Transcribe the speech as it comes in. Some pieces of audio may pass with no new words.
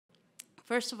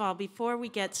First of all, before we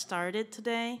get started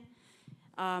today,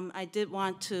 I did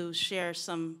want to share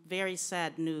some very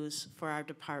sad news for our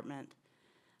department,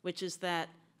 which is that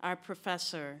our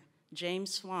professor,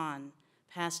 James Swan,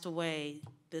 passed away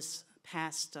this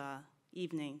past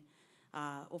evening,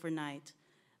 overnight.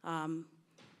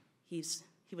 He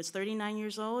was 39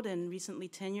 years old and recently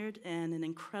tenured, and an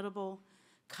incredible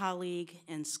colleague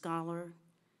and scholar,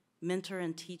 mentor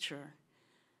and teacher.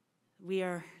 We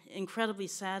are incredibly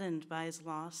saddened by his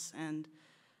loss and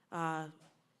are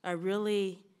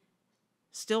really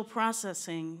still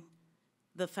processing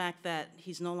the fact that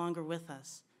he's no longer with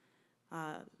us.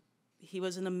 He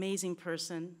was an amazing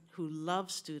person who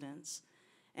loved students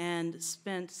and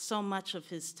spent so much of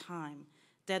his time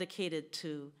dedicated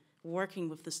to working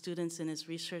with the students in his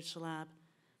research lab,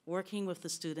 working with the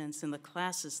students in the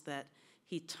classes that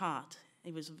he taught.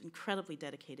 He was an incredibly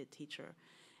dedicated teacher.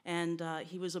 And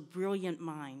he was a brilliant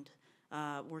mind,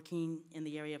 working in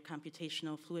the area of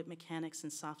computational fluid mechanics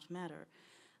and soft matter.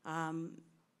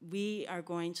 We are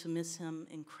going to miss him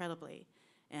incredibly,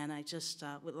 and I just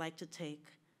would like to take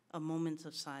a moment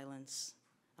of silence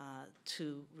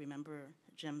to remember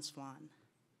Jim Swan.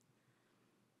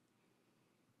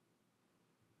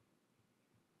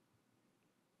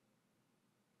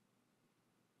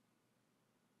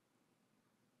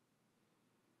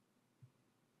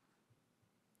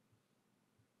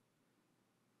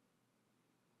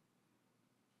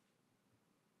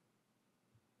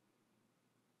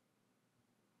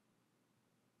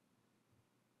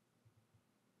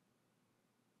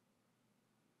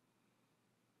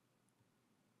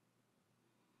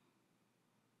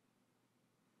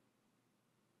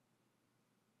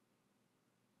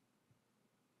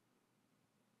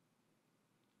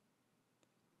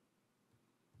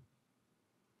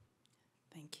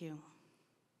 Thank you.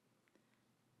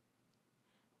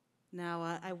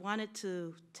 Now, I wanted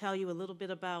to tell you a little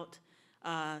bit about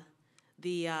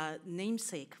the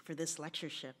namesake for this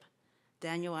lectureship,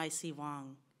 Daniel I.C.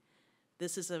 Wang.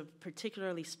 This is a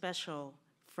particularly special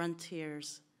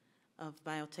Frontiers of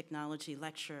Biotechnology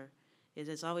lecture. It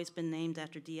has always been named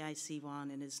after D.I.C.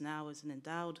 Wang and is now as an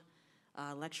endowed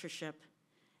lectureship.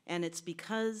 And it's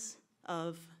because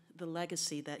of the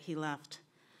legacy that he left.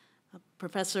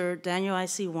 Professor Daniel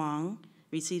I.C. Wang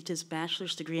received his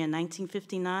bachelor's degree in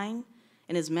 1959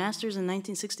 and his master's in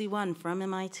 1961 from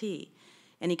MIT.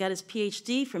 And he got his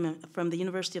PhD from the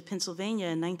University of Pennsylvania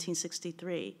in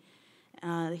 1963.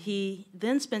 He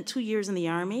then spent 2 years in the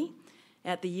Army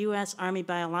at the U.S. Army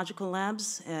Biological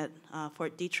Labs at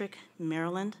Fort Detrick,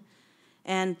 Maryland.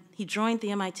 And he joined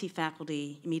the MIT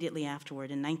faculty immediately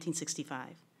afterward in 1965.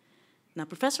 Now,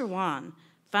 Professor Wang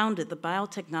founded the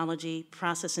Biotechnology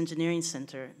Process Engineering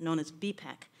Center, known as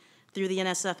BPEC, through the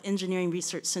NSF Engineering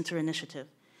Research Center Initiative,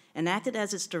 and acted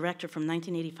as its director from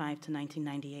 1985 to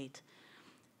 1998.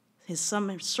 His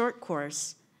summer short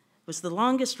course was the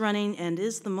longest running and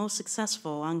is the most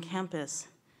successful on campus.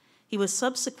 He was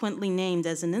subsequently named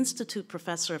as an Institute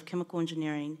Professor of Chemical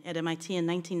Engineering at MIT in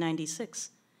 1996.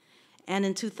 And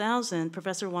in 2000,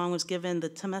 Professor Wang was given the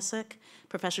Temasek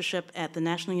Professorship at the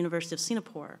National University of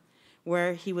Singapore,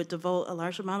 where he would devote a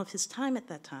large amount of his time at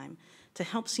that time to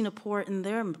help Singapore in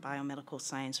their biomedical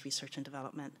science research and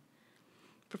development.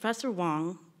 Professor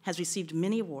Wang has received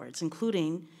many awards,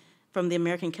 including from the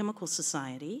American Chemical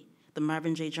Society, the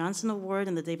Marvin J. Johnson Award,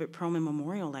 and the David Perlman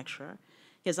Memorial Lecture.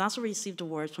 He has also received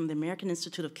awards from the American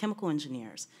Institute of Chemical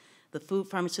Engineers, the Food,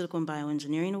 Pharmaceutical, and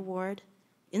Bioengineering Award,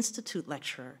 Institute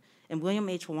Lecturer, and William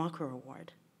H. Walker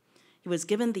Award. He was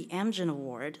given the Amgen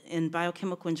Award in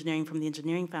Biochemical Engineering from the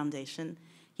Engineering Foundation.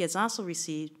 He has also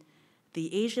received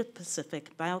the Asia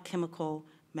Pacific Biochemical,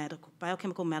 Medical,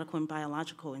 and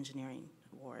Biological Engineering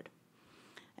Award,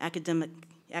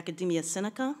 Academia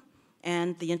Sinica,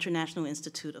 and the International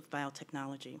Institute of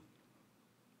Biotechnology.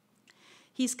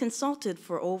 He's consulted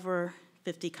for over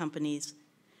 50 companies,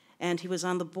 and he was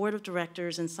on the board of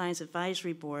directors and science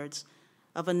advisory boards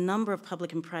of a number of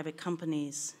public and private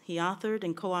companies. He authored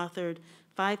and co-authored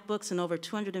 5 books and over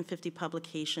 250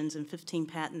 publications and 15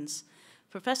 patents.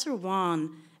 Professor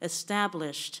Wang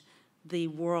established the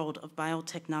world of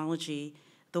biotechnology.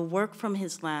 The work from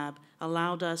his lab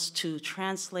allowed us to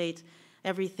translate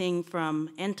everything from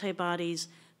antibodies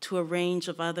to a range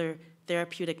of other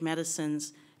therapeutic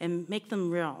medicines and make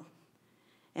them real.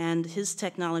 And his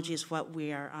technology is what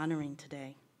we are honoring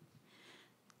today.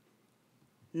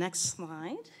 Next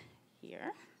slide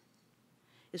here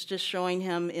is just showing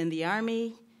him in the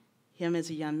Army, him as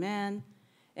a young man,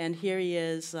 and here he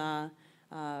is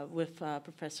with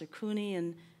Professor Cooney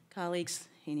and colleagues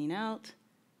hanging out.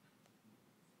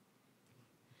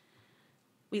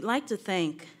 We'd like to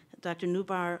thank Dr.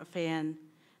 Nubar Afayan,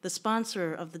 the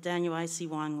sponsor of the Daniel I.C.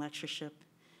 Wang Lectureship.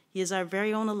 He is our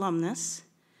very own alumnus.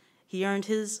 He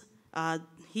entered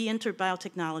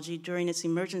biotechnology during its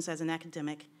emergence as an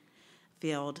academic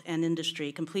field and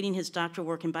industry, completing his doctoral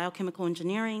work in biochemical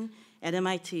engineering at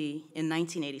MIT in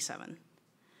 1987.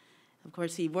 Of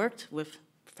course, he worked with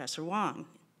Professor Wang.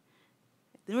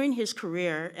 During his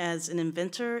career as an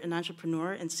inventor, an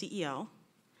entrepreneur, and CEO,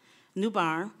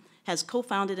 Nubar has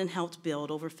co-founded and helped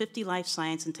build over 50 life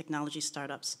science and technology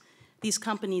startups. These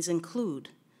companies include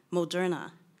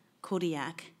Moderna,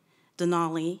 Kodiak,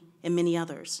 Denali, and many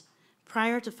others.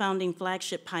 Prior to founding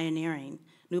Flagship Pioneering,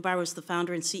 Nubar was the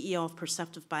founder and CEO of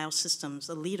Perceptive Biosystems,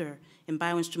 a leader in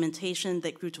bioinstrumentation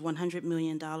that grew to $100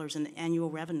 million in annual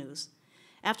revenues.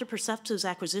 After Perceptive's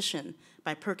acquisition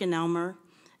by PerkinElmer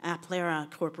Aplera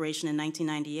Corporation in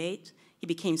 1998, he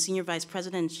became Senior Vice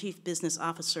President and Chief Business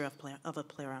Officer of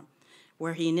Aplera,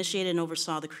 where he initiated and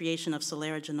oversaw the creation of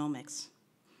Celera Genomics.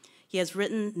 He has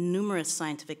written numerous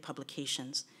scientific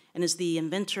publications and is the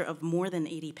inventor of more than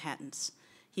 80 patents.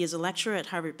 He is a lecturer at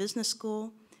Harvard Business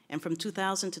School, and from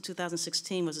 2000 to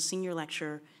 2016 was a senior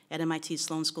lecturer at MIT's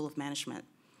Sloan School of Management.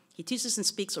 He teaches and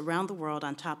speaks around the world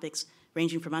on topics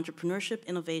ranging from entrepreneurship,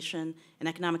 innovation, and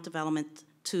economic development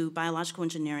to biological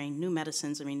engineering, new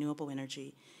medicines, and renewable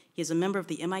energy. He is a member of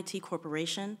the MIT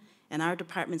Corporation and our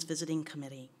department's visiting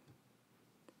committee.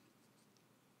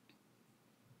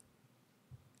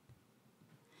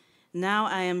 Now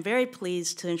I am very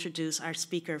pleased to introduce our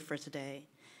speaker for today,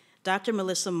 Dr.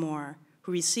 Melissa Moore,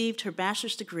 who received her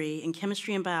bachelor's degree in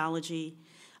chemistry and biology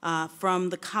from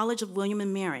the College of William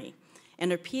and Mary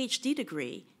and her PhD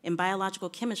degree in biological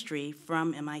chemistry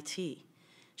from MIT.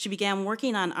 She began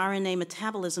working on RNA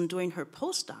metabolism during her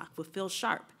postdoc with Phil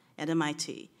Sharp at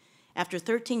MIT. After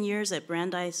 13 years at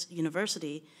Brandeis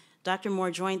University, Dr.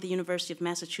 Moore joined the University of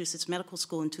Massachusetts Medical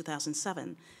School in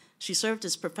 2007. She served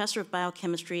as professor of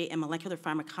biochemistry and molecular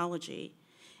pharmacology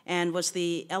and was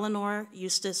the Eleanor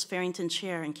Eustace Farrington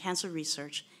Chair in Cancer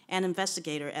Research and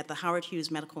investigator at the Howard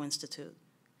Hughes Medical Institute.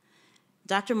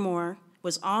 Dr. Moore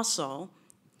was also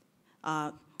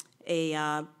a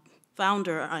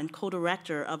founder and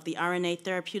co-director of the RNA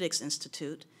Therapeutics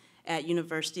Institute at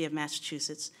University of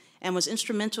Massachusetts and was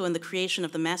instrumental in the creation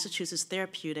of the Massachusetts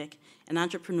Therapeutic and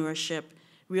Entrepreneurship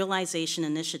Realization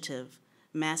Initiative,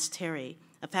 MassTeri,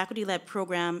 a faculty-led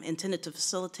program intended to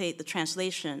facilitate the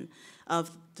translation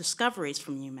of discoveries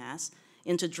from UMass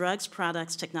into drugs,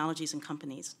 products, technologies, and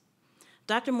companies.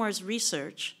 Dr. Moore's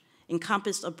research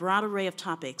encompassed a broad array of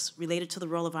topics related to the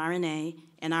role of RNA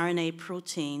and RNA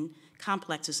protein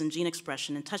complexes in gene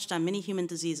expression and touched on many human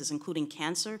diseases, including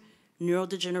cancer,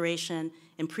 neurodegeneration,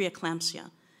 and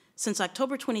preeclampsia. Since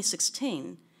October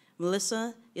 2016,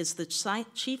 Melissa is the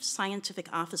Chief Scientific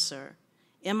Officer,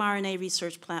 mRNA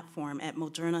Research Platform at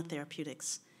Moderna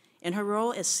Therapeutics. In her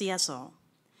role as CSO,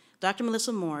 Dr.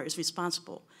 Melissa Moore is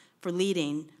responsible for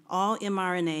leading all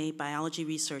mRNA biology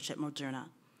research at Moderna.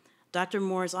 Dr.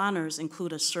 Moore's honors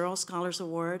include a Searle Scholars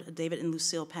Award, a David and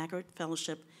Lucille Packard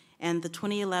Fellowship, and the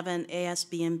 2011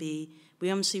 ASBMB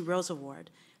William C. Rose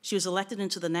Award. She was elected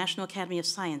into the National Academy of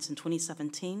Science in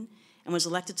 2017 and was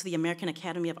elected to the American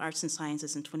Academy of Arts and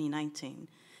Sciences in 2019.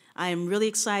 I am really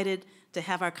excited to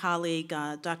have our colleague,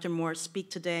 Dr. Moore, speak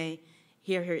today,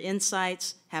 hear her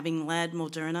insights, having led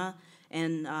Moderna,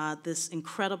 and this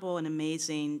incredible and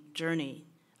amazing journey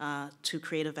to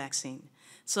create a vaccine.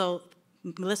 So,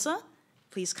 Melissa,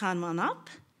 please come on up.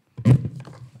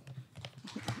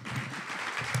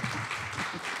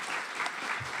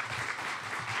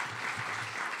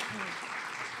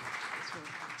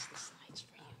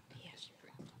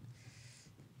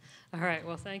 All right,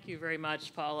 well, thank you very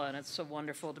much, Paula, and it's so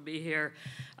wonderful to be here.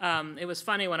 It was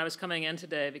funny when I was coming in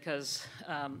today because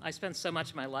I spent so much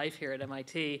of my life here at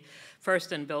MIT,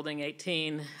 first in Building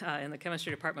 18 in the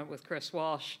chemistry department with Chris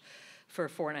Walsh for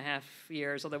 4.5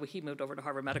 years, although he moved over to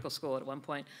Harvard Medical School at one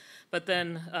point. But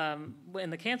then in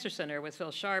the Cancer Center with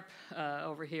Phil Sharp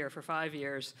over here for 5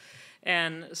 years.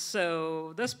 And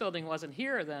so this building wasn't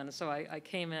here then, so I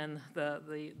came in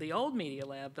the old Media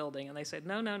Lab building, and they said,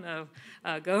 no,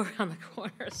 go around the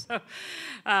corner. So,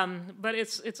 but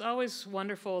it's always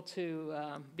wonderful to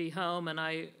be home, and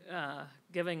I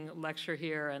giving a lecture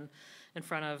here and in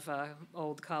front of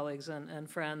old colleagues and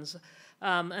friends.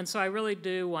 And so I really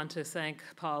do want to thank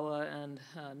Paula and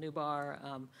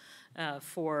Nubar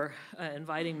for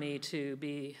inviting me to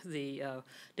be the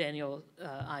Daniel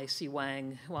I.C.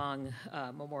 Wang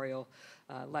Memorial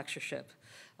Lectureship.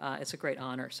 It's a great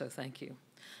honor, so thank you.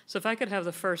 So if I could have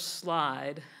the first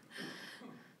slide.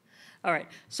 All right,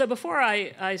 so before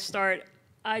I start,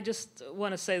 I just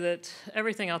want to say that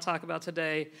everything I'll talk about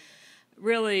today,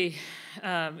 really,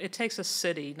 it takes a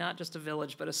city, not just a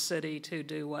village, but a city to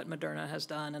do what Moderna has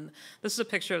done. And this is a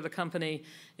picture of the company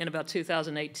in about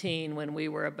 2018 when we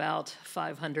were about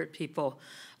 500 people.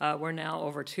 We're now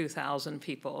over 2,000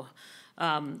 people.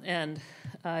 And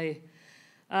I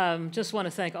just want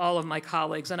to thank all of my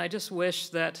colleagues. And I just wish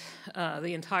that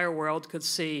the entire world could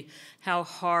see how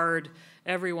hard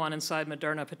everyone inside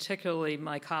Moderna, particularly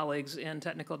my colleagues in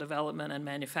technical development and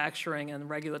manufacturing and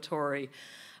regulatory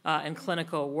and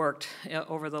clinical, worked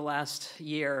over the last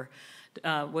year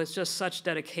with just such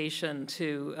dedication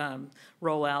to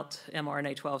roll out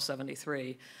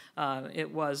mRNA-1273.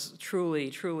 It was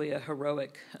truly, truly a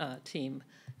heroic team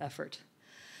effort.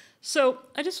 So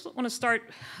I just want to start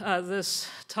this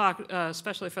talk,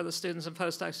 especially for the students and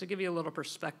postdocs, to give you a little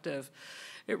perspective.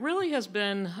 It really has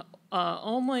been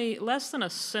only less than a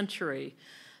century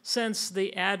since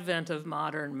the advent of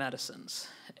modern medicines.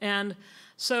 And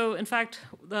so, in fact,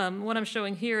 what I'm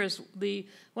showing here is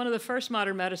one of the first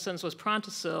modern medicines was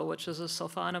Prontosil, which is a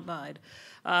sulfonamide.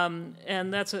 And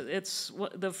it's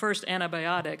the first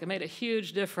antibiotic. It made a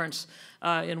huge difference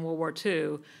in World War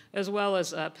II, as well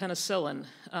as penicillin.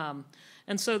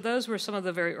 And so those were some of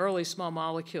the very early small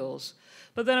molecules.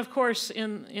 But then, of course,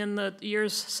 in the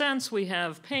years since, we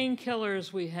have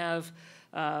painkillers, we have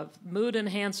mood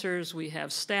enhancers, we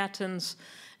have statins.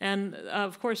 And,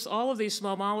 of course, all of these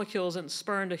small molecules have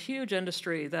spurned a huge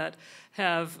industry that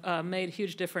have made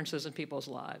huge differences in people's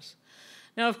lives.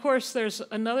 Now, of course, there's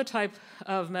another type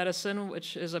of medicine,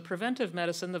 which is a preventive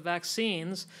medicine, the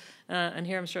vaccines. And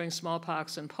here I'm showing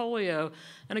smallpox and polio.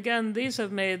 And again, these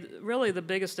have made really the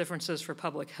biggest differences for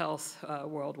public health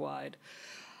worldwide.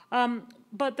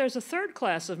 But there's a third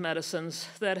class of medicines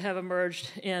that have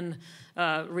emerged in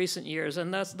recent years,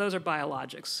 and those are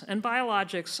biologics. And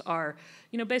biologics are,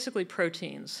 basically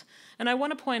proteins. And I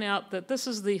want to point out that this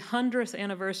is the 100th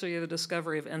anniversary of the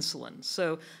discovery of insulin.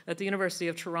 So at the University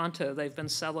of Toronto, they've been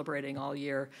celebrating all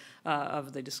year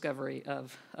of the discovery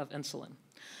of insulin.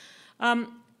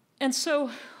 And so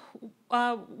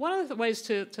one of the ways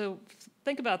to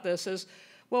think about this is,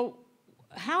 well,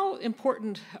 how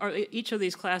important are each of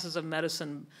these classes of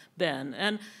medicine been?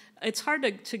 And it's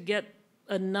hard to get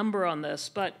a number on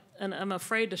this, and I'm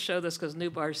afraid to show this because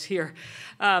Nubar's here.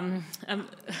 But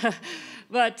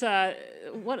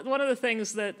one of the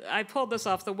things that I pulled this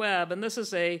off the web, and this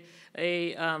is a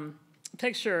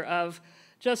picture of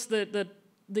just the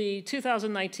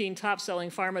 2019 top-selling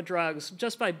pharma drugs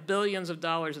just by billions of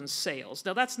dollars in sales.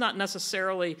 Now, that's not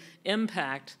necessarily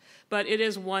impact, but it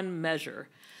is one measure.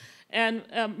 And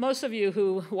most of you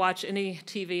who watch any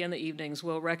TV in the evenings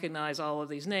will recognize all of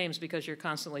these names because you're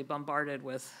constantly bombarded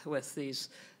with these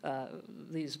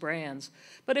brands.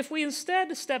 But if we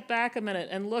instead step back a minute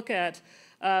and look at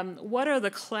what are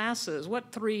the classes,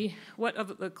 what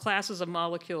of the classes of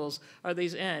molecules are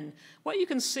these in, what you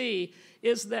can see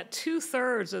is that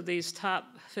 2/3 of these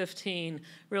top 15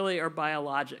 really are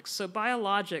biologics. So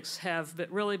biologics have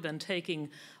really been taking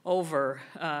over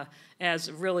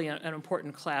as really an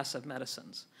important class of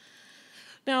medicines.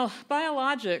 Now,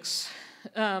 biologics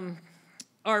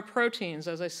are proteins,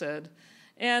 as I said,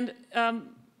 and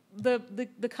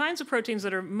the kinds of proteins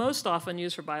that are most often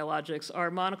used for biologics are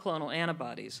monoclonal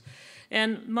antibodies.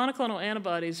 And monoclonal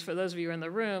antibodies, for those of you in the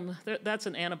room, that's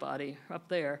an antibody up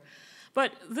there.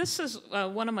 But this is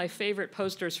one of my favorite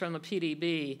posters from the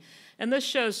PDB, and this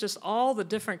shows just all the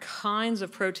different kinds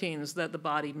of proteins that the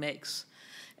body makes.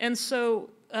 And so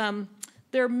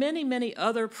there are many, many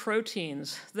other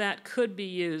proteins that could be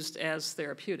used as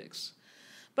therapeutics.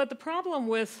 But the problem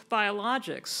with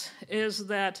biologics is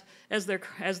that, as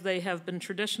they have been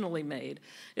traditionally made,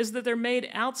 is that they're made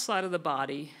outside of the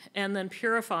body and then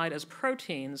purified as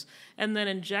proteins and then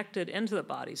injected into the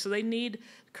body. So they need,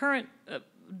 current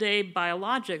day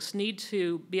biologics need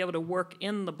to be able to work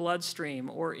in the bloodstream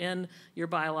or in your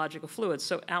biological fluids,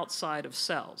 so outside of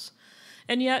cells.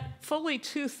 And yet, fully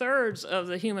 2/3 of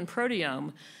the human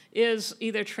proteome is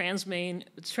either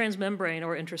transmembrane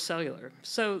or intracellular.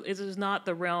 So it is not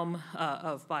the realm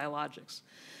of biologics.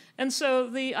 And so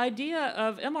the idea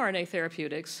of mRNA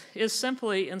therapeutics is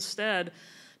simply instead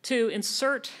to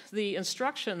insert the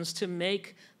instructions to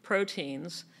make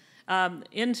proteins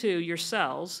into your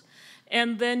cells,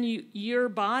 and then your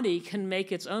body can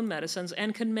make its own medicines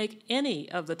and can make any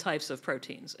of the types of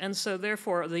proteins. And so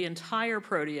therefore, the entire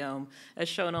proteome, as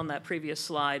shown on that previous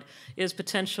slide, is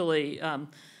potentially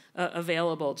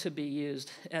available to be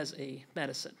used as a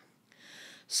medicine.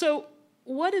 So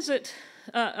what is it,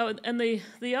 and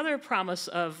the other promise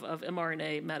of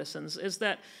mRNA medicines is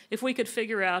that if we could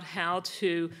figure out how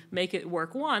to make it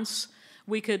work once,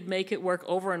 we could make it work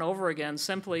over and over again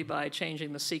simply by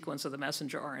changing the sequence of the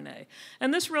messenger RNA.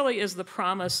 And this really is the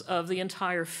promise of the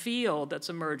entire field that's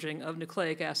emerging of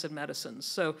nucleic acid medicines.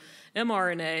 So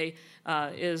mRNA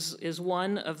is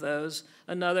one of those.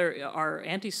 Another are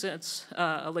antisense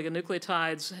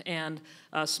oligonucleotides and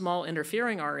small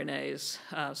interfering RNAs.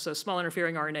 So small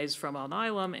interfering RNAs from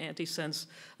Alnylam, antisense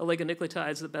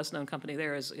oligonucleotides, the best known company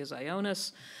there is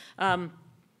Ionis.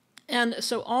 And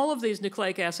so all of these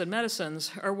nucleic acid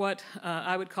medicines are what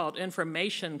I would call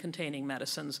information-containing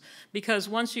medicines, because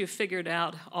once you've figured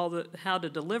out how to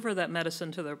deliver that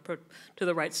medicine to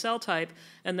the right cell type,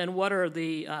 and then what are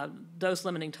the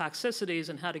dose-limiting toxicities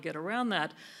and how to get around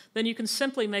that, then you can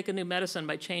simply make a new medicine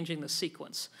by changing the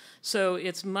sequence. So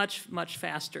it's much, much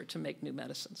faster to make new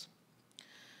medicines.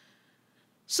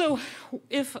 So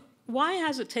why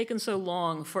has it taken so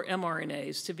long for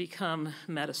mRNAs to become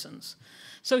medicines?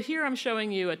 So here I'm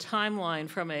showing you a timeline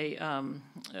from a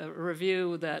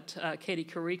review that Katie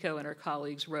Carrico and her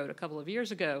colleagues wrote a couple of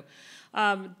years ago,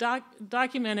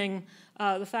 documenting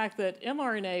the fact that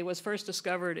mRNA was first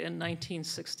discovered in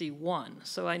 1961.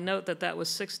 So I note that that was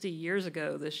 60 years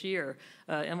ago this year,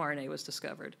 mRNA was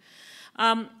discovered.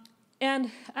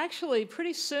 And actually,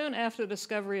 pretty soon after the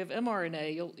discovery of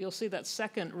mRNA, you'll see that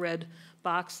second red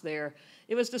box there.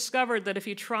 It was discovered that if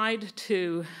you tried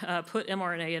to put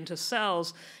mRNA into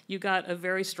cells, you got a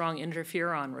very strong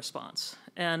interferon response.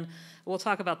 And we'll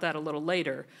talk about that a little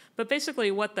later. But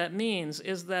basically what that means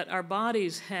is that our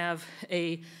bodies have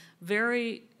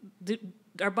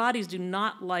our bodies do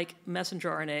not like messenger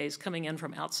RNAs coming in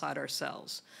from outside our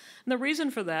cells. And the reason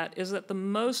for that is that the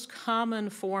most common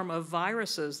form of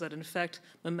viruses that infect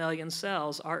mammalian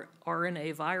cells are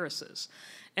RNA viruses.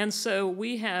 And so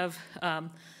we have,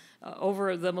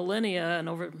 over the millennia and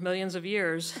over millions of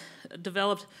years,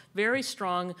 developed very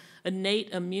strong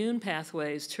innate immune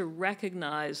pathways to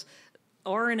recognize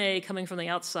RNA coming from the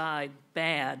outside,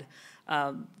 bad.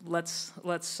 Let's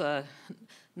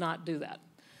not do that.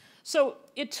 So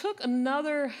it took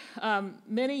another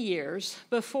many years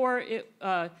before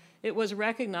it was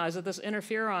recognized that this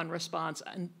interferon response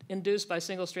induced by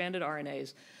single-stranded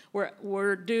RNAs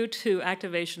were due to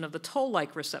activation of the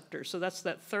toll-like receptors. So that's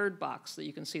that third box that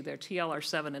you can see there,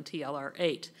 TLR7 and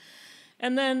TLR8.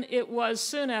 And then it was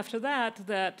soon after that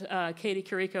that Katie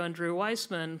Carrico and Drew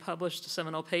Weissman published a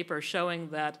seminal paper showing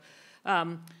that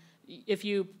if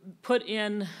you put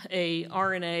in a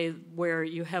RNA where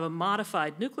you have a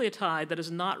modified nucleotide that is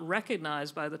not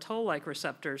recognized by the toll-like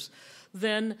receptors,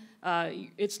 then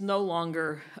it no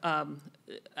longer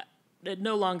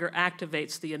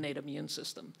activates the innate immune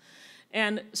system.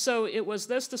 And so it was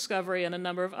this discovery and a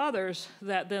number of others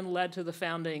that then led to the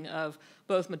founding of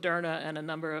both Moderna and a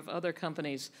number of other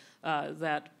companies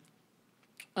that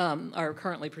are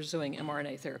currently pursuing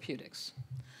mRNA therapeutics.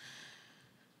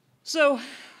 So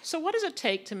what does it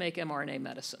take to make mRNA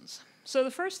medicines? So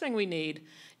the first thing we need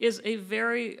is a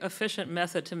very efficient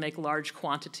method to make large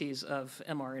quantities of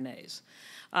mRNAs.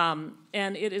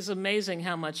 And it is amazing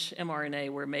how much mRNA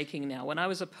we're making now. When I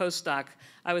was a postdoc,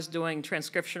 I was doing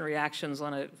transcription reactions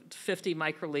on a 50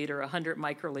 microliter, 100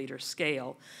 microliter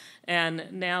scale. And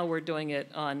now we're doing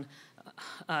it on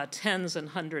tens and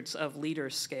hundreds of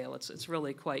liters scale. It's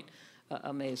really quite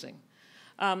amazing.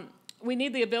 We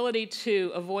need the ability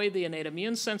to avoid the innate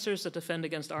immune sensors that defend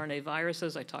against RNA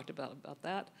viruses. I talked about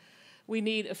that. We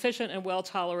need efficient and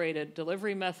well-tolerated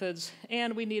delivery methods,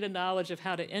 and we need a knowledge of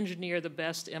how to engineer the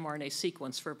best mRNA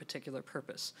sequence for a particular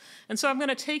purpose. And so I'm going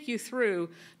to take you through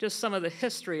just some of the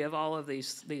history of all of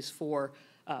these 4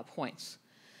 points.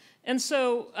 And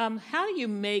so how do you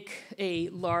make a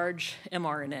large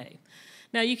mRNA?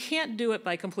 Now, you can't do it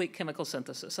by complete chemical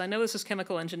synthesis. I know this is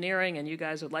chemical engineering, and you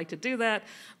guys would like to do that,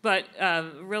 but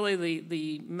really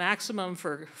the maximum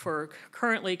for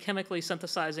currently chemically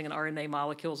synthesizing an RNA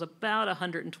molecule is about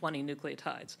 120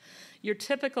 nucleotides. Your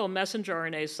typical messenger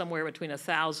RNA is somewhere between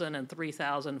 1,000 and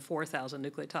 3,000, 4,000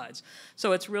 nucleotides.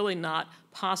 So it's really not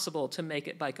possible to make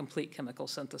it by complete chemical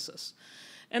synthesis.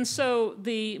 And so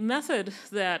the method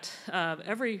that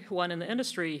everyone in the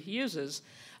industry uses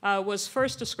was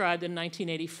first described in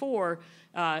 1984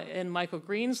 in Michael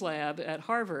Green's lab at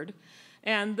Harvard.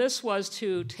 And this was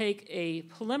to take a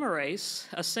polymerase,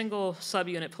 a single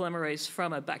subunit polymerase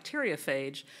from a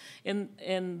bacteriophage.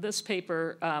 In this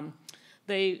paper,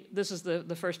 this is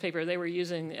the first paper, they were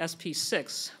using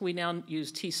SP6. We now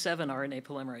use T7 RNA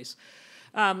polymerase.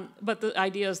 But the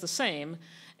idea is the same.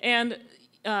 And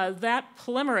that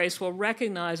polymerase will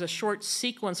recognize a short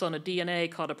sequence on a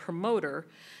DNA called a promoter,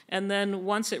 and then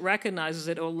once it recognizes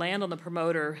it, it will land on the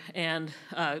promoter and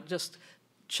just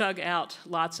chug out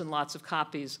lots and lots of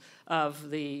copies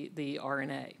of the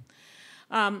RNA.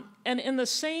 And in the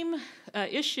same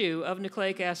issue of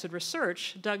nucleic acid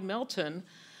research, Doug Melton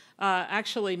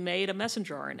actually made a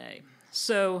messenger RNA.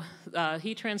 So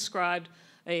he transcribed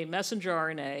a messenger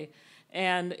RNA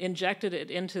and injected it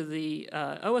into the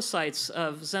oocytes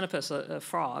of Xenopus, a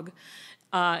frog,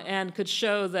 and could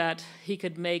show that he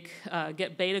could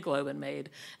get beta globin made.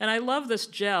 And I love this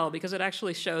gel because it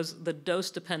actually shows the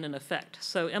dose-dependent effect.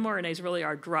 So mRNAs really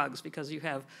are drugs because you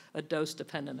have a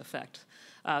dose-dependent effect.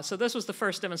 So this was the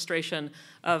first demonstration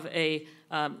of a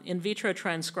in vitro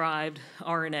transcribed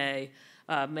RNA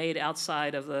made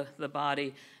outside of the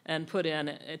body and put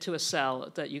into a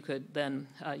cell that you could then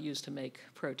use to make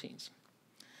proteins.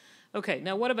 Okay,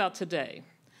 now what about today?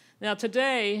 Now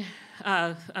today,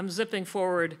 I'm zipping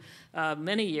forward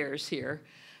many years here.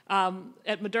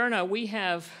 At Moderna, we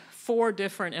have 4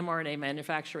 different mRNA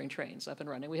manufacturing trains up and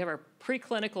running. We have our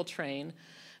preclinical train,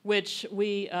 which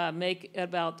we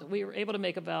were able to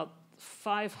make about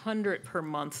 500 per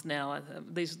month now.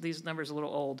 These numbers are a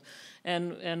little old.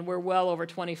 And we're well over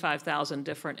 25,000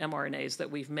 different mRNAs that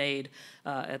we've made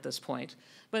at this point.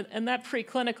 And that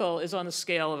preclinical is on the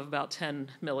scale of about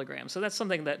 10 milligrams. So that's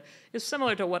something that is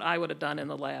similar to what I would have done in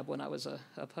the lab when I was a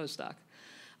postdoc.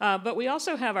 But we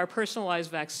also have our personalized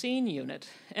vaccine unit.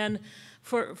 And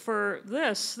for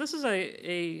this is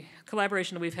a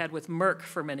collaboration that we've had with Merck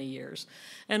for many years.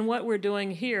 And what we're doing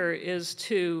here is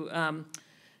to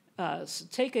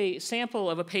take a sample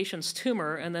of a patient's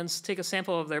tumor and then take a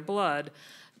sample of their blood,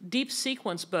 deep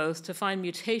sequence both to find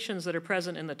mutations that are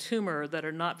present in the tumor that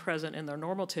are not present in their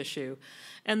normal tissue,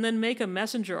 and then make a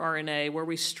messenger RNA where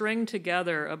we string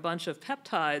together a bunch of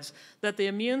peptides that the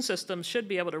immune system should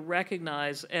be able to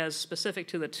recognize as specific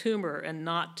to the tumor and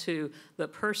not to the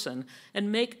person,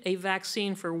 and make a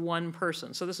vaccine for one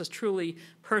person. So this is truly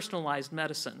personalized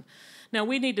medicine. Now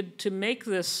we needed to make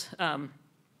this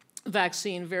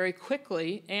vaccine very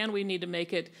quickly, and we need to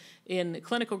make it in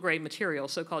clinical grade material,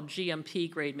 so-called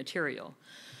GMP grade material.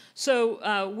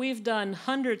 So we've done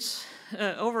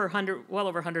well over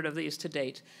 100 of these to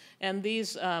date, and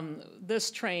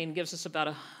this train gives us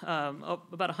about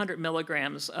 100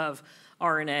 milligrams of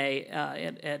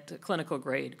RNA at clinical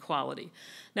grade quality.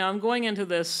 Now I'm going into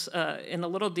this in a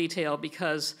little detail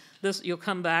because you'll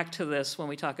come back to this when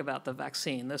we talk about the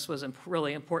vaccine. This was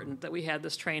really important that we had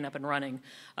this train up and running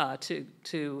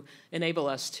to enable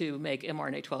us to make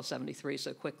mRNA 1273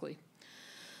 so quickly.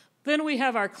 Then we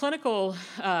have our clinical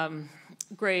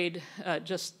grade,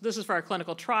 this is for our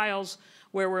clinical trials,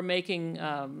 where we're making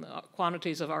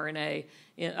quantities of RNA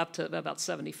up to about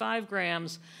 75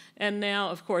 grams. And now,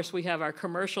 of course, we have our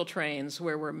commercial trains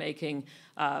where we're making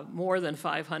more than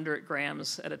 500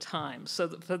 grams at a time. So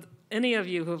for any of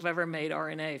you who've ever made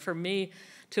RNA, for me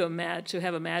to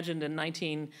have imagined in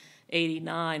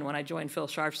 1989 when I joined Phil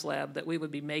Sharp's lab that we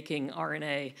would be making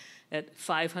RNA at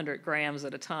 500 grams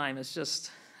at a time is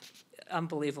just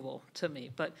unbelievable to me.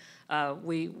 But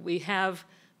we have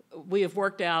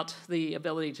worked out the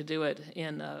ability to do it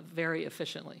very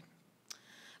efficiently.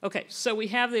 Okay, so we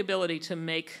have the ability to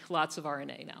make lots of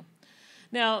RNA now.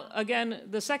 Now, again,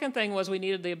 the second thing was we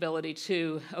needed the ability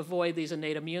to avoid these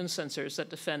innate immune sensors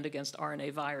that defend against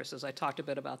RNA viruses. I talked a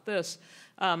bit about this.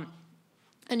 And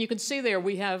you can see there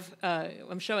we have,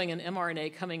 I'm showing an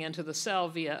mRNA coming into the cell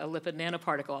via a lipid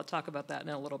nanoparticle. I'll talk about that in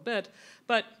a little bit.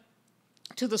 But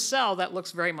to the cell, that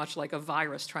looks very much like a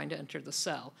virus trying to enter the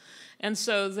cell. And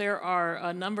so there are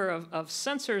a number of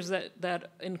sensors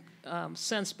that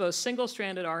sense both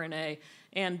single-stranded RNA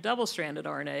and double-stranded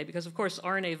RNA, because of course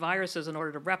RNA viruses, in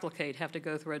order to replicate, have to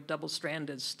go through a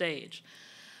double-stranded stage.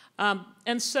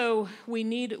 And so we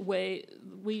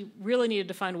really needed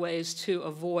to find ways to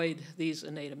avoid these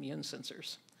innate immune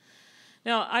sensors.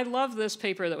 Now, I love this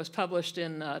paper that was published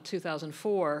in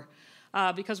 2004,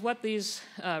 because what these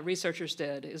researchers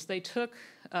did is they took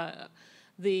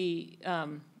the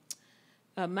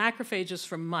macrophages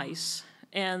from mice,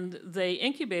 and they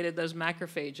incubated those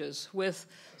macrophages with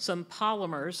some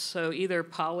polymers, so either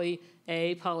poly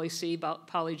A, poly C,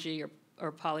 poly G,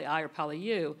 or poly I or poly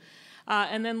U,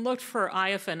 and then looked for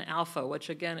IFN alpha, which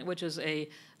is a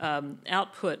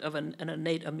output of an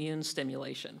innate immune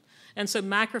stimulation. And so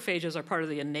macrophages are part of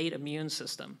the innate immune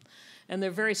system, and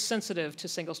they're very sensitive to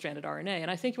single-stranded RNA.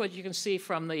 And I think what you can see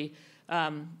from the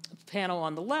panel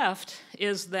on the left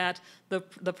is that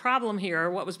the problem here,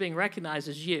 what was being recognized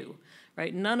is U,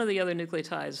 right? None of the other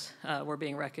nucleotides were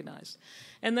being recognized.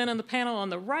 And then on the panel on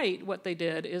the right, what they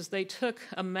did is they took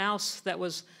a mouse that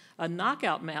was a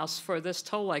knockout mouse for this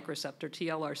toll-like receptor,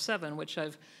 TLR7, which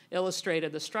I've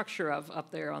illustrated the structure of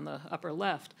up there on the upper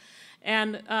left.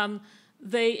 And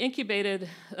they incubated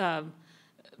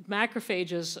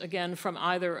macrophages, again, from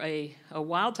either a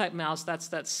wild-type mouse, that's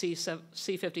that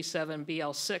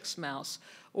C57BL6 mouse,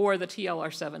 or the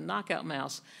TLR7 knockout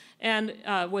mouse, and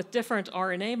with different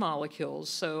RNA molecules,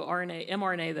 so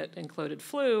mRNA that included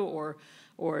flu or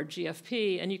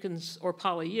GFP, and or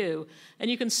poly-U, and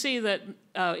you can see that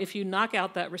if you knock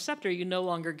out that receptor, you no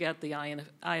longer get the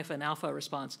IFN alpha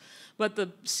response. But the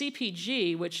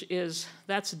CPG,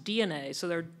 that's DNA, so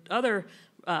there are other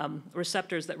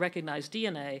receptors that recognize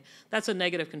DNA, that's a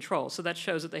negative control. So that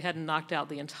shows that they hadn't knocked out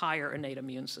the entire innate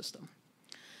immune system.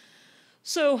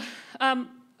 So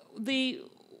the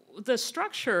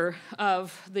structure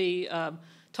of the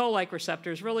toll-like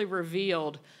receptors really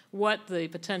revealed what the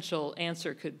potential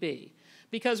answer could be.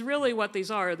 Because really what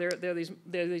these are, they're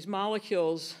these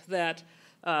molecules that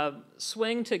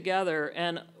swing together,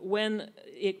 and when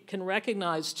it can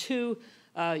recognize two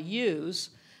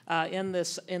U's in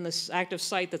this active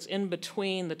site that's in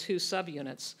between the two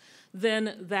subunits,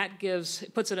 then that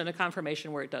puts it in a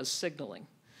conformation where it does signaling.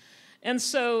 And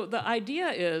so the idea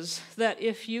is that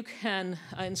if you can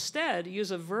instead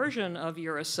use a version of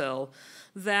uracil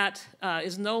that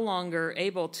is no longer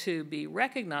able to be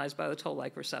recognized by the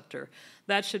toll-like receptor,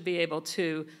 that should be able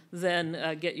to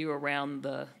then get you around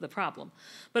the problem.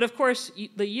 But of course,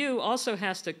 the U also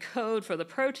has to code for the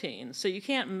protein, so you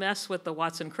can't mess with the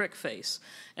Watson-Crick face.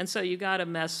 And so you got to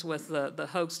mess with the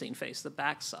Hoagstein face, the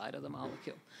backside of the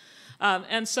molecule.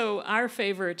 And so our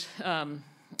favorite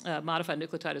modified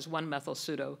nucleotide is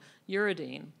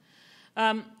 1-methyl-pseudouridine.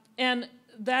 And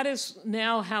that is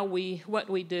now what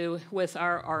we do with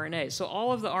our RNA. So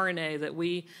all of the RNA that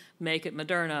we make at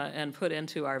Moderna and put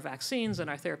into our vaccines and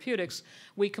our therapeutics,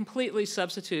 we completely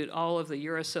substitute all of the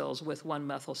uracils with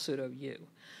 1-methyl-pseudo-U.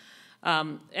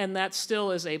 And that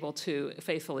still is able to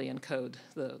faithfully encode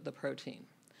the protein.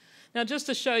 Now, just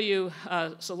to show you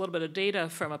a little bit of data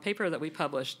from a paper that we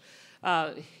published,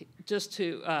 just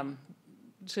to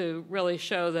really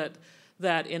show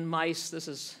that in mice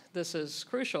this is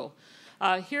crucial.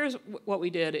 Here's what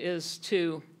we did is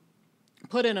to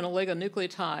put in an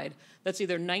oligonucleotide that's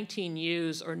either 19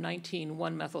 U's or 19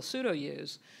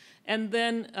 1-methyl-pseudo-U's. And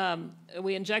then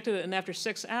we injected it, and after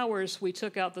 6 hours, we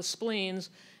took out the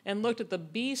spleens and looked at the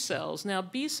B cells. Now,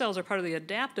 B cells are part of the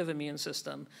adaptive immune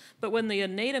system, but when the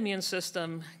innate immune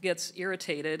system gets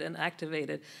irritated and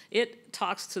activated, it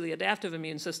talks to the adaptive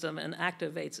immune system and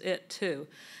activates it too.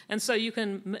 And so you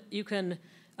can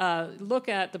look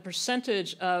at the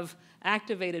percentage of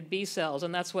activated B cells,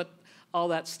 and that's what all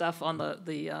that stuff on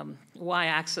the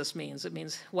y-axis means. It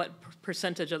means what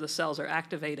percentage of the cells are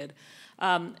activated.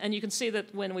 And you can see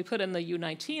that when we put in the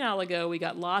U19 oligo, we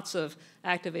got lots of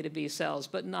activated B cells,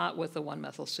 but not with the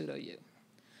 1-methyl-pseudo-U.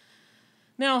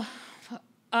 Now,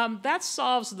 that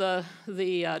solves the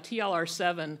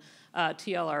TLR7,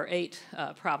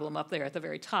 TLR8 problem up there at the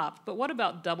very top. But what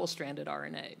about double-stranded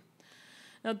RNA?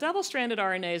 Now, double-stranded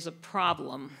RNA is a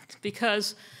problem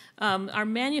because our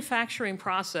manufacturing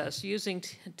process using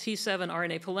T7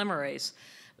 RNA polymerase,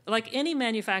 like any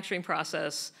manufacturing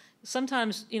process,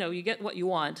 sometimes you get what you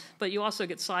want, but you also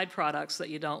get side products that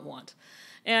you don't want.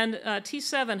 And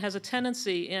T7 has a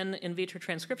tendency in vitro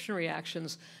transcription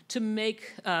reactions to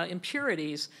make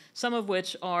impurities, some of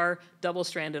which are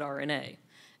double-stranded RNA.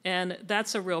 And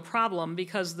that's a real problem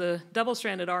because the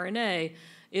double-stranded RNA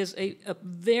is a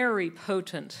very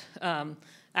potent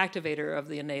activator of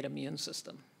the innate immune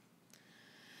system.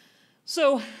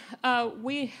 So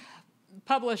we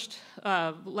published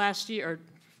last year, or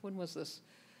when was this?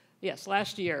 Yes,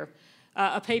 last year,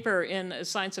 a paper in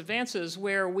Science Advances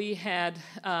where we had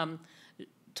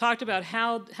talked about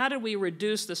how did we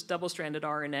reduce this double-stranded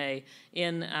RNA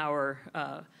in our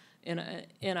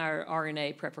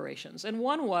RNA preparations. And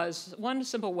one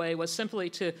simple way was simply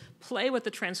to play with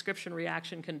the transcription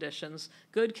reaction conditions,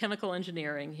 good chemical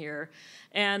engineering here,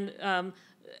 and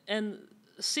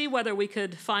see whether we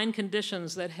could find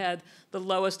conditions that had the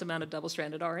lowest amount of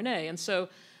double-stranded RNA. And so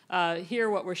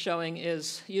here what we're showing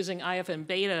is using IFN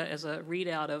beta as a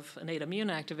readout of innate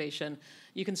immune activation.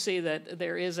 You can see that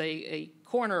there is a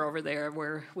corner over there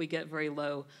where we get very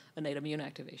low innate immune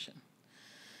activation.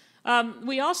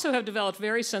 We also have developed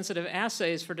very sensitive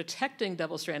assays for detecting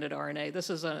double-stranded RNA. This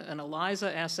is an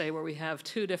ELISA assay where we have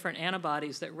 2 different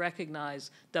antibodies that recognize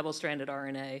double-stranded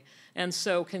RNA, and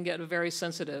so can get a very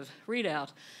sensitive readout.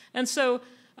 And so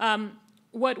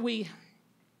what we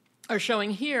are showing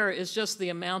here is just the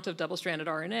amount of double-stranded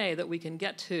RNA that we can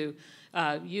get to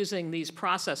using these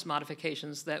process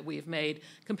modifications that we've made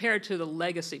compared to the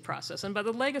legacy process. And by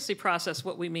the legacy process,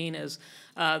 what we mean is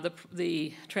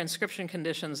the transcription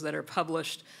conditions that are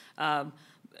published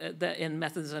that in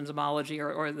methods of entomology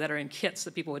or that are in kits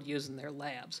that people would use in their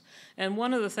labs. And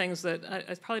one of the things that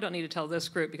I probably don't need to tell this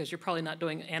group because you're probably not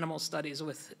doing animal studies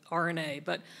with RNA,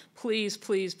 but please,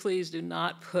 please, please do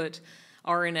not put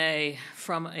RNA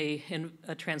from a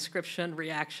transcription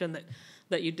reaction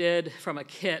that you did from a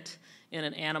kit in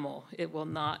an animal. It will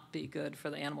not be good for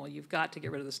the animal. You've got to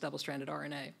get rid of this double-stranded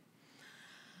RNA.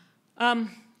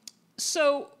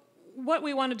 So what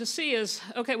we wanted to see is,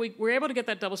 okay, we were able to get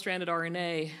that double-stranded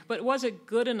RNA, but was it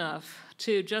good enough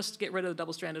to just get rid of the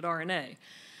double-stranded RNA?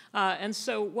 And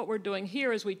so what we're doing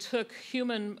here is we took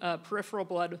human peripheral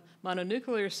blood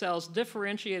mononuclear cells,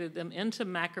 differentiated them into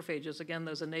macrophages, again,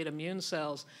 those innate immune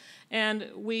cells, and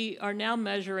we are now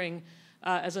measuring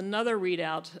as another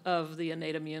readout of the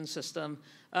innate immune system,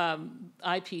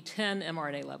 IP10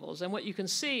 mRNA levels. And what you can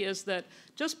see is that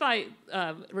just by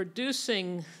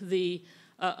reducing the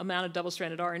amount of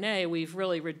double-stranded RNA, we've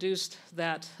really reduced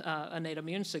that innate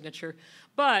immune signature.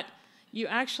 But you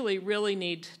actually really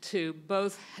need to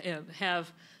both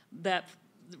have that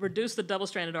reduce the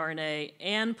double-stranded RNA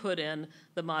and put in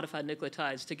the modified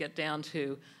nucleotides to get down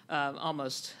to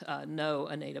almost no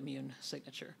innate immune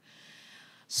signature.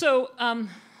 So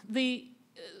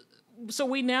so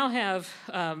we now have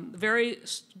very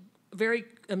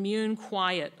immune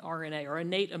quiet RNA or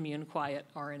innate immune quiet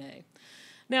RNA.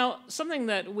 Now, something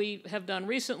that we have done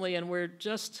recently, and we're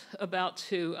just about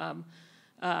to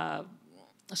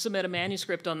submit a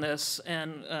manuscript on this,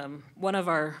 and one of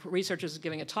our researchers is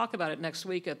giving a talk about it next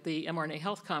week at the mRNA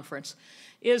Health Conference,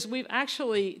 is we've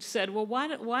actually said, well,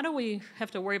 why do we have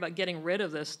to worry about getting rid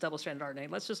of this double-stranded RNA?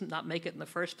 Let's just not make it in the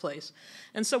first place.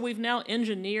 And so we've now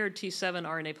engineered T7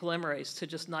 RNA polymerase to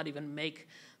just not even make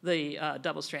the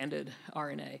double-stranded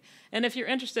RNA. And if you're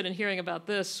interested in hearing about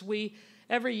this, we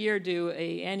every year do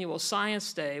an annual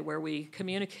science day where we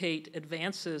communicate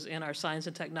advances in our science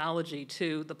and technology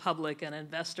to the public and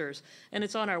investors, and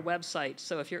it's on our website.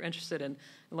 So if you're interested in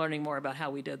learning more about how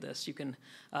we did this, you can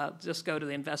just go to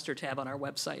the investor tab on our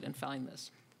website and find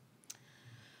this.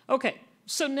 Okay,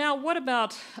 so now what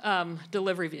about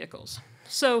delivery vehicles?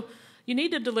 So you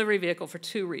need a delivery vehicle for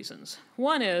two reasons.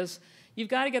 One is you've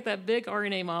got to get that big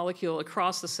RNA molecule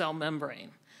across the cell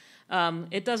membrane.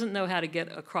 It doesn't know how to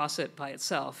get across it by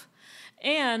itself.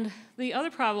 And the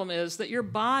other problem is that your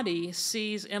body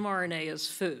sees mRNA as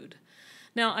food.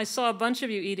 Now, I saw a bunch of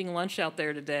you eating lunch out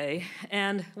there today,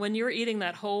 and when you're eating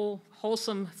that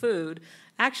wholesome food,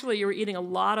 actually you're eating a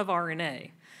lot of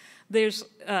RNA. There's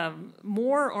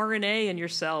more RNA in your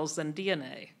cells than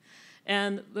DNA.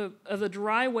 And the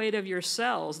dry weight of your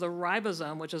cells, the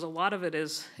ribosome, which is a lot of it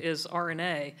is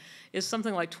RNA, is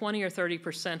something like 20 or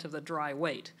 30% of the dry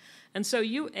weight. And so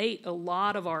you ate a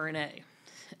lot of RNA.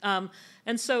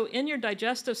 And so in your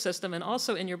digestive system and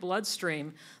also in your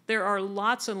bloodstream, there are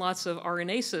lots and lots of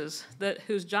RNases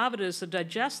whose job it is to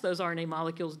digest those RNA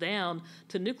molecules down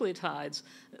to nucleotides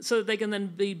so that they can then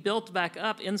be built back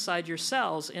up inside your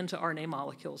cells into RNA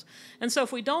molecules. And so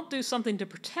if we don't do something to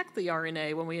protect the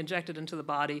RNA when we inject it into the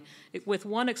body, with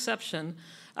one exception,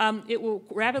 it will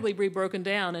rapidly be broken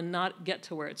down and not get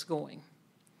to where it's going.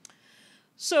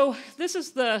 So this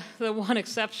is the one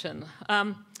exception.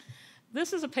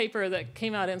 This is a paper that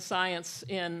came out in Science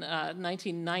in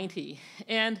 1990.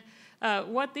 And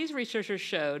what these researchers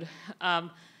showed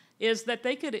is that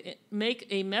they could make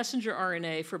a messenger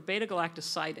RNA for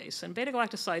beta-galactosidase. And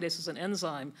beta-galactosidase is an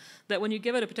enzyme that when you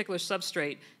give it a particular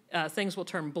substrate, things will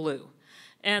turn blue.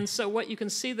 And so what you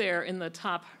can see there in the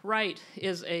top right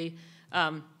is a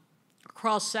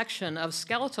cross-section of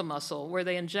skeletal muscle where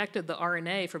they injected the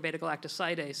RNA for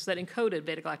beta-galactosidase that encoded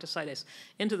beta-galactosidase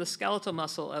into the skeletal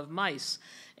muscle of mice.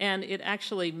 And it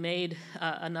actually made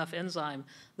enough enzyme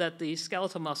that the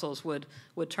skeletal muscles would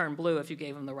turn blue if you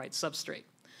gave them the right substrate.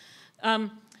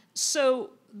 So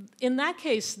in that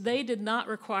case, they did not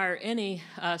require any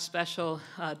special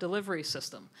delivery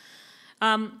system.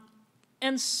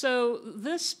 And so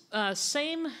this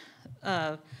same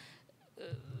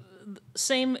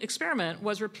experiment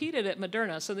was repeated at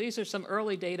Moderna. So these are some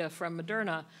early data from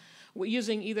Moderna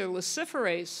using either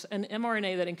luciferase, an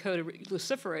mRNA that encoded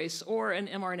luciferase, or an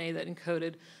mRNA that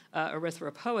encoded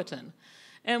erythropoietin.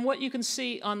 And what you can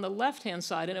see on the left-hand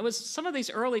side, and it was some of these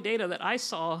early data that I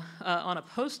saw on a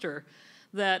poster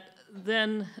that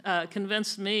then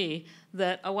convinced me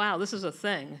that, oh, wow, this is a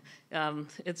thing.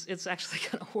 It's actually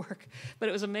going to work. But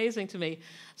it was amazing to me.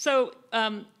 So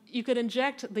you could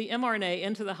inject the mRNA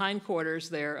into the hindquarters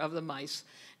there of the mice.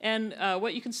 And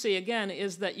what you can see, again,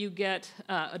 is that you get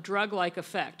a drug-like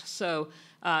effect. So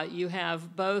you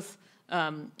have both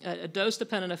a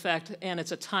dose-dependent effect, and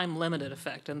it's a time-limited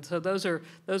effect. And so those are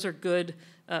good.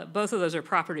 Both of those are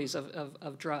properties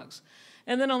of drugs.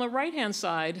 And then on the right-hand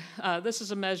side, this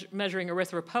is measuring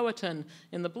erythropoietin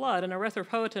in the blood, and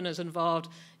erythropoietin is involved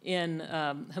in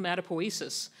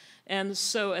hematopoiesis. And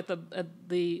so at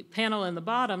the panel in the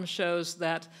bottom shows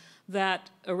that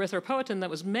erythropoietin that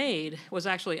was made was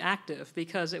actually active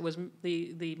because it was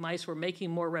the mice were making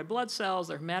more red blood cells,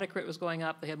 their hematocrit was going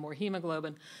up, they had more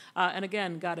hemoglobin, and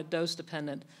again got a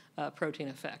dose-dependent protein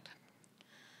effect.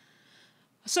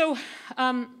 So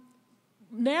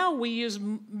now we use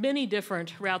many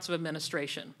different routes of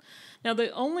administration. Now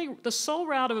the sole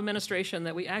route of administration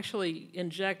that we actually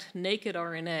inject naked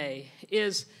RNA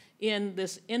is in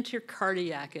this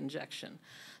intercardiac injection.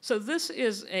 So this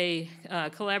is a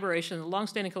collaboration, a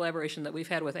longstanding collaboration that we've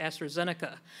had with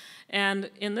AstraZeneca. And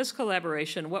in this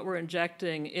collaboration, what we're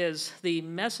injecting is the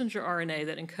messenger RNA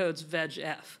that encodes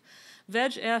VEGF.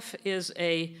 VEGF is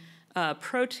a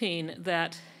protein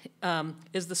that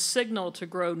is the signal to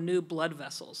grow new blood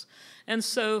vessels. And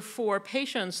so for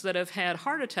patients that have had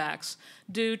heart attacks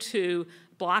due to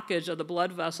blockage of the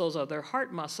blood vessels of their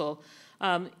heart muscle,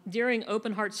 during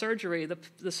open heart surgery,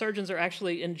 the surgeons are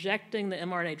actually injecting the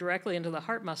mRNA directly into the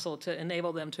heart muscle to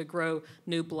enable them to grow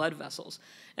new blood vessels.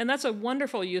 And that's a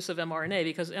wonderful use of mRNA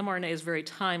because mRNA is very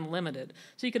time limited.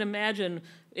 So you can imagine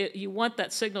you want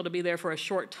that signal to be there for a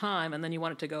short time and then you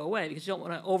want it to go away because you don't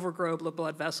want to overgrow the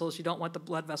blood vessels. You don't want the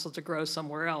blood vessels to grow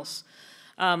somewhere else.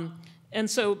 And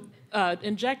so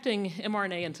injecting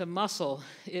mRNA into muscle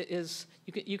is,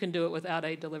 you can do it without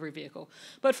a delivery vehicle.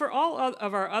 But for all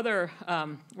of our other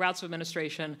routes of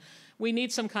administration, we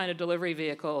need some kind of delivery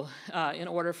vehicle in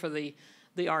order for the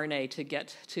RNA to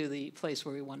get to the place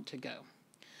where we want it to go.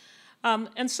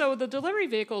 And so the delivery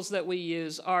vehicles that we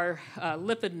use are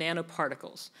lipid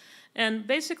nanoparticles. And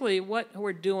basically what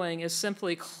we're doing is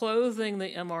simply clothing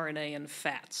the mRNA in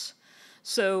fats.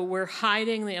 So we're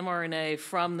hiding the mRNA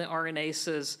from the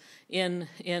RNases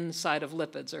inside of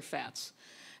lipids or fats.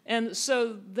 And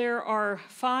so there are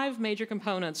 5 major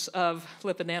components of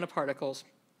lipid nanoparticles.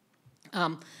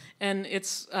 And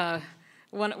it's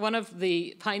one of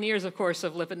the pioneers, of course,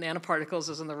 of lipid nanoparticles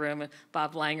is in the room,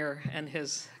 Bob Langer and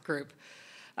his group.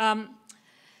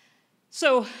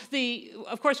 So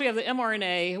of course, we have the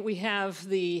mRNA. We have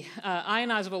the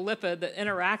ionizable lipid that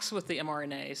interacts with the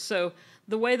mRNA. So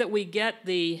the way that we get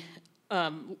the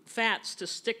fats to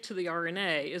stick to the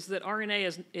RNA is that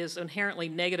RNA is inherently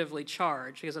negatively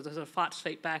charged because there's a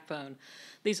phosphate backbone.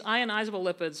 These ionizable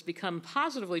lipids become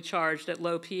positively charged at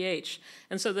low pH,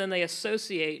 and so then they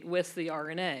associate with the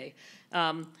RNA.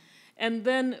 And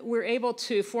then we're able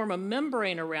to form a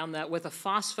membrane around that with a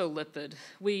phospholipid.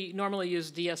 We normally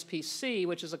use DSPC,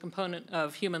 which is a component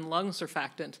of human lung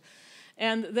surfactant.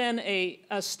 And then a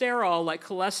sterol, like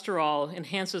cholesterol,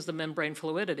 enhances the membrane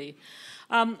fluidity.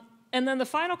 And then the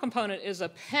final component is a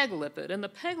PEG lipid. And the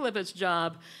PEG lipid's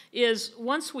job is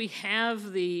once we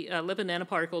have the lipid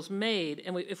nanoparticles made,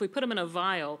 and if we put them in a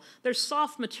vial, they're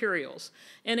soft materials.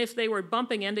 And if they were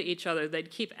bumping into each other, they'd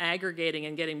keep aggregating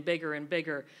and getting bigger and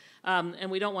bigger.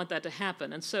 And we don't want that to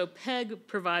happen. And so PEG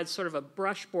provides sort of a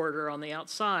brush border on the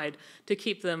outside to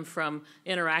keep them from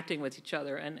interacting with each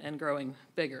other and growing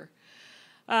bigger.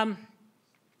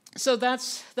 So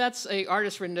that's an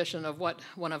artist's rendition of what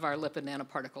one of our lipid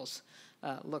nanoparticles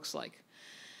looks like.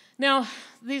 Now,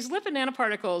 these lipid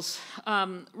nanoparticles,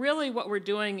 really what we're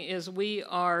doing is we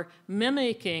are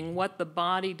mimicking what the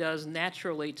body does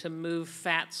naturally to move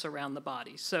fats around the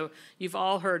body. So you've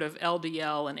all heard of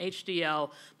LDL and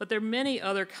HDL, but there are many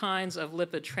other kinds of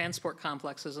lipid transport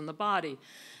complexes in the body.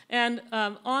 And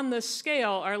on this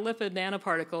scale, our lipid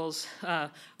nanoparticles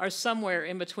are somewhere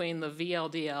in between the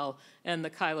VLDL and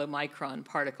the chylomicron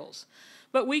particles.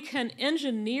 But we can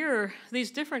engineer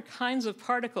these different kinds of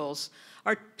particles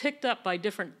are picked up by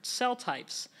different cell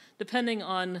types, depending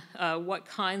on what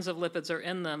kinds of lipids are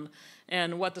in them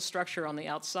and what the structure on the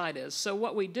outside is. So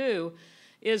what we do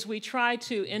is we try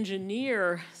to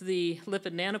engineer the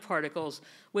lipid nanoparticles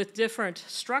with different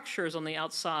structures on the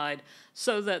outside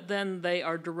so that then they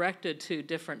are directed to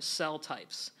different cell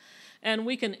types. And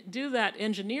we can do that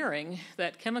engineering,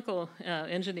 that chemical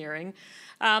engineering,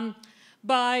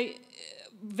 by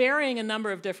varying a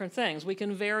number of different things. We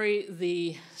can vary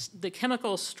the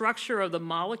chemical structure of the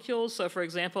molecules. So for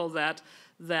example, that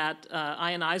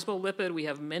ionizable lipid, we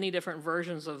have many different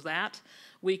versions of that.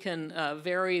 We can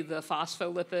vary the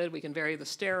phospholipid, we can vary the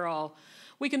sterol,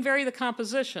 we can vary the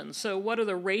composition. So what are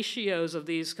the ratios of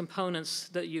these components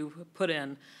that you put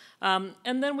in?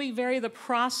 And then we vary the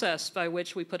process by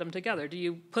which we put them together. Do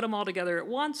you put them all together at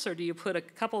once, or do you put a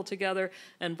couple together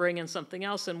and bring in something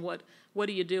else, and what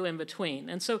do you do in between?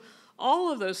 And so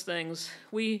all of those things,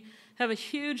 we have a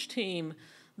huge team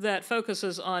that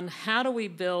focuses on how do we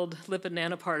build lipid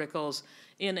nanoparticles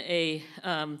in a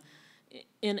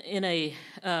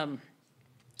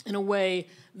way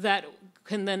that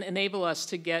can then enable us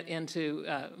to get into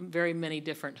very many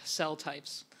different cell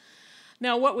types.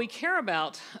 Now, what we care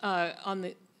about on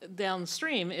the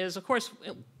downstream is, of course,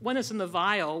 when it's in the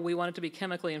vial, we want it to be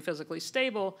chemically and physically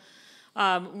stable.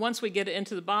 Once we get it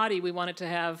into the body, we want it to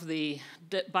have the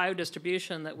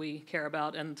biodistribution that we care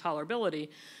about and tolerability.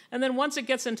 And then once it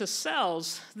gets into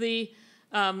cells, the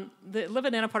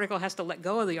lipid nanoparticle has to let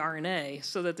go of the RNA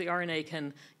so that the RNA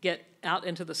can get out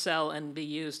into the cell and be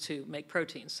used to make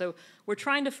proteins. So we're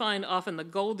trying to find often the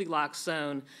Goldilocks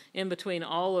zone in between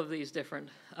all of these different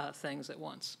things at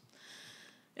once.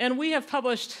 And we have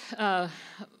published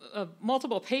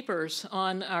multiple papers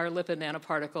on our lipid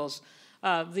nanoparticles.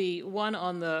 The one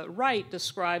on the right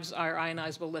describes our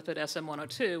ionizable lipid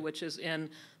SM102, which is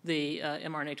in the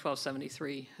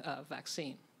mRNA-1273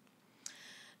 vaccine.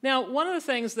 Now, some of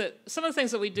the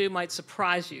things that we do might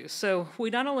surprise you. So we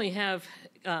not only have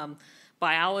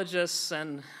biologists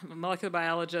and molecular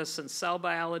biologists and cell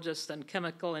biologists and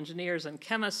chemical engineers and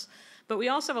chemists, but we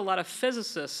also have a lot of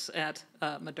physicists at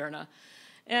Moderna.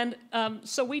 And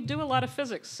so we do a lot of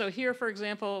physics. So here, for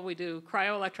example, we do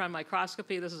cryo-electron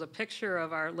microscopy. This is a picture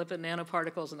of our lipid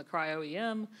nanoparticles in the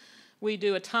cryo-EM. We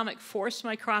do atomic force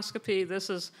microscopy. This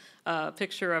is a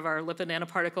picture of our lipid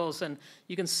nanoparticles, and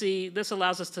you can see this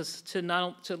allows us to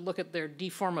look at their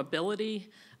deformability.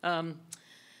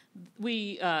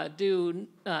 We do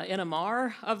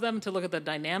NMR of them to look at the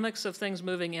dynamics of things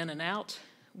moving in and out.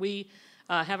 We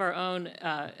have our own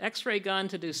X-ray gun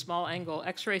to do small angle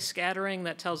X-ray scattering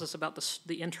that tells us about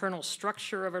the internal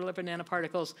structure of our lipid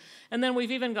nanoparticles. And then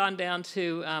we've even gone down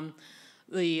to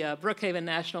the Brookhaven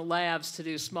National Labs to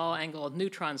do small angle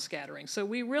neutron scattering. So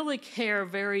we really care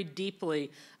very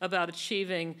deeply about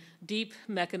achieving deep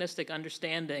mechanistic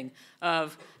understanding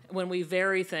of when we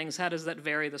vary things, how does that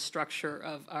vary the structure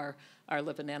of our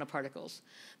lipid nanoparticles.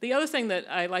 The other thing that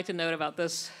I like to note about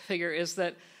this figure is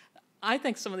that I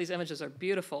think some of these images are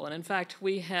beautiful, and in fact,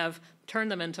 we have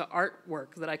turned them into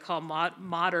artwork that I call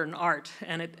modern art,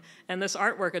 and this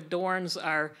artwork adorns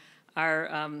our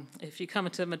if you come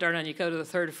into Moderna and you go to the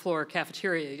third floor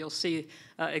cafeteria, you'll see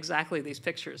exactly these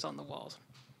pictures on the walls.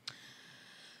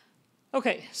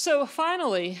 Okay, so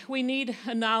finally, we need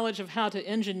a knowledge of how to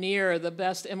engineer the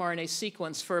best mRNA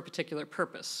sequence for a particular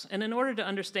purpose. And in order to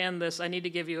understand this, I need to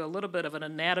give you a little bit of an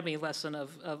anatomy lesson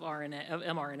of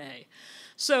mRNA.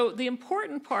 So the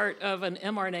important part of an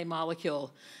mRNA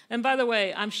molecule, and by the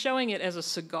way, I'm showing it as a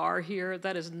cigar here.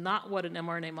 That is not what an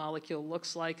mRNA molecule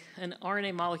looks like. An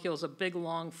RNA molecule is a big,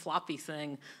 long, floppy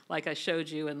thing, like I showed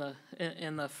you in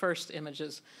the first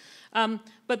images.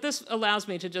 But this allows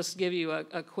me to just give you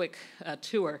a quick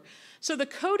tour. So the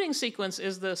coding sequence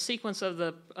is the sequence of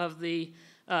the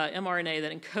mRNA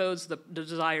that encodes the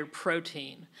desired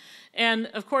protein. And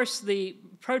of course, the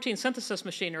protein synthesis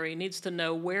machinery needs to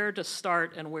know where to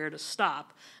start and where to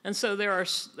stop. And so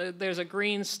there's a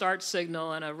green start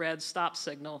signal and a red stop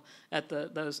signal at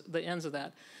the ends of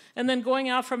that. And then going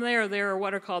out from there are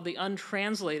what are called the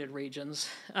untranslated regions.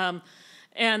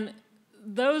 And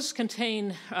those can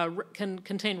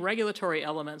contain regulatory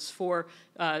elements for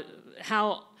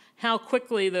how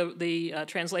quickly the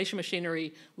translation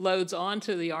machinery loads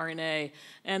onto the RNA,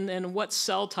 and then what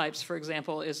cell types, for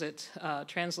example, is it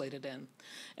translated in.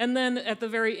 And then at the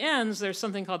very ends, there's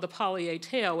something called the poly-A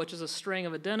tail, which is a string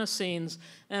of adenosines,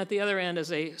 and at the other end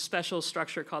is a special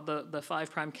structure called the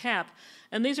 5' cap.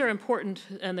 And these are important,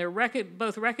 and they're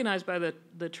both recognized by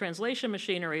the translation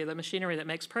machinery, the machinery that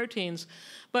makes proteins,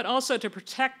 but also to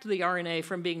protect the RNA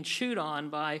from being chewed on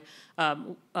by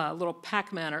little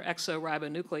Pac-Man or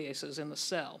exoribonucleases in the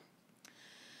cell.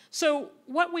 So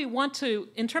what we want to,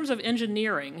 in terms of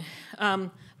engineering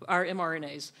our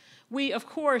mRNAs, we, of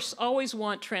course, always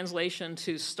want translation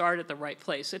to start at the right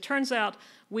place. It turns out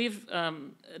we've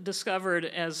discovered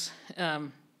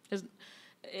and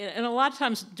a lot of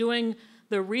times doing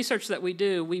the research that we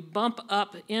do, we bump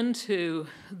up into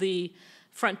the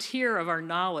frontier of our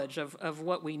knowledge of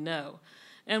what we know.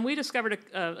 And we discovered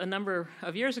a number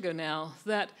of years ago now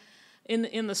that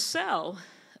in the cell,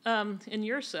 in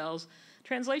your cells,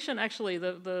 translation actually,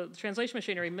 the translation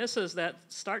machinery misses that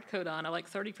start codon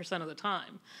like 30% of the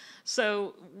time.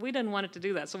 So we didn't want it to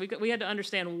do that. So we had to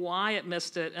understand why it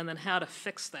missed it and then how to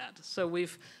fix that. So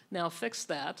we've now fixed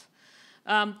that.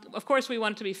 Of course, we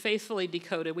want it to be faithfully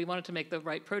decoded. We want it to make the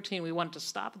right protein. We want it to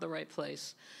stop at the right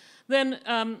place. Then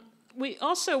we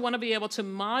also want to be able to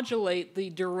modulate the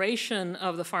duration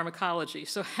of the pharmacology.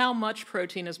 So how much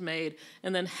protein is made,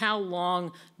 and then how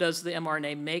long does the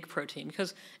mRNA make protein?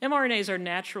 Because mRNAs are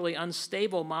naturally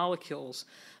unstable molecules.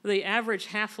 The average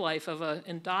half-life of an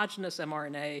endogenous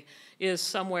mRNA is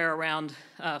somewhere around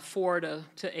 4 to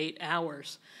 8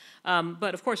 hours.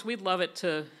 But of course, we'd love it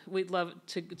to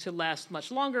last much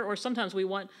longer, or sometimes we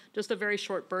want just a very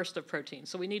short burst of protein.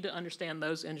 So we need to understand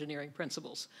those engineering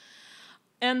principles.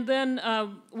 And then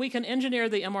we can engineer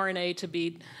the mRNA to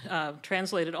be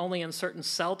translated only in certain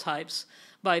cell types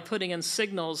by putting in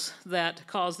signals that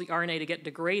cause the RNA to get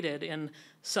degraded in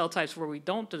cell types where we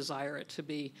don't desire it to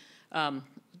be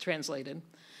translated.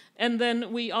 And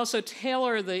then we also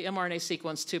tailor the mRNA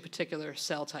sequence to a particular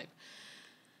cell type.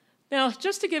 Now,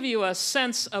 just to give you a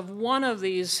sense of one of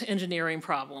these engineering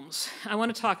problems, I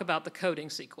want to talk about the coding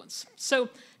sequence. So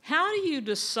how do you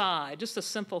decide, just a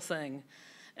simple thing,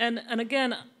 and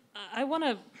again, I want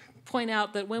to point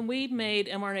out that when we made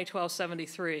mRNA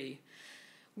 1273,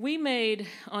 we made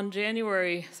on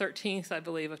January 13th, I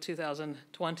believe, of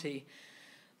 2020,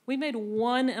 we made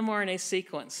one mRNA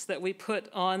sequence that we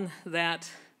put on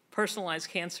that personalized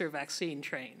cancer vaccine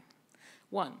train.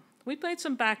 One. We made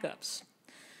some backups.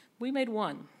 We made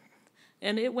one.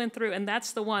 And it went through, and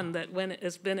that's the one that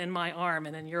has been in my arm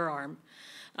and in your arm.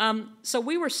 So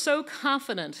we were so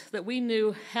confident that we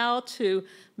knew how to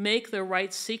make the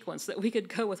right sequence that we could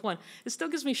go with one. It still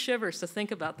gives me shivers to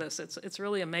think about this. It's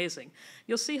really amazing.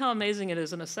 You'll see how amazing it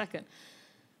is in a second.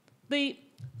 The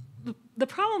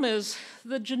problem is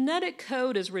the genetic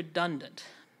code is redundant.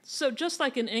 So just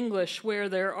like in English, where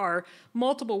there are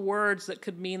multiple words that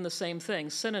could mean the same thing,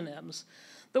 synonyms,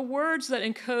 the words that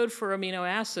encode for amino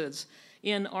acids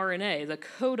in RNA, the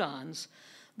codons,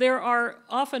 there are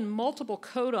often multiple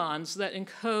codons that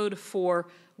encode for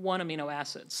one amino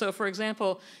acid. So for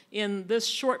example, in this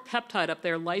short peptide up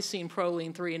there, lysine,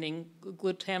 proline, threonine,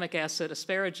 glutamic acid,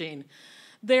 asparagine,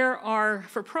 there are,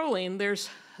 for proline, there's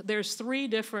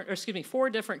 4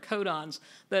 different codons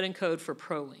that encode for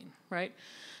proline, right?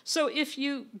 So if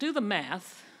you do the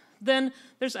math, then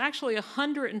there's actually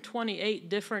 128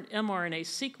 different mRNA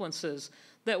sequences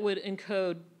that would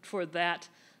encode for that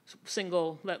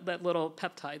that little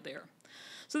peptide there.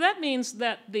 So that means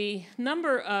that the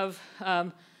number of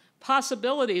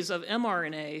possibilities of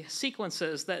mRNA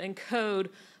sequences that encode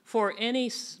for any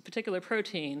particular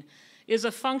protein is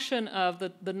a function of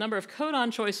the number of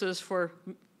codon choices for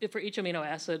each amino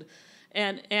acid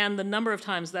and the number of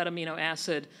times that amino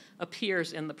acid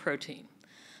appears in the protein.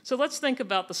 So let's think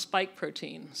about the spike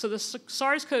protein. So the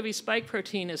SARS-CoV spike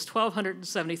protein is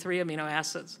 1,273 amino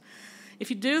acids. If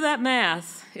you do that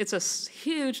math, it's a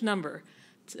huge number.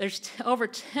 There's over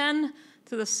 10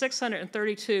 to the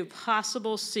 632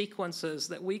 possible sequences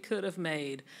that we could have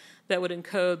made that would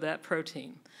encode that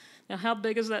protein. Now, how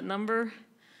big is that number?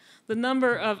 The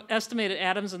number of estimated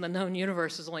atoms in the known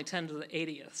universe is only 10 to the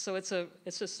 80th. So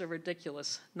it's just a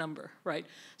ridiculous number, right?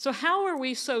 So how are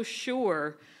we so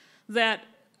sure that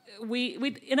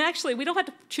and actually, we don't have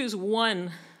to choose one.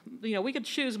 We could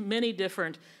choose many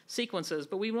different sequences,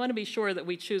 but we want to be sure that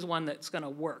we choose one that's going to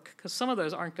work, because some of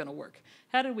those aren't going to work.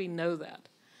 How did we know that?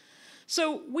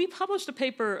 So we published a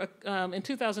paper in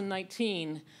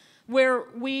 2019 where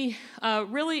we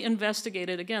really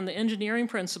investigated, again, the engineering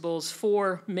principles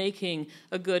for making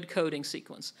a good coding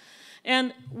sequence.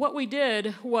 And what we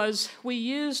did was we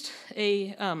used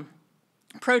a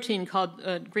protein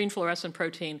called green fluorescent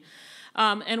protein,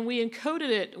 and we encoded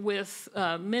it with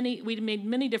we made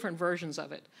many different versions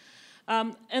of it.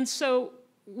 And so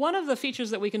one of the features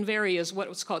that we can vary is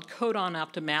what's called codon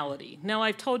optimality. Now,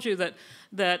 I've told you that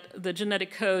the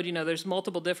genetic code, there's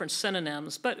multiple different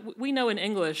synonyms, but we know in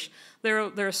English there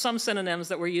are some synonyms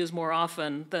that were used more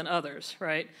often than others,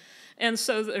 right? And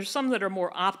so there's some that are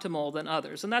more optimal than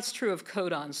others, and that's true of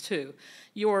codons too.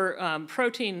 Your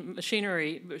protein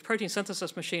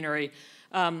synthesis machinery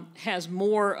has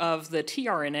more of the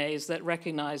tRNAs that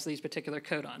recognize these particular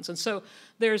codons. And so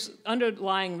there's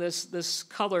underlying this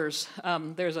colors,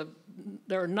 there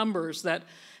are numbers that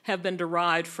have been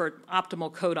derived for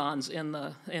optimal codons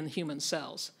in human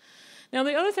cells. Now,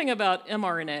 the other thing about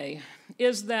mRNA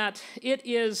is that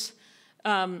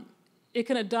it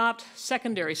can adopt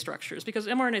secondary structures, because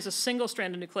mRNA is a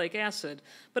single-stranded nucleic acid,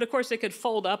 but of course it could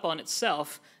fold up on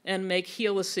itself and make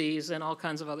helices and all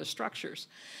kinds of other structures.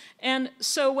 And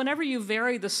so whenever you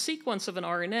vary the sequence of an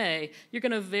RNA, you're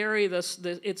going to vary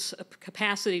its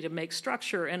capacity to make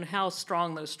structure and how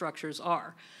strong those structures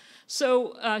are.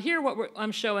 So here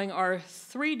I'm showing are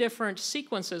 3 different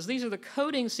sequences. These are the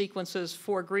coding sequences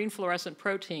for green fluorescent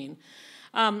protein.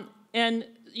 And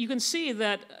you can see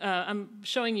that I'm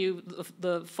showing you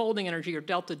the folding energy, or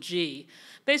delta G.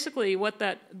 Basically, what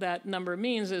that number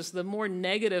means is the more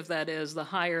negative that is, the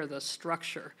higher the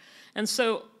structure. And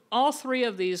so all 3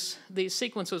 of these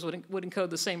sequences would encode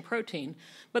the same protein,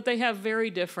 but they have very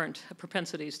different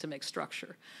propensities to make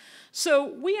structure.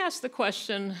 So we asked the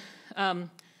question,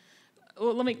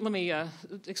 well, let me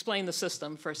explain the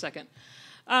system for a second.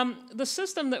 The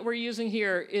system that we're using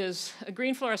here is a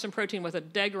green fluorescent protein with a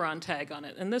degron tag on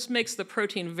it, and this makes the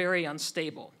protein very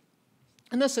unstable.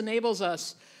 And this enables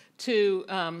us to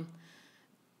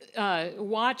put the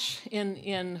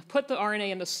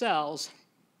RNA into cells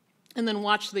and then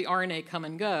watch the RNA come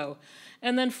and go.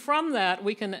 And then from that,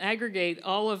 we can aggregate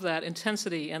all of that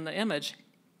intensity in the image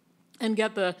and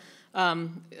get a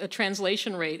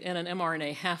translation rate and an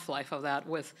mRNA half-life of that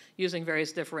using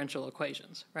various differential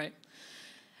equations, right?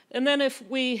 And then if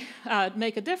we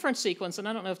make a different sequence, and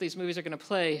I don't know if these movies are going to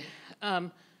play.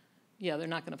 Yeah, they're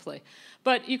not going to play.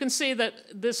 But you can see that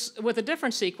with a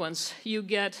different sequence, you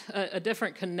get a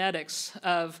different kinetics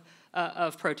of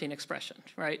protein expression,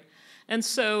 right? And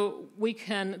so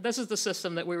this is the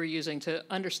system that we were using to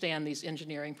understand these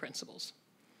engineering principles.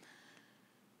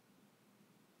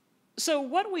 So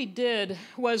what we did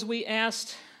was we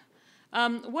asked,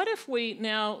 what if we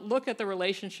now look at the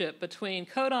relationship between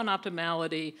codon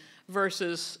optimality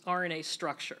versus RNA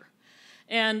structure?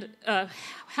 And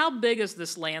how big is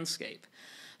this landscape?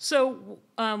 So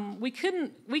we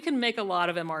can make a lot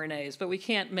of mRNAs, but we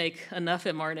can't make enough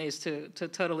mRNAs to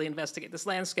totally investigate this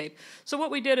landscape. So what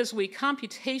we did is we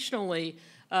computationally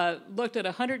looked at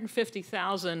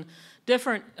 150,000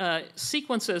 different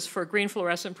sequences for green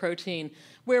fluorescent protein,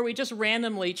 where we just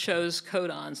randomly chose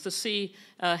codons to see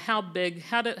how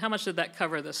much did that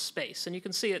cover this space. And you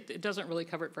can see it doesn't really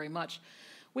cover it very much.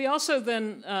 We also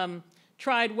then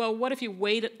tried, well, what if you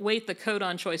weight the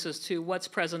codon choices to what's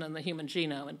present in the human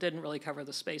genome? It didn't really cover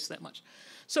the space that much.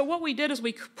 So what we did is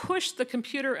we pushed the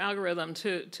computer algorithm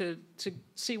to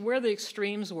see where the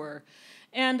extremes were.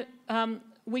 And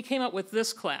we came up with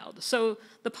this cloud. So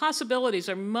the possibilities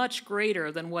are much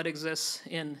greater than what exists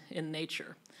in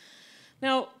nature.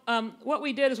 Now, what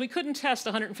we did is we couldn't test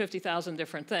 150,000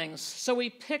 different things. So we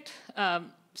picked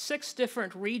 6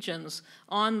 different regions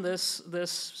on this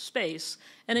space,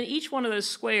 and in each one of those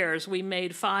squares, we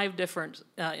made 5 different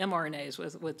mRNAs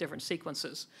with different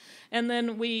sequences. And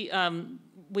then we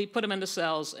put them into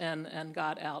cells and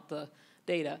got out the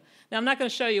data. Now, I'm not going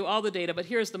to show you all the data, but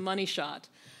here's the money shot.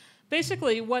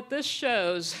 Basically, what this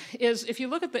shows is if you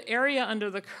look at the area under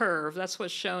the curve, that's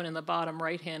what's shown in the bottom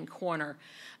right-hand corner.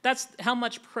 That's how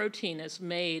much protein is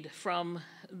made from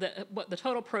the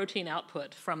total protein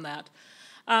output from that.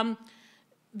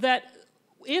 That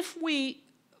if we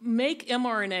make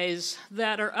mRNAs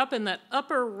that are up in that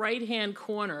upper right-hand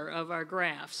corner of our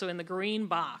graph, so in the green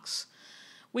box,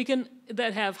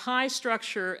 that have high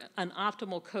structure and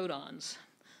optimal codons,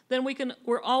 then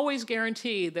we're always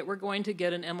guaranteed that we're going to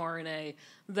get an mRNA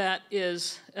that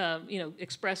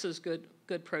expresses good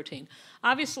protein.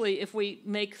 Obviously, if we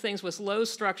make things with low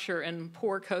structure and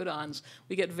poor codons,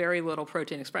 we get very little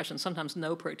protein expression, sometimes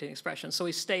no protein expression, so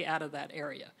we stay out of that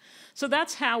area. So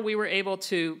that's how we were able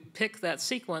to pick that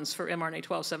sequence for mRNA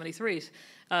 1273.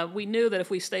 We knew that if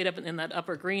we stayed up in that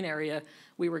upper green area,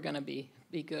 we were going to be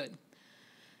good.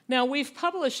 Now, we've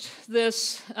published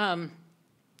these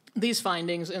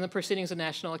findings in the Proceedings of the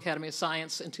National Academy of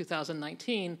Science in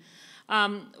 2019.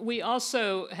 We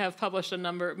also have published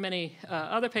many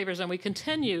other papers, and we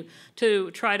continue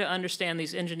to try to understand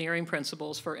these engineering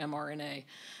principles for mRNA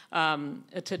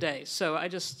today. So I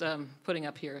just putting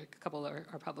up here a couple of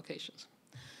our publications.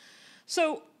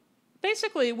 So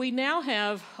basically, we now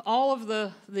have all of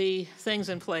the things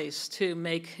in place to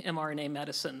make mRNA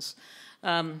medicines.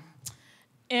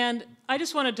 And I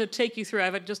just wanted to take you through, I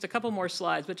have just a couple more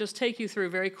slides, but just take you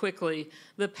through very quickly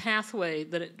the pathway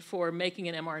for making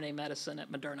an mRNA medicine at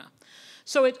Moderna.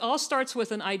 So it all starts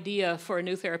with an idea for a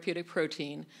new therapeutic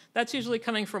protein. That's usually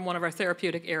coming from one of our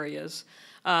therapeutic areas.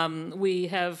 We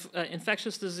have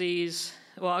infectious disease.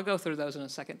 Well, I'll go through those in a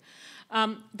second.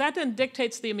 That then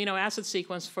dictates the amino acid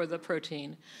sequence for the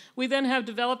protein. We then have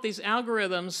developed these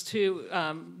algorithms to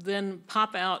then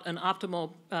pop out an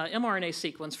optimal mRNA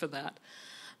sequence for that.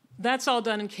 That's all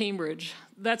done in Cambridge.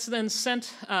 That's then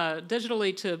sent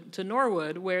digitally to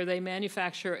Norwood, where they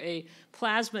manufacture a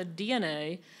plasmid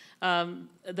DNA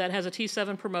that has a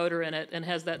T7 promoter in it and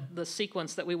has the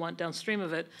sequence that we want downstream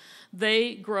of it.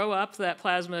 They grow up that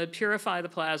plasmid, purify the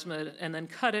plasmid, and then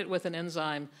cut it with an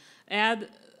enzyme, add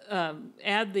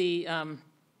add the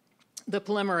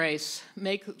polymerase,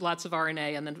 make lots of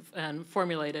RNA, and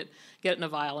formulate it, get it in a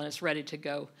vial, and it's ready to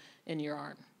go in your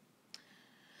arm.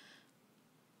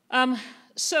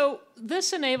 So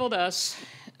this enabled us,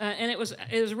 and it was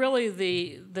really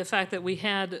the fact that we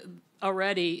had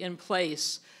already in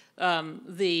place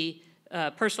the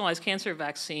personalized cancer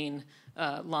vaccine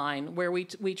line, where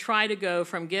we try to go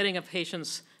from getting a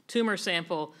patient's tumor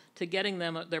sample to getting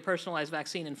them their personalized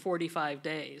vaccine in 45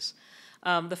 days.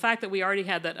 The fact that we already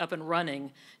had that up and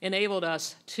running enabled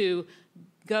us to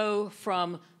go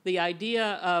from the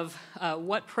idea of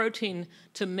what protein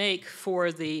to make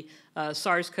for the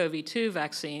SARS-CoV-2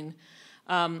 vaccine.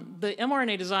 The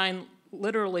mRNA design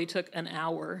literally took an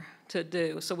hour to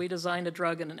do, so we designed a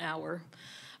drug in an hour.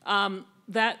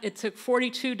 It took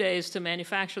 42 days to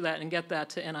manufacture that and get that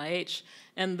to NIH,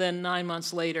 and then 9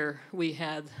 months later, we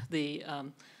had the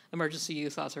emergency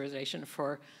use authorization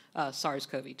for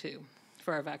SARS-CoV-2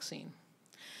 for our vaccine.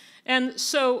 And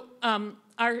so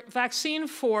our vaccine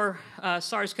for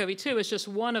SARS-CoV-2 is just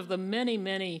one of the many,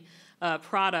 many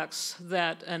products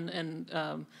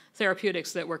and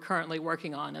therapeutics that we're currently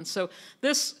working on. And so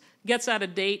this gets out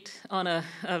of date on a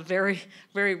very,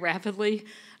 very rapidly.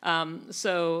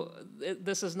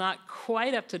 This is not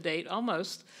quite up to date,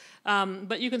 almost.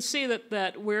 But you can see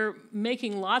that we're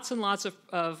making lots and lots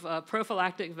of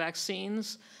prophylactic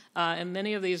vaccines, and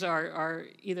many of these are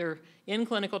either in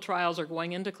clinical trials or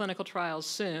going into clinical trials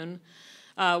soon.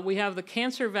 We have the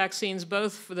cancer vaccines,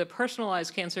 both for the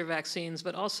personalized cancer vaccines,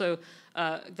 but also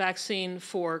vaccine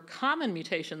for common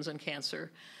mutations in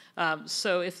cancer.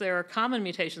 So if there are common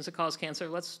mutations that cause cancer,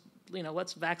 let's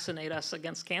vaccinate us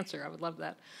against cancer. I would love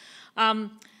that.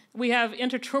 We have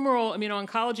intratumoral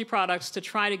immuno-oncology products to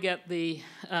try to get the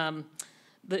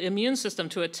immune system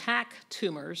to attack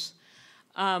tumors.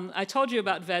 I told you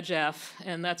about VEGF,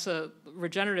 and that's a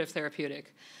regenerative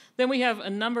therapeutic. Then we have a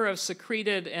number of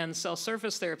secreted and cell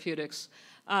surface therapeutics.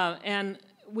 And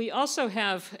we also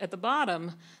have, at the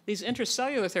bottom, these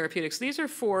intracellular therapeutics. These are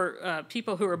for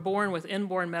people who are born with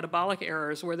inborn metabolic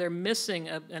errors where they're missing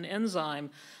an enzyme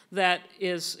that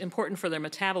is important for their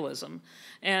metabolism.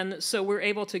 And so we're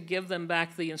able to give them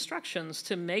back the instructions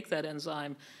to make that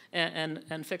enzyme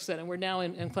and fix that. And we're now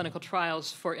in clinical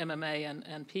trials for MMA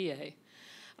and PA.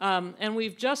 And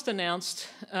we've just announced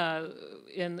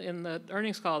in the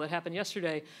earnings call that happened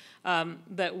yesterday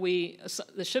that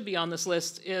that should be on this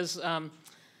list is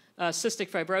cystic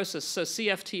fibrosis. So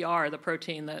CFTR, the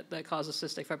protein that causes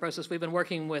cystic fibrosis. We've been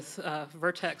working with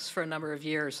Vertex for a number of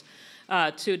years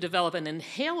to develop an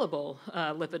inhalable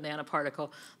lipid nanoparticle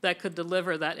that could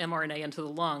deliver that mRNA into the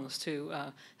lungs to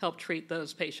help treat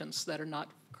those patients that are not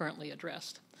currently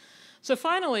addressed. So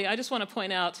finally, I just want to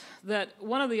point out that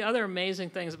one of the other amazing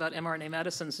things about mRNA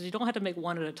medicines is you don't have to make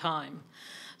one at a time.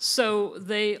 So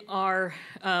they are,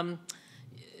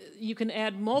 you can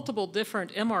add multiple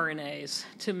different mRNAs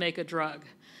to make a drug.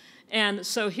 And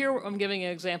so here I'm giving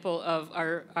an example of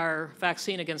our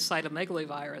vaccine against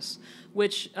cytomegalovirus,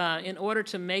 which in order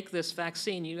to make this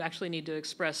vaccine, you actually need to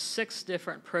express 6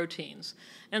 different proteins.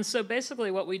 And so basically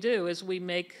what we do is we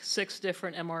make 6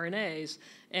 different mRNAs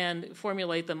and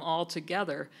formulate them all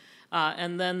together.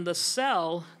 And then the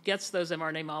cell gets those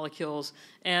mRNA molecules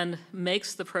and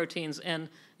makes the proteins and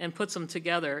puts them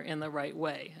together in the right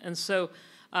way. And so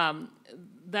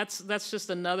that's just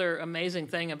another amazing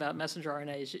thing about messenger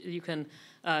RNAs. You can,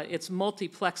 it's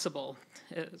multiplexable.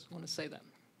 I just want to say that.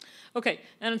 Okay,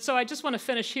 and so I just want to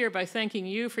finish here by thanking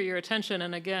you for your attention,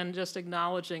 and again, just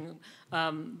acknowledging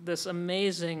this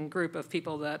amazing group of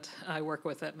people that I work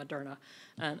with at Moderna,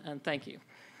 and thank you.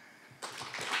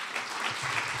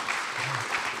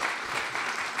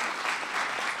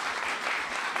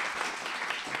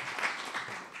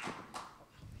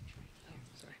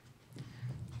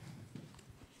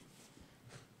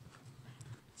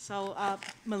 So,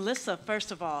 Melissa,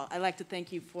 first of all, I'd like to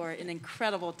thank you for an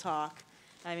incredible talk.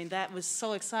 I mean, that was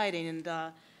so exciting, and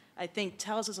I think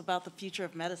tells us about the future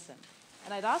of medicine.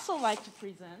 And I'd also like to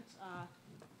present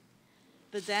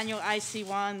the Daniel I.C.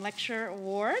 Wang Lecture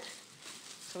Award.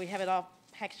 So we have it all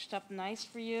packaged up nice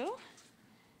for you.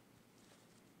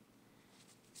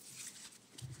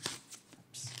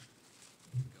 Oops.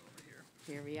 Go over here.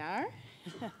 Here we are.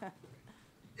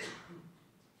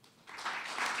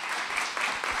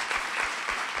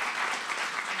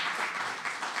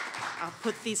 I'll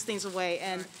put these things away,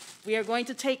 and we are going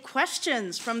to take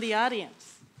questions from the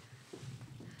audience.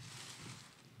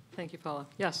 Thank you, Paula.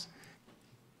 Yes?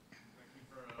 Thank you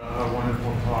for a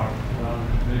wonderful talk.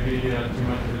 Maybe too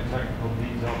much of the technical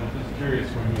detail, but just curious,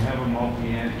 when you have a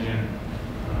multi-antigen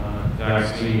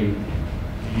vaccine,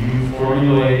 do you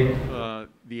formulate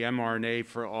the mRNA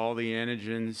for all the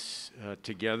antigens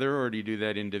together, or do you do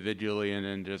that individually and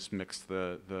then just mix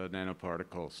the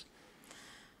nanoparticles?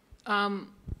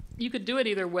 You could do it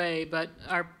either way, but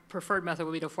our preferred method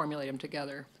would be to formulate them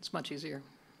together. It's much easier.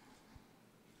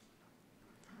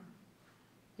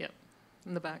 Yep,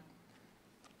 in the back.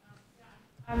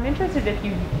 I'm interested if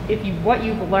you what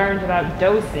you've learned about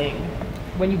dosing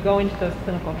when you go into those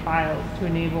clinical trials to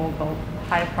enable the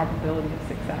highest probability of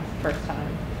success first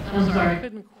time. I'm sorry, I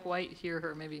couldn't quite hear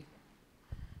her. Maybe.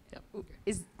 Yep.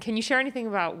 Can you share anything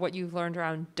about what you've learned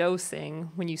around dosing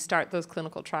when you start those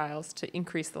clinical trials to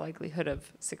increase the likelihood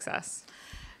of success?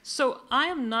 So I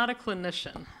am not a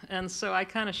clinician, and so I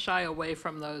kind of shy away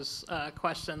from those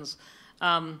questions.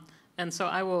 And so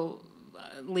I will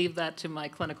leave that to my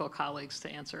clinical colleagues to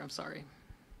answer. I'm sorry.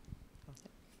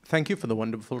 Thank you for the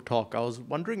wonderful talk. I was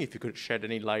wondering if you could shed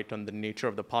any light on the nature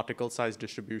of the particle size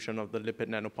distribution of the lipid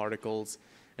nanoparticles,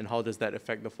 and how does that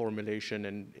affect the formulation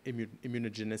and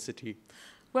immunogenicity?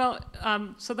 Well,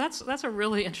 so that's a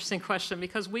really interesting question,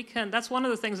 because that's one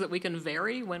of the things that we can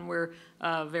vary when we're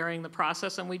varying the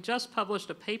process. And we just published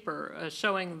a paper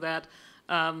showing that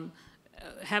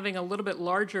having a little bit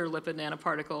larger lipid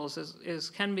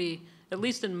nanoparticles can be, at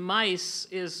least in mice,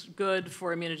 is good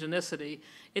for immunogenicity.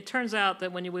 It turns out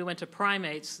that when we went to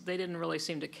primates, they didn't really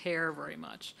seem to care very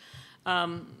much.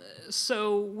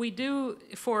 So we do,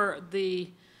 for the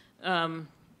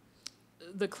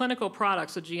clinical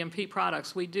products, the GMP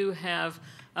products, we do have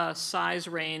a size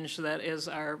range that is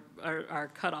our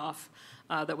cutoff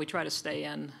that we try to stay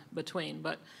in between.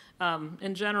 But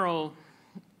in general,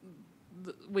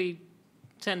 we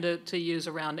tend to use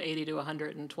around 80 to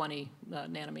 120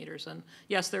 nanometers. And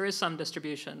yes, there is some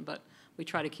distribution, but we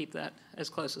try to keep that as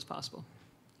close as possible.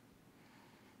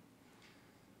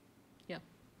 Yeah.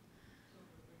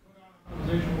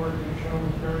 Optimization work that you've shown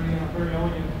is very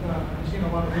elegant. I've seen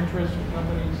a lot of interest from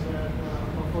companies that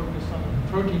are focused on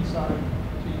the protein side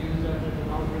to use that as an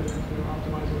algorithm to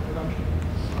optimize their production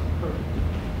of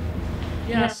protein.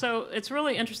 Yeah, so it's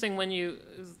really interesting when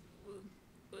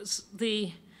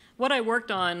what I worked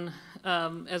on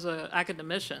as an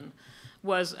academician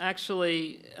was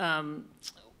actually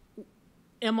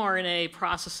mRNA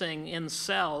processing in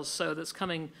cells, so that's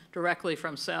coming directly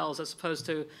from cells as opposed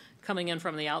to coming in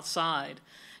from the outside.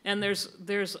 And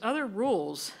there's other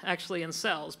rules actually in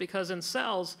cells, because in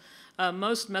cells,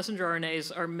 most messenger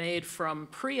RNAs are made from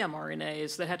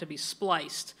pre-mRNAs that had to be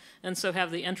spliced and so have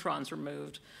the introns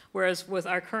removed, whereas with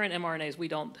our current mRNAs, we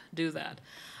don't do that.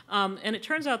 And it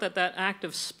turns out that act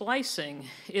of splicing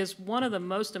is one of the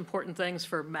most important things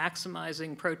for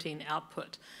maximizing protein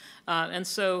output. And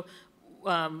so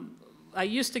I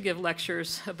used to give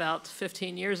lectures about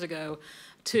 15 years ago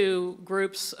to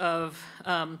groups of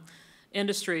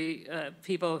industry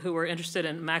people who were interested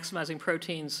in maximizing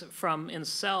proteins in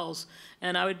cells,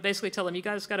 and I would basically tell them, you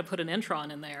guys got to put an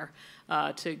intron in there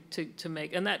to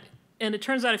make, and it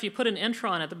turns out if you put an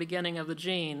intron at the beginning of the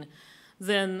gene,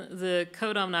 then the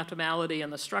codon optimality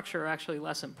and the structure are actually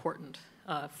less important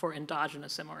for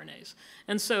endogenous mRNAs.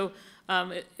 And so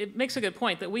it makes a good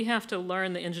point that we have to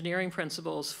learn the engineering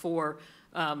principles for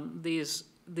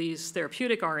these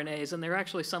therapeutic RNAs, and they're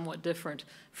actually somewhat different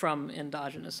from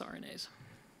endogenous RNAs.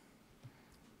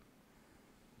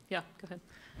 Yeah, go ahead.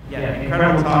 Yeah,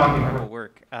 incredible talk, incredible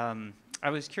work. I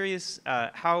was curious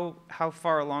how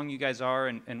far along you guys are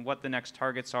and what the next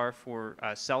targets are for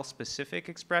cell-specific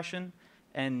expression,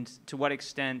 and to what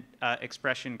extent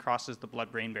expression crosses the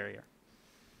blood-brain barrier.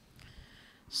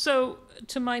 So,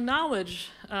 to my knowledge,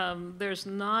 I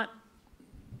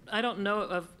don't know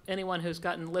of anyone who's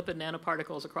gotten lipid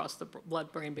nanoparticles across the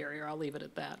blood-brain barrier. I'll leave it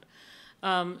at that.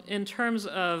 In terms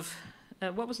of,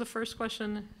 what was the first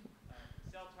question?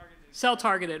 Cell-targeted.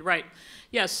 Cell-targeted, right.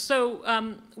 Yes,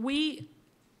 so we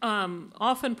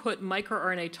often put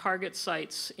microRNA target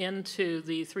sites into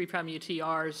the 3'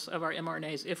 UTRs of our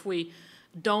mRNAs if we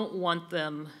don't want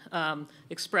them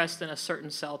expressed in a certain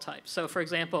cell type. So, for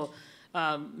example,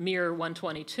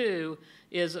 miR-122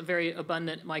 is a very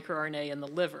abundant microRNA in the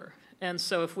liver. And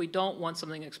so if we don't want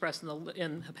something expressed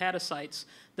in hepatocytes,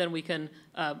 then we can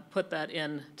put that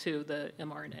into the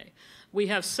mRNA. We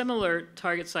have similar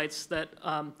target sites that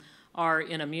are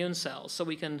in immune cells, so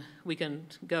we can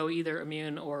go either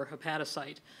immune or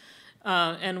hepatocyte.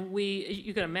 And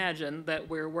you can imagine that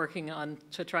we're working on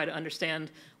to try to understand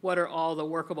what are all the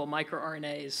workable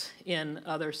microRNAs in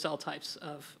other cell types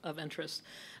of interest.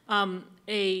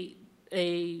 A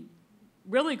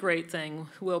really great thing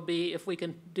will be if we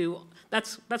can do,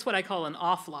 that's what I call an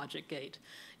off logic gate.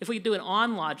 If we do an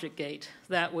on logic gate,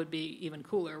 that would be even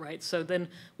cooler, right? So then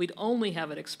we'd only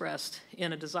have it expressed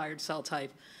in a desired cell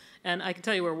type. And I can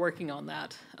tell you we're working on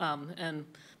that,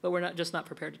 but we're not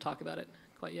prepared to talk about it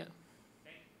quite yet.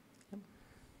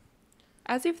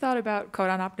 As you've thought about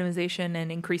codon optimization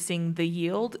and increasing the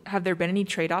yield, have there been any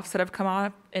trade-offs that have come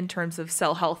up in terms of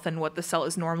cell health and what the cell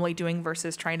is normally doing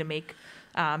versus trying to make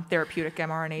therapeutic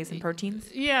mRNAs and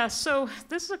proteins? Yeah, so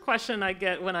this is a question I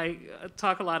get when I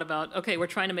talk a lot about, okay, we're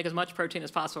trying to make as much protein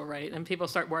as possible, right? And people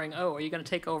start worrying, oh, are you going to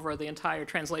take over the entire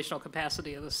translational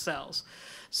capacity of the cells?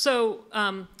 So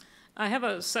I have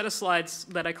a set of slides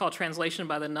that I call translation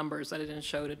by the numbers that I didn't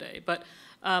show today. But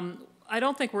I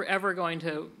don't think we're ever going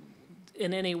to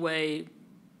in any way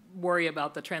worry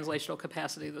about the translational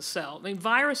capacity of the cell. I mean,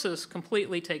 viruses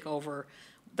completely take over.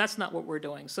 That's not what we're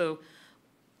doing. So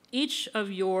each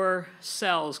of your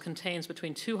cells contains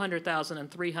between 200,000 and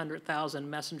 300,000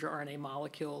 messenger RNA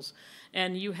molecules,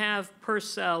 and you have per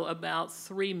cell about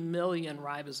 3 million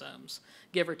ribosomes,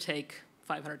 give or take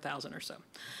 500,000 or so.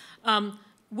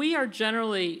 We are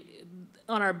generally,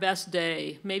 on our best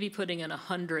day, maybe putting in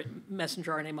 100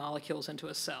 messenger RNA molecules into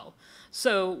a cell.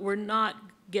 So we're not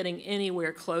getting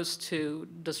anywhere close to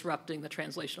disrupting the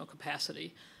translational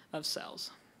capacity of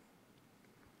cells.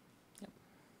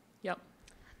 Yep.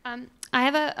 I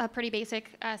have a pretty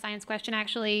basic science question,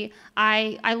 actually.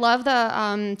 I love the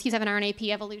T7 RNAP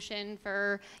evolution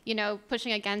for,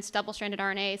 pushing against double-stranded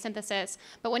RNA synthesis.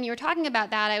 But when you were talking about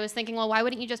that, I was thinking, well, why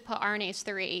wouldn't you just put RNase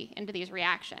 3 into these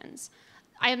reactions?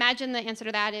 I imagine the answer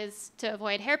to that is to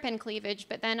avoid hairpin cleavage,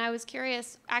 but then I was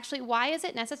curious, actually, why is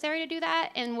it necessary to do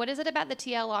that? And what is it about the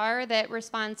TLR that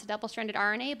responds to double-stranded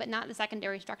RNA, but not the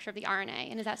secondary structure of the RNA?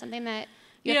 And is that something that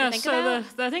you have to think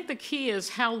about? I think the key is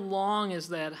how long is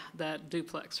that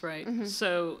duplex, right? Mm-hmm.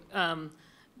 So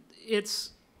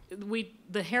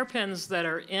the hairpins that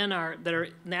are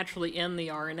naturally in the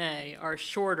RNA are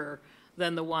shorter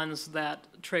than the ones that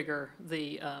trigger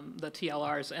the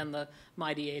TLRs and the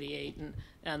MyD88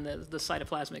 and the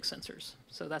cytoplasmic sensors.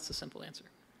 So that's the simple answer.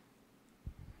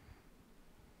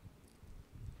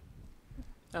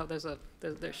 Oh,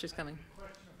 there she's coming.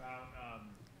 Question about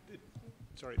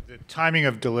the timing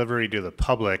of delivery to the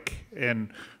public,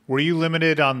 and were you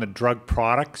limited on the drug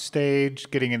product stage,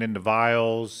 getting it into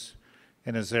vials,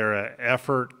 and is there an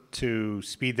effort to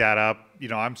speed that up?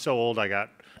 I'm so old I got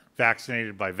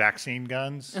vaccinated by vaccine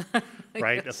guns,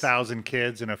 right? Yes. 1,000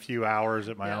 kids in a few hours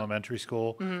at my elementary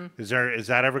school. Mm-hmm. Is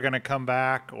that ever going to come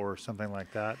back or something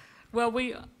like that? Well,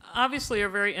 we obviously are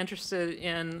very interested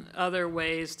in other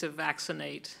ways to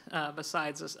vaccinate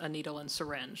besides a needle and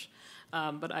syringe.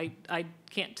 But I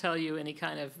can't tell you any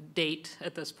kind of date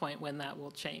at this point when that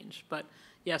will change. But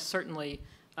yes, certainly.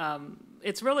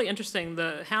 It's really interesting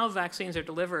how vaccines are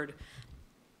delivered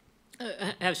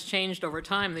has changed over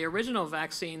time. The original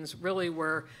vaccines really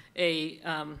were a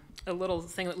little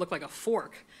thing that looked like a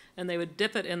fork, and they would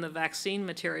dip it in the vaccine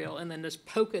material and then just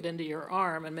poke it into your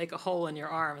arm and make a hole in your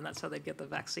arm, and that's how they'd get the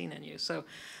vaccine in you. So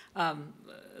but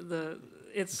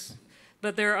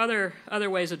there are other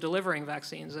ways of delivering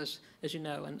vaccines, as you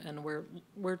know, and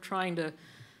we're trying to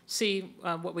see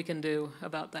what we can do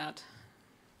about that.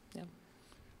 Yeah.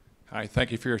 Hi,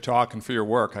 thank you for your talk and for your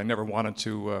work. I never wanted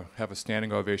to have a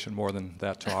standing ovation more than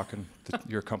that talk and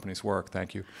your company's work.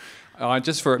 Thank you.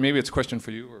 Maybe it's a question for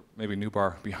you or maybe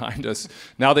Nubar behind us.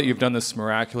 Now that you've done this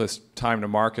miraculous time to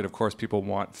market, of course, people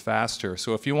want faster.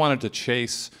 So if you wanted to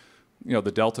chase,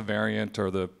 the Delta variant or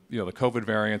the COVID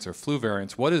variants or flu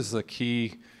variants, what is the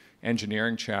key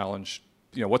engineering challenge?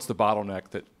 What's the bottleneck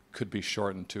that could be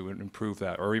shortened to improve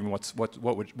that, or even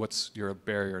what's your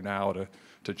barrier now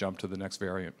to jump to the next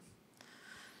variant?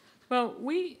 Well,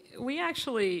 we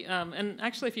actually, and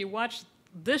actually if you watch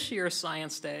this year's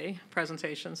Science Day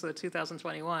presentation, so the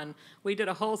 2021, we did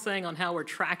a whole thing on how we're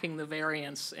tracking the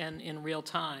variants in real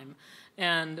time.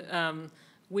 And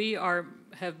we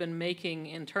have been making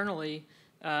internally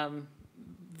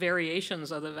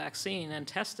variations of the vaccine and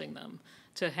testing them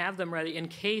to have them ready in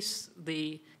case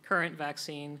the current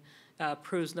vaccine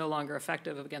proves no longer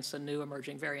effective against a new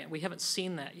emerging variant. We haven't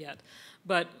seen that yet,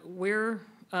 but we're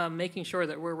making sure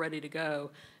that we're ready to go,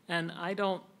 and I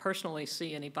don't personally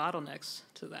see any bottlenecks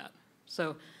to that.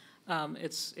 So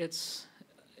it's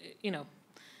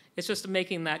just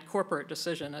making that corporate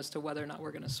decision as to whether or not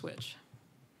we're going to switch.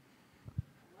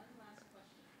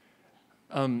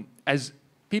 As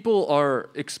people are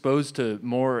exposed to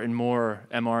more and more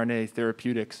mRNA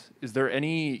therapeutics, is there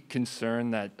any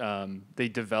concern that they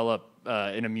develop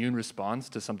an immune response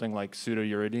to something like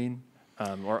pseudouridine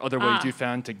or other ways you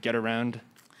found to get around?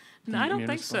 No, I don't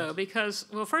think so, because,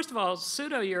 well, first of all,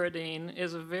 pseudouridine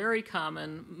is a very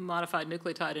common modified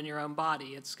nucleotide in your own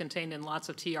body. It's contained in lots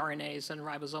of tRNAs and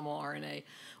ribosomal RNA.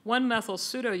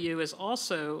 1-methyl-pseudo-U is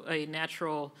also a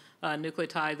natural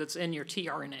nucleotide that's in your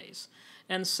tRNAs.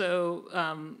 And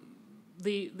so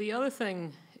the other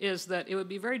thing is that it would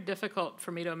be very difficult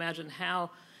for me to imagine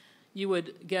how you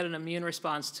would get an immune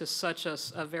response to such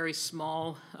a very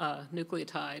small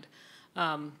nucleotide.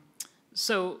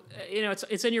 So, you know,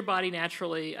 it's in your body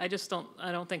naturally. I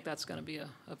don't think that's going to be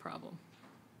a problem.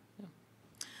 Yeah.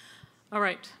 All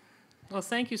right. Well,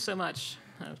 thank you so much.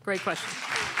 Great question.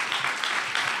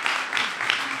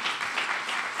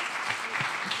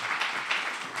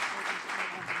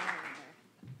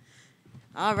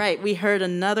 All right, we heard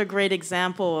another great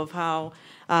example of how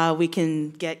we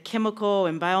can get chemical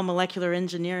and biomolecular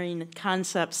engineering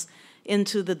concepts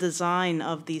into the design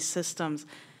of these systems.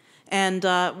 And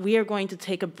we are going to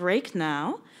take a break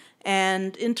now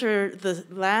and enter the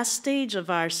last stage of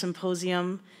our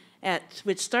symposium,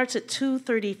 which starts at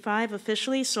 2:35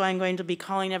 officially, so I'm going to be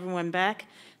calling everyone back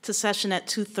to session at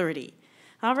 2:30.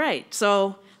 All right,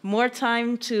 so more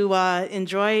time to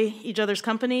enjoy each other's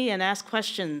company and ask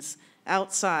questions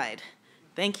outside.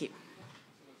 Thank you.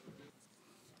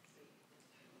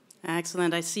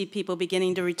 Excellent, I see people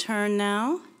beginning to return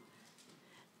now.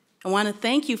 I want to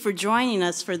thank you for joining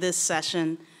us for this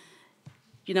session.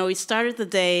 You know, we started the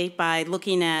day by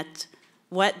looking at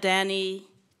what Danny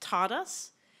taught us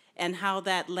and how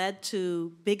that led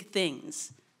to big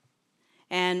things.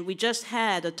 And we just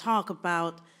had a talk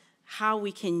about how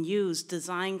we can use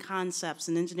design concepts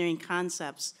and engineering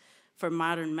concepts for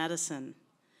modern medicine.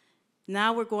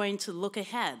 Now we're going to look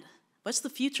ahead. What's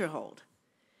the future hold?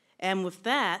 And with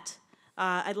that,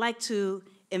 I'd like to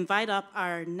invite up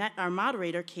our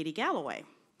moderator, Katie Galloway.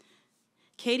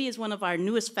 Katie is one of our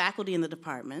newest faculty in the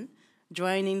department,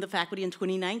 joining the faculty in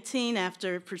 2019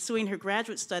 after pursuing her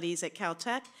graduate studies at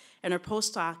Caltech and her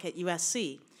postdoc at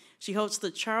USC. She holds the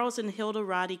Charles and Hilda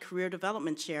Roddy Career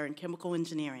Development Chair in Chemical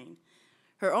Engineering.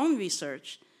 Her own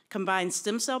research combines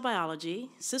stem cell biology,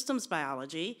 systems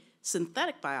biology,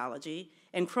 synthetic biology,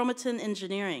 and chromatin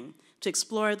engineering to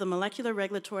explore the molecular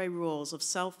regulatory rules of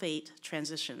cell fate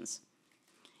transitions.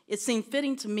 It seemed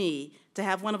fitting to me to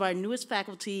have one of our newest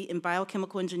faculty in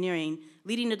biochemical engineering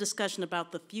leading a discussion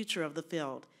about the future of the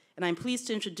field, and I'm pleased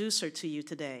to introduce her to you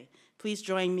today. Please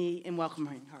join me in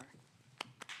welcoming her.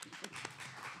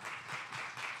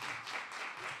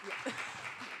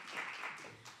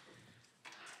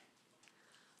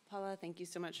 Paula, thank you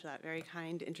so much for that very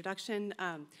kind introduction.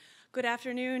 Good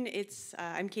afternoon.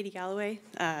 I'm Katie Galloway,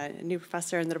 a new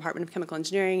professor in the Department of Chemical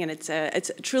Engineering, and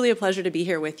it's truly a pleasure to be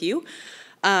here with you.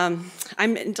 I'm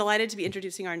delighted to be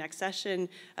introducing our next session,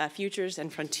 Futures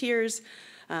and Frontiers.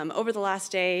 Over the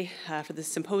last day for this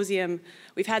symposium,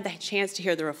 we've had the chance to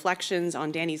hear the reflections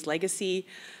on Danny's legacy,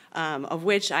 of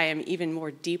which I am even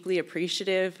more deeply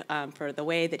appreciative for the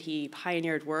way that he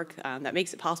pioneered work that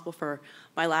makes it possible for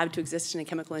my lab to exist in a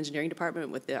chemical engineering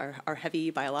department with our heavy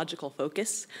biological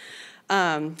focus.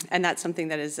 And that's something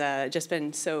that has just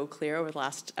been so clear over the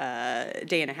last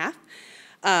day and a half.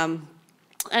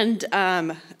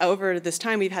 Over this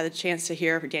time, we've had the chance to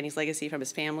hear Danny's legacy from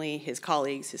his family, his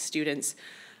colleagues, his students,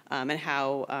 and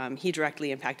how he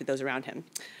directly impacted those around him.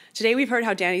 Today, we've heard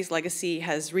how Danny's legacy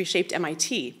has reshaped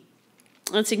MIT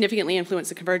and significantly influenced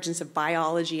the convergence of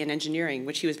biology and engineering,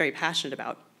 which he was very passionate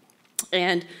about.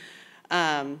 And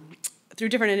through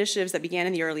different initiatives that began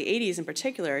in the early 80s in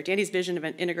particular, Danny's vision of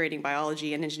integrating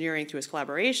biology and engineering through his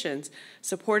collaborations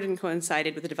supported and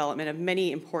coincided with the development of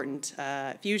many important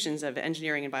fusions of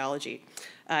engineering and biology,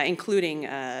 including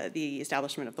the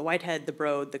establishment of the Whitehead, the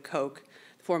Broad, the Koch,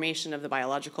 the formation of the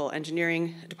biological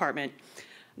engineering department.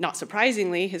 Not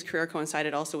surprisingly, his career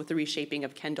coincided also with the reshaping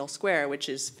of Kendall Square, which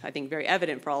is, I think, very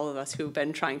evident for all of us who've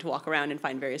been trying to walk around and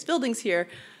find various buildings here.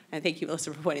 And thank you,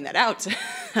 Melissa, for pointing that out.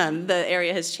 The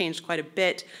area has changed quite a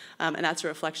bit, and that's a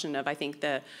reflection of, I think,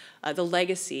 the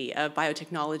legacy of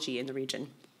biotechnology in the region.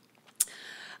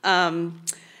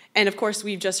 And of course,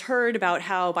 we've just heard about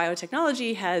how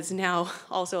biotechnology has now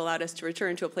also allowed us to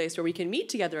return to a place where we can meet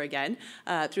together again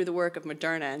through the work of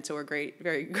Moderna, and so we're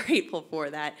very grateful for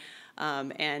that.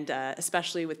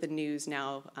 Especially with the news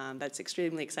now, that's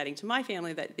extremely exciting to my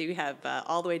family that we have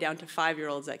all the way down to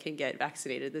 5-year-olds that can get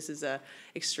vaccinated. This is an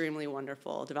extremely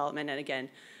wonderful development, and again,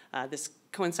 this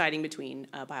coinciding between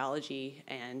biology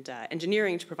and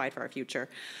engineering to provide for our future.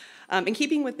 In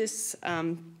keeping with this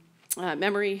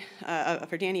memory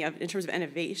for Danny in terms of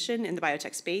innovation in the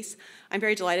biotech space, I'm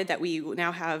very delighted that we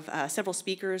now have several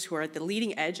speakers who are at the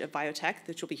leading edge of biotech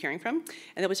that you'll be hearing from,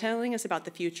 and they'll be telling us about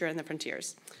the future and the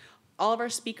frontiers. All of our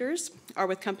speakers are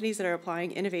with companies that are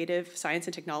applying innovative science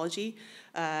and technology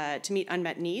to meet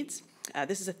unmet needs.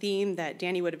 This is a theme that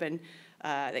Danny would have been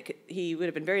he would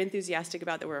have been very enthusiastic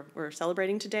about that we're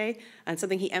celebrating today, and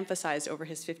something he emphasized over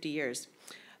his 50 years.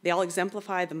 They all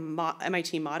exemplify the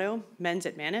MIT motto, mens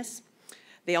et manus.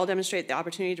 They all demonstrate the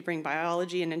opportunity to bring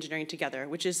biology and engineering together,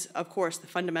 which is, of course, the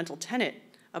fundamental tenet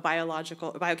of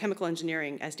biochemical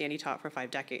engineering, as Danny taught for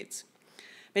 5 decades.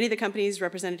 Many of the companies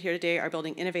represented here today are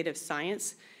building innovative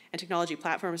science and technology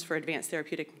platforms for advanced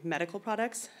therapeutic medical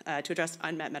products to address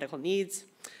unmet medical needs.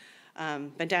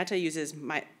 Vedanta uses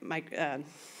microbial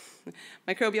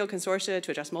consortia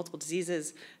to address multiple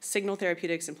diseases. Signal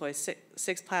Therapeutics employs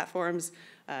 6 platforms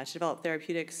to develop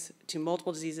therapeutics to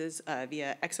multiple diseases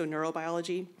via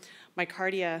exoneurobiology.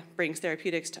 MyCardia brings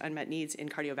therapeutics to unmet needs in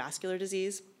cardiovascular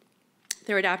disease.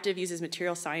 Theradaptive uses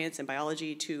material science and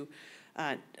biology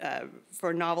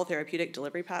for novel therapeutic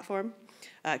delivery platform.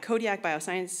 Kodiak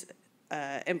Bioscience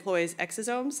employs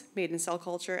exosomes made in cell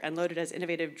culture and loaded as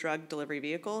innovative drug delivery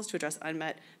vehicles to address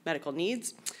unmet medical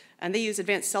needs. And they use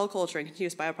advanced cell culture and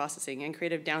continuous bioprocessing and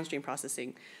creative downstream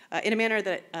processing in a manner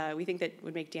that we think that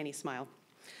would make Danny smile.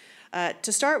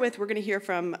 To start with, we're going to hear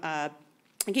from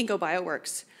Ginkgo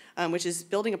Bioworks, which is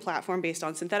building a platform based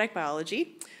on synthetic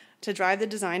biology to drive the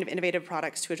design of innovative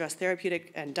products to address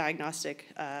therapeutic and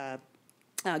diagnostic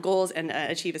goals and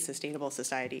achieve a sustainable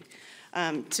society.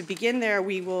 To begin there, I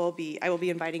will be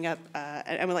inviting up,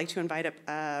 I would like to invite up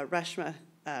Reshma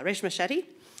Shetty.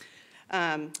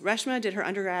 Reshma did her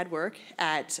undergrad work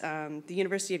at the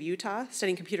University of Utah,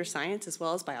 studying computer science as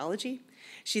well as biology.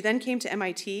 She then came to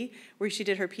MIT, where she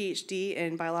did her PhD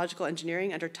in biological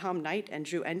engineering under Tom Knight and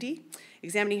Drew Endy,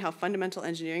 examining how fundamental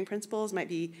engineering principles might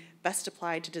be best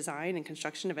applied to design and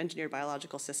construction of engineered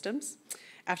biological systems.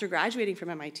 After graduating from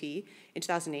MIT in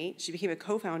 2008, she became a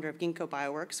co-founder of Ginkgo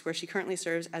Bioworks, where she currently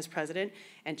serves as president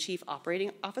and chief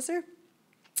operating officer.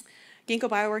 Ginkgo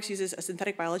Bioworks uses a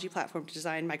synthetic biology platform to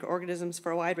design microorganisms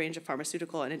for a wide range of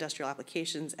pharmaceutical and industrial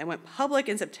applications, and went public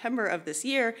in September of this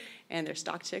year, and their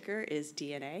stock ticker is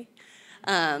DNA,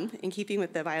 in keeping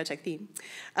with the biotech theme.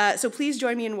 So please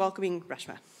join me in welcoming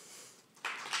Reshma.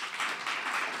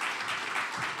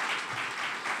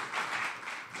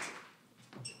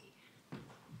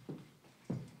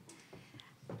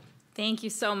 Thank you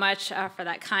so much for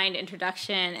that kind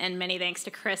introduction, and many thanks to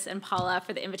Chris and Paula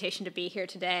for the invitation to be here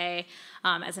today.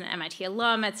 As an MIT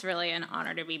alum, it's really an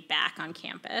honor to be back on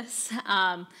campus.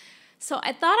 So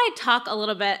I thought I'd talk a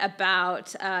little bit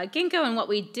about Ginkgo and what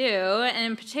we do, and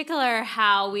in particular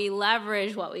how we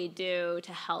leverage what we do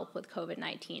to help with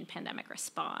COVID-19 pandemic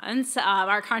response.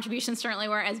 Our contributions certainly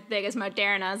weren't as big as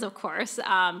Moderna's, of course,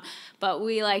 but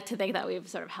we like to think that we've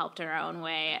sort of helped in our own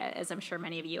way, as I'm sure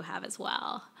many of you have as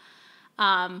well.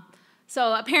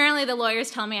 So apparently the lawyers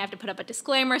tell me I have to put up a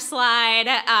disclaimer slide.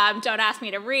 Don't ask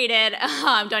me to read it.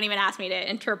 Don't even ask me to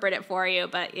interpret it for you,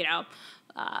 but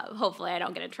hopefully I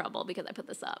don't get in trouble because I put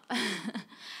this up.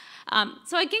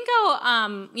 So at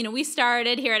Ginkgo, we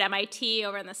started here at MIT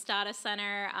over in the Stata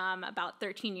Center about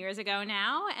 13 years ago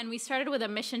now, and we started with a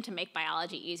mission to make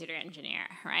biology easier to engineer,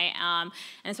 right?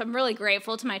 And so I'm really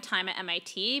grateful to my time at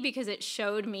MIT because it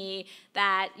showed me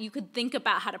that you could think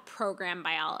about how to program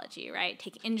biology, right?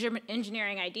 Take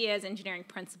engineering ideas, engineering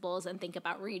principles, and think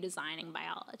about redesigning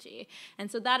biology.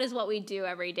 And so that is what we do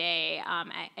every day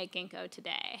at Ginkgo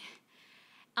today.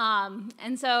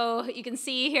 And so you can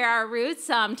see here our roots.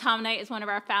 Tom Knight is one of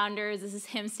our founders. This is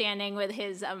him standing with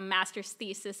his master's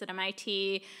thesis at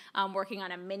MIT, working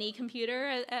on a mini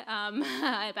computer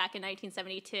back in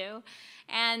 1972.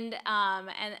 And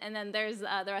then there's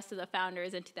the rest of the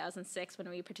founders in 2006 when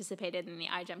we participated in the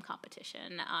iGEM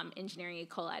competition, engineering E.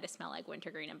 coli to smell like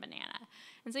wintergreen and banana.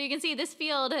 And so you can see this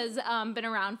field has been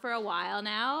around for a while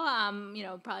now,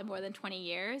 probably more than 20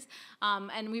 years.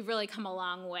 And we've really come a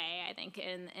long way, I think,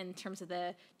 in terms of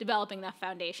developing the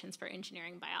foundations for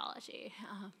engineering biology.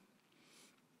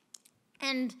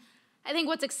 And I think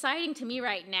what's exciting to me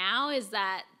right now is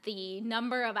that the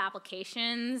number of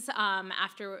applications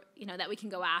that we can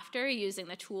go after using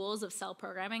the tools of cell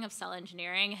programming, of cell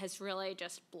engineering, has really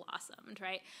just blossomed,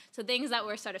 right? So things that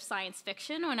were sort of science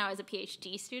fiction when I was a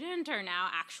PhD student are now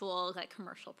actual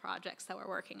commercial projects that we're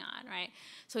working on, right?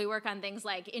 So we work on things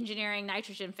like engineering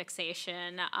nitrogen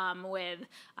fixation with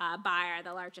Bayer,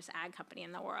 the largest ag company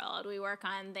in the world. We work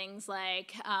on things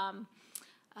like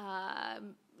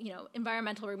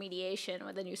environmental remediation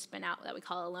with a new spin-out that we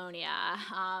call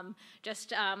Alonia.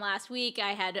 Just last week,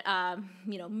 I had,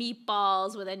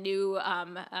 meatballs with a new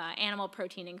animal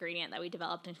protein ingredient that we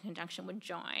developed in conjunction with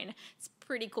Join. It's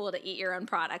pretty cool to eat your own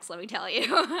products, let me tell you.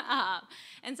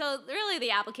 And so really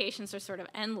the applications are sort of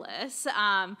endless.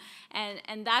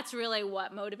 And that's really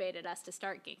what motivated us to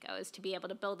start Ginkgo, is to be able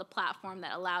to build a platform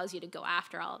that allows you to go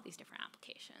after all of these different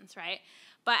applications, right?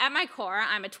 But at my core,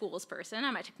 I'm a tools person,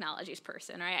 I'm a technologies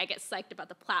person, right? I get psyched about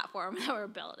the platform that we're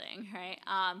building, right?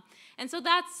 And so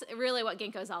that's really what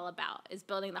Ginkgo is all about, is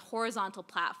building the horizontal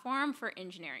platform for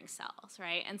engineering cells,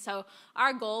 right? And so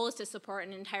our goal is to support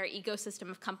an entire ecosystem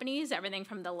of companies, everything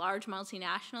from the large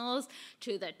multinationals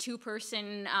to the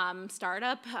two-person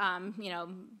startup,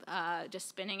 just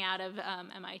spinning out of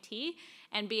MIT,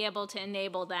 and be able to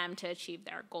enable them to achieve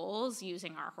their goals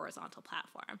using our horizontal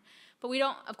platform. But we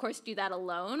don't, of course, do that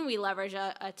alone. We leverage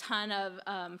a ton of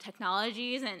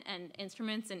technologies and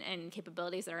instruments and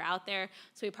capabilities that are out there.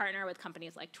 So we partner with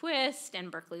companies like Twist and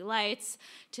Berkeley Lights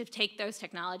to take those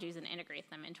technologies and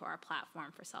integrate them into our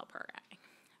platform for cell programming,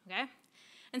 okay?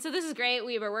 And so this is great.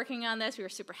 We were working on this. We were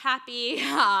super happy.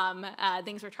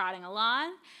 Things were trotting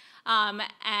along.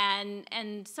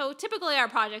 And so typically our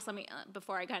projects,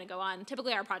 before I kind of go on,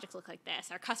 typically our projects look like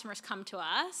this. Our customers come to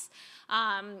us.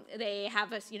 They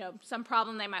have some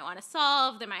problem they might want to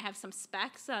solve. They might have some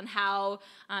specs on how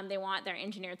they want their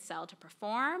engineered cell to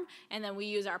perform. And then we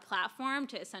use our platform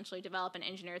to essentially develop an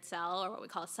engineered cell, or what we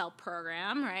call a cell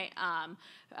program, right,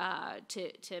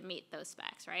 to meet those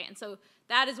specs, right? And so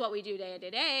that is what we do day to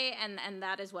day, and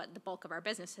that is what the bulk of our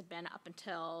business had been up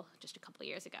until just a couple of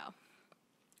years ago.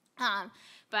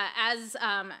 But as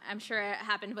I'm sure it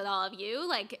happened with all of you,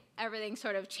 like everything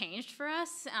sort of changed for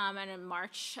us and in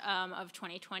March of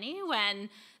 2020 when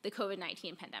the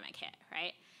COVID-19 pandemic hit,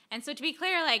 right? And so to be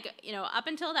clear, up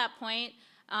until that point,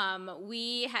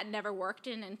 we had never worked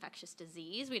in infectious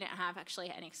disease. We didn't have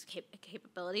actually any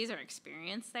capabilities or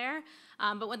experience there.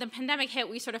 But when the pandemic hit,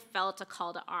 we sort of felt a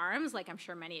call to arms, like I'm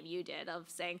sure many of you did, of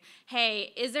saying,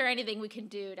 hey, is there anything we can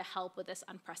do to help with this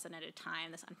unprecedented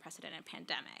time, this unprecedented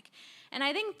pandemic? And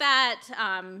I think that,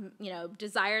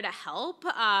 desire to help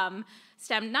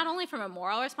stemmed not only from a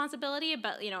moral responsibility,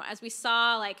 but, as we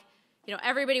saw,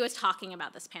 everybody was talking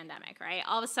about this pandemic, right?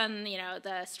 All of a sudden,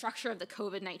 the structure of the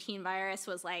COVID-19 virus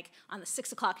was on the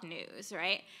 6 o'clock news,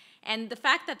 right? And the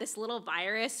fact that this little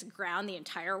virus ground the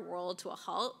entire world to a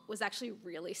halt was actually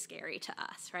really scary to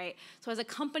us, right? So as a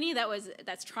company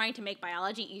that's trying to make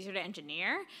biology easier to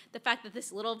engineer, the fact that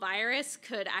this little virus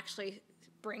could actually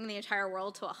bring the entire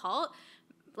world to a halt,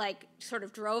 sort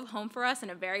of drove home for us in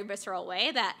a very visceral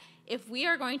way that if we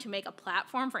are going to make a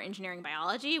platform for engineering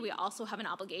biology, we also have an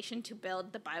obligation to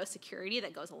build the biosecurity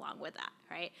that goes along with that,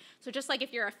 right? So just like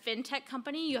if you're a fintech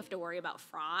company, you have to worry about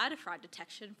fraud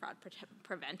detection, fraud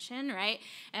prevention, right?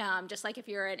 Just like if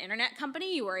you're an internet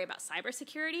company, you worry about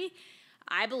cybersecurity.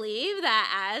 I believe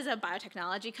that as a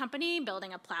biotechnology company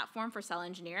building a platform for cell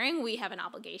engineering, we have an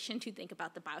obligation to think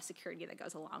about the biosecurity that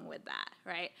goes along with that,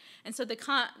 right? And so the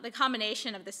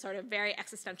combination of this sort of very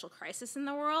existential crisis in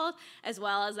the world, as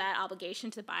well as that obligation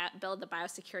to build the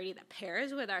biosecurity that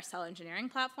pairs with our cell engineering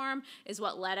platform, is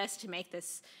what led us to make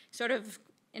this sort of,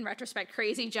 in retrospect,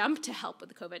 crazy jump to help with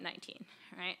the COVID-19,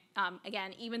 right?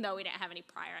 Again, even though we didn't have any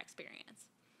prior experience.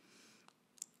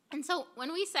 And so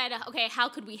when we said, okay, how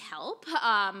could we help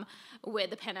with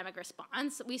the pandemic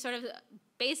response, we sort of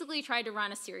basically tried to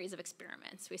run a series of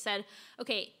experiments. We said,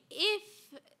 okay, if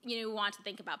you want to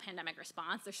think about pandemic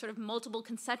response, there's sort of multiple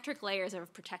concentric layers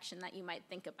of protection that you might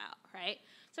think about, right?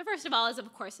 So first of all is,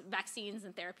 of course, vaccines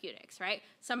and therapeutics, right?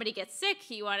 Somebody gets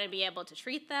sick, you want to be able to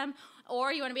treat them,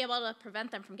 or you want to be able to prevent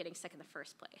them from getting sick in the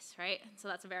first place, right? So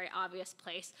that's a very obvious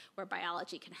place where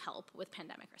biology can help with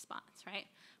pandemic response, right?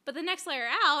 But the next layer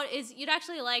out is you'd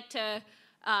actually like to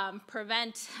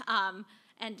prevent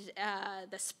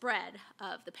the spread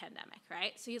of the pandemic,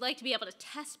 right? So you'd like to be able to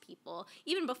test people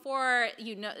even before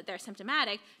you know they're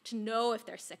symptomatic to know if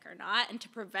they're sick or not and to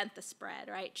prevent the spread,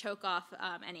 right? Choke off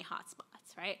any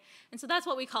hotspots, right? And so that's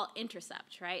what we call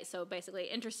intercept, right? So basically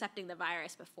intercepting the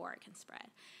virus before it can spread.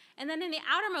 And then in the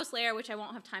outermost layer, which I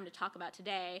won't have time to talk about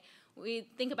today, we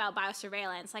think about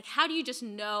biosurveillance. Like, how do you just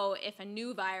know if a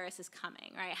new virus is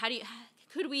coming, right?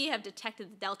 Could we have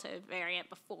detected the Delta variant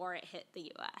before it hit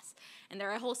the US? And there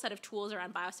are a whole set of tools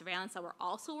around biosurveillance that we're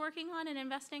also working on and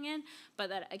investing in, but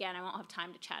that, again, I won't have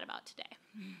time to chat about today.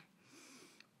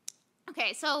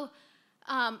 Okay, so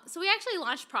we actually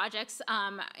launched projects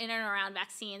in and around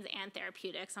vaccines and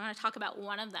therapeutics. I'm going to talk about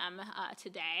one of them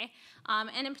today.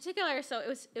 And in particular, so it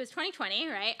was 2020,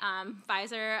 right?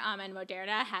 Pfizer and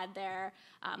Moderna had their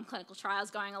clinical trials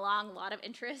going along, a lot of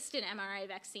interest in mRNA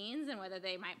vaccines and whether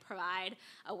they might provide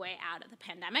a way out of the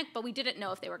pandemic, but we didn't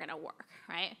know if they were going to work,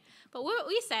 right? But what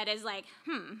we said is like,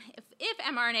 if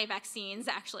mRNA vaccines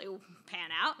actually pan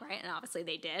out, right, and obviously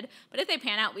they did, but if they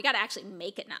pan out, we got to actually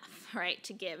make enough, right,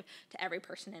 to give to every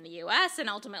person in the U.S. and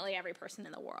ultimately every person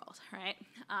in the world, right?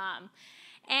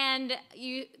 And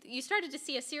you started to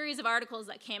see a series of articles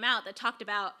that came out that talked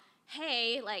about,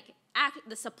 hey, like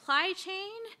the supply chain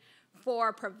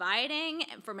for providing,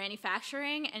 for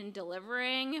manufacturing and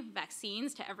delivering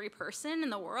vaccines to every person in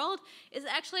the world is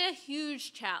actually a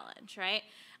huge challenge, right?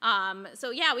 So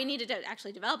yeah, we needed to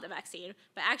actually develop the vaccine,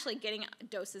 but actually getting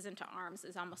doses into arms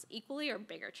is almost equally or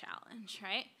bigger challenge,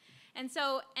 right? And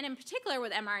in particular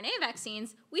with mRNA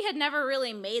vaccines, we had never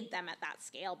really made them at that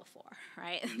scale before,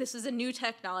 right? This was a new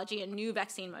technology, a new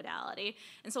vaccine modality.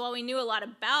 And so while we knew a lot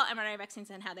about mRNA vaccines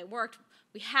and how they worked,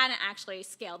 we hadn't actually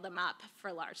scaled them up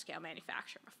for large-scale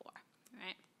manufacture before,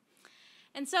 right?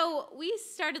 And so we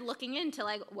started looking into,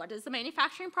 like, what does the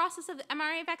manufacturing process of the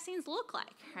mRNA vaccines look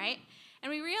like, right? And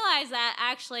we realized that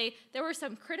actually there were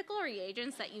some critical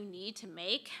reagents that you need to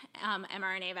make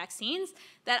mRNA vaccines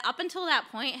that up until that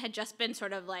point had just been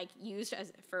sort of like used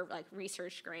for like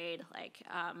research grade, like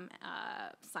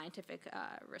scientific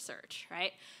research,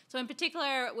 right? So in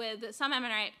particular with some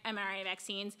mRNA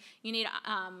vaccines, you need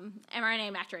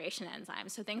mRNA maturation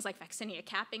enzymes. So things like vaccinia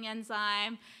capping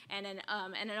enzyme and an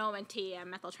OMT, a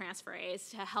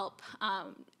methyltransferase, to help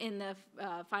in the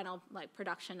final like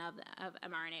production of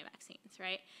mRNA vaccines.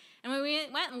 Right? And when we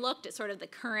went and looked at sort of the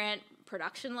current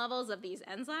production levels of these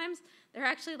enzymes, they're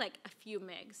actually like a few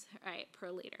mgs, right,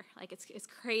 per liter. Like it's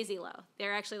crazy low.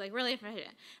 They're actually like really efficient.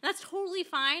 And that's totally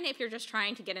fine if you're just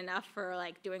trying to get enough for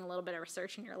like doing a little bit of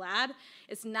research in your lab.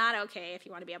 It's not okay if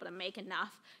you want to be able to make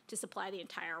enough to supply the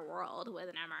entire world with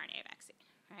an mRNA vaccine,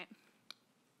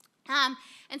 right?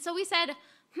 And so we said,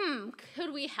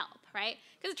 could we help, right?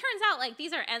 Because it turns out like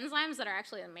these are enzymes that are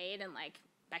actually made in like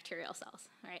bacterial cells,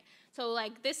 right? So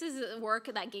like this is work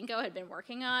that Ginkgo had been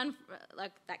working on,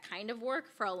 like that kind of work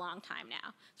for a long time now.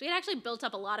 So we had actually built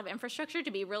up a lot of infrastructure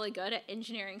to be really good at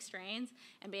engineering strains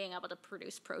and being able to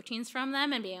produce proteins from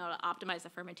them and being able to optimize the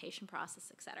fermentation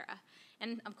process, et cetera.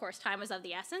 And of course, time was of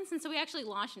the essence, and so we actually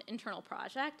launched an internal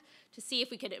project to see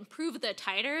if we could improve the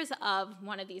titers of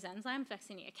one of these enzymes,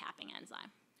 vaccinia capping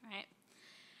enzyme, right?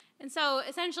 And so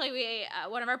essentially,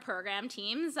 one of our program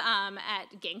teams at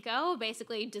Ginkgo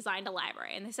basically designed a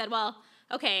library. And they said, well,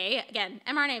 okay, again,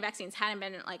 mRNA vaccines hadn't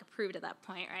been like approved at that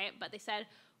point, right? But they said,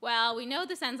 well, we know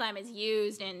this enzyme is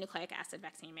used in nucleic acid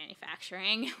vaccine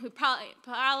manufacturing. We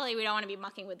probably we don't want to be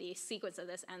mucking with the sequence of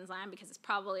this enzyme because it's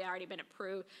probably already been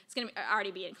approved. It's going to already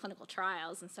be in clinical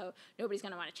trials, and so nobody's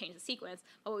going to want to change the sequence.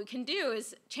 But what we can do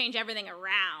is change everything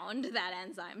around that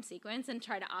enzyme sequence and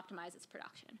try to optimize its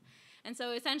production. And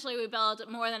so essentially we built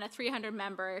more than a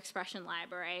 300-member expression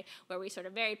library where we sort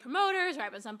of varied promoters,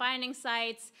 ribosome binding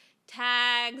sites,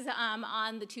 tags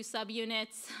on the two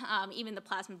subunits, even the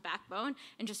plasmid backbone,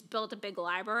 and just built a big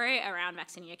library around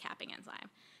vaccinia capping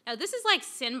enzyme. Now, this is like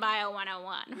SynBio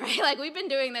 101, right? Like, we've been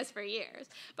doing this for years.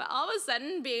 But all of a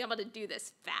sudden, being able to do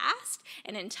this fast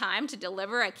and in time to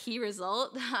deliver a key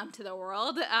result to the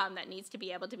world that needs to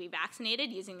be able to be vaccinated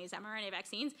using these mRNA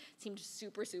vaccines seemed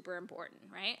super, super important,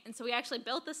 right? And so we actually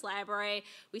built this library.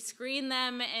 We screened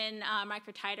them in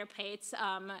microtiter plates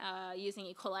using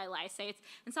E. coli lysates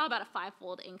and saw about a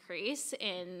 5-fold increase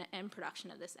in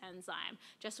production of this enzyme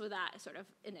just with that sort of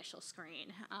initial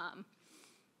screen.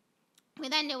 We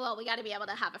then knew, well, we got to be able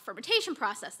to have a fermentation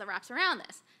process that wraps around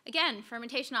this. Again,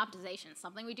 fermentation optimization,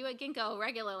 something we do at Ginkgo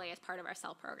regularly as part of our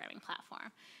cell programming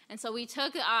platform. And so we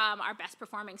took our best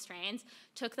performing strains,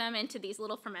 took them into these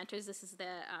little fermenters. This is the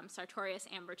Sartorius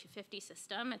Amber 250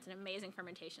 system. It's an amazing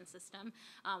fermentation system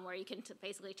where you can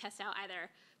basically test out either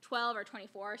 12 or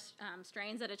 24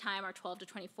 strains at a time or 12 to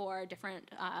 24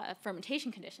 different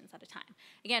fermentation conditions at a time.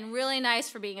 Again, really nice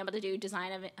for being able to do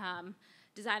design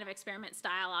of experiment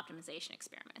style optimization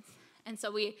experiments. And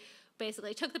so we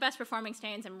basically took the best performing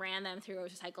strains and ran them through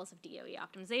cycles of DOE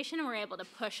optimization, and were able to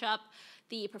push up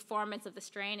the performance of the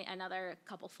strain another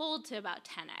couple fold to about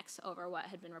 10x over what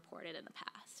had been reported in the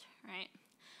past, right?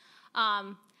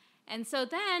 And so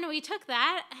then we took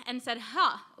that and said,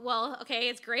 well, okay,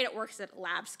 it's great it works at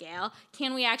lab scale.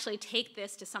 Can we actually take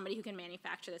this to somebody who can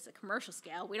manufacture this at commercial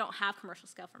scale? We don't have commercial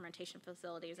scale fermentation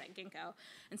facilities at Ginkgo.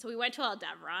 And so we went to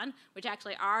Aldevron, which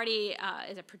actually already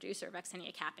is a producer of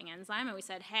vaccinia capping enzyme, and we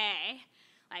said, hey,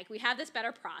 like, we have this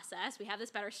better process, we have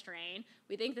this better strain,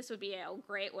 we think this would be a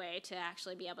great way to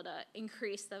actually be able to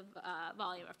increase the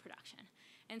volume of production.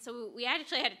 And so we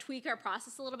actually had to tweak our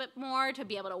process a little bit more to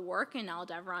be able to work in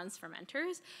Aldevron's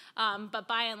fermenters. But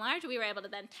by and large, we were able to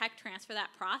then tech transfer that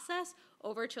process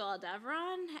over to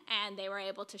Aldevron, and they were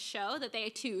able to show that they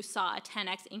too saw a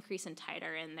 10x increase in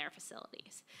titer in their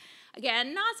facilities.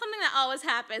 Again, not something that always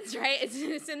happens, right?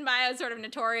 It's in bio sort of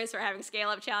notorious for having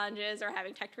scale-up challenges or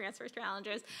having tech transfer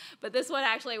challenges, but this one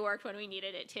actually worked when we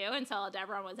needed it too, and so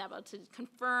Aldevron was able to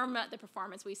confirm the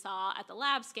performance we saw at the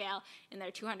lab scale in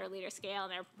their 200-liter scale,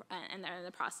 and they're in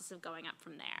the process of going up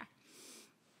from there.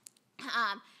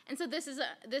 And so this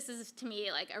is to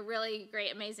me like a really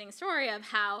great, amazing story of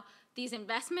how these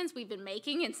investments we've been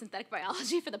making in synthetic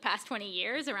biology for the past 20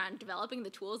 years around developing the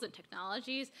tools and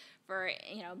technologies for,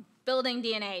 building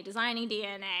DNA, designing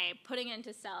DNA, putting it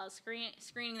into cells,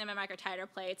 screening them in microtiter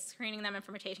plates, screening them in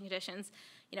fermentation conditions,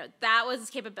 that was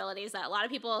capabilities that a lot of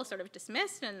people sort of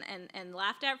dismissed and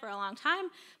laughed at for a long time,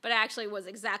 but actually was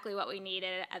exactly what we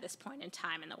needed at this point in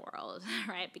time in the world,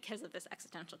 right, because of this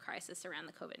existential crisis around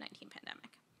the COVID-19 pandemic.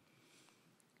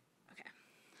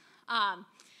 Okay.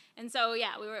 And so,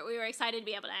 yeah, we were excited to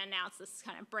be able to announce this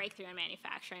kind of breakthrough in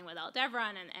manufacturing with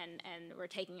Aldevron, and we're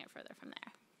taking it further from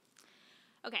there.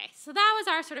 Okay, so that was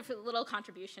our sort of little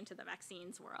contribution to the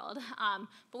vaccines world.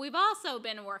 But we've also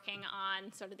been working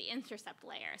on sort of the intercept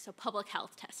layer, so public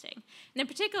health testing. And in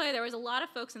particular, there was a lot of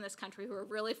folks in this country who were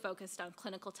really focused on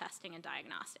clinical testing and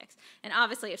diagnostics. And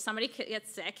obviously, if somebody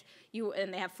gets sick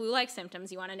and they have flu-like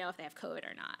symptoms, you want to know if they have COVID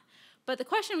or not. But the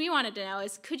question we wanted to know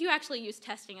is, could you actually use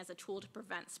testing as a tool to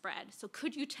prevent spread? So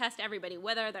could you test everybody,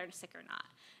 whether they're sick or not?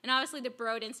 And obviously the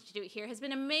Broad Institute here has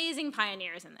been amazing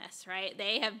pioneers in this, right?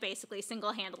 They have basically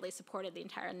single-handedly supported the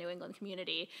entire New England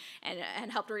community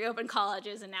and helped reopen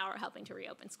colleges, and now we're helping to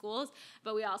reopen schools.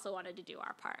 But we also wanted to do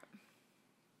our part.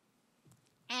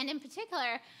 And in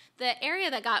particular, the area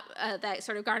that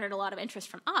sort of garnered a lot of interest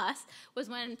from us was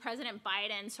when President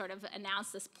Biden sort of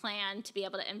announced this plan to be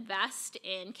able to invest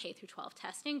in K-12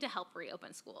 testing to help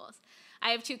reopen schools.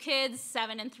 I have 2 kids,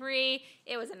 7 and 3.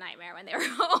 It was a nightmare when they were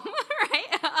home,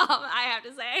 right? I have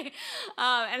to say.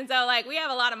 And so, like, we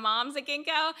have a lot of moms at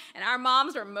Ginkgo, and our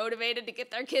moms were motivated to get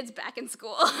their kids back in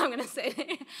school, I'm going to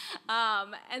say.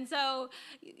 And so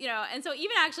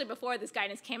even actually before this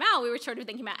guidance came out, we were sort of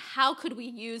thinking about how could we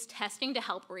use testing to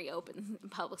help reopen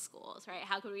public schools, right?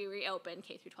 How could we reopen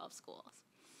K-12 schools?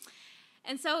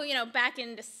 And so, back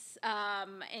in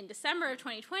December of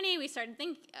 2020, we started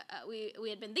we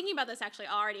had been thinking about this actually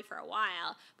already for a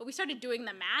while, but we started doing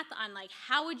the math on like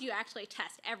how would you actually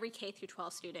test every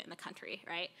K-12 student in the country,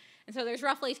 right? And so there's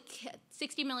roughly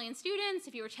 60 million students.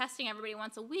 If you were testing everybody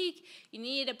once a week, you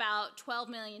need about 12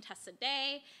 million tests a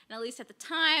day. And at least at the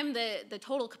time, the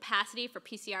total capacity for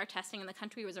PCR testing in the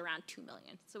country was around 2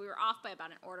 million. So we were off by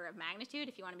about an order of magnitude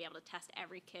if you want to be able to test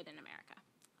every kid in America,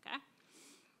 okay?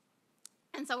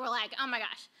 And so we're like, oh my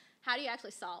gosh, how do you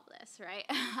actually solve this, right?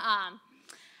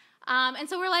 And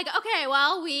so we're like, okay,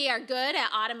 well, we are good at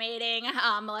automating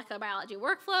molecular biology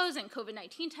workflows, and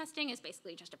COVID-19 testing is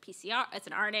basically just a PCR. It's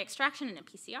an RNA extraction and a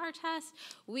PCR test.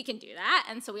 We can do that.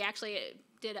 And so we actually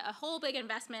did a whole big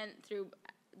investment through,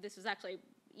 this was actually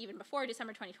even before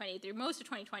December 2020, through most of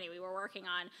 2020, we were working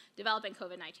on developing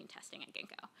COVID-19 testing at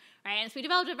Ginkgo, right? And so we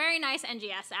developed a very nice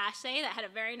NGS assay that had a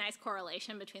very nice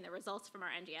correlation between the results from our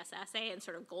NGS assay and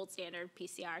sort of gold standard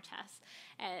PCR tests.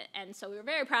 And so we were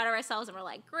very proud of ourselves, and we're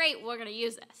like, great, we're gonna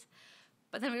use this.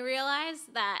 But then we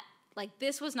realized that like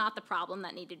this was not the problem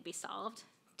that needed to be solved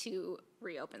to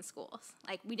reopen schools.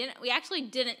 Like we actually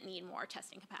didn't need more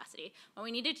testing capacity. What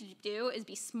we needed to do is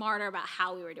be smarter about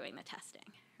how we were doing the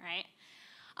testing, right?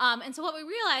 And so what we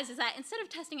realized is that instead of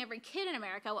testing every kid in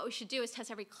America, what we should do is test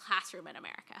every classroom in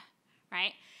America,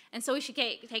 right? And so we should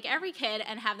take every kid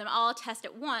and have them all test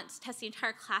at once, test the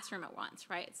entire classroom at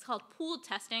once, right? It's called pooled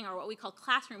testing, or what we call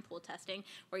classroom pool testing,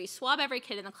 where you swab every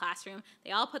kid in the classroom,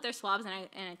 they all put their swabs in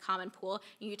a common pool,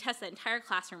 and you test the entire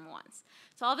classroom once.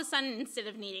 So all of a sudden, instead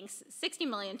of needing 60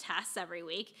 million tests every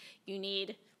week, you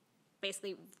need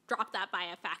basically drop that by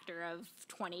a factor of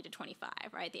 20 to 25,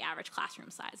 right? The average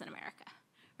classroom size in America.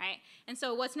 Right? And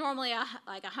so what's normally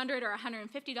like $100 or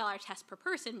 $150 test per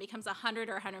person becomes a $100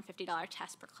 or $150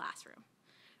 test per classroom,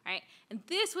 right? And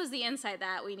this was the insight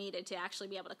that we needed to actually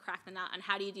be able to crack the nut on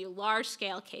how do you do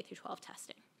large-scale K-12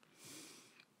 testing.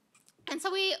 And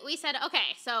so we said,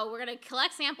 okay, so we're going to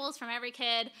collect samples from every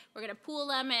kid. We're going to pool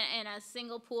them in a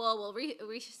single pool. We'll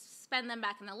suspend them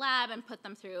back in the lab and put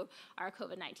them through our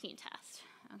COVID-19 test,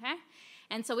 okay?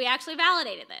 And so we actually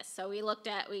validated this. So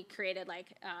we created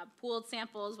like pooled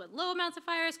samples with low amounts of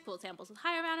virus, pooled samples with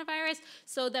higher amount of virus,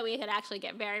 so that we could actually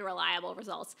get very reliable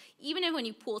results, even if when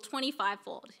you pool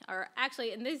 25-fold, or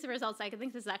actually, in these results, I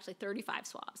think this is actually 35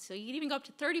 swabs. So you can even go up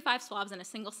to 35 swabs in a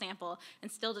single sample and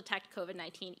still detect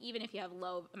COVID-19, even if you have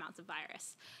low amounts of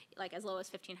virus, like as low as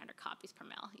 1,500 copies per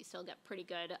mil. You still get pretty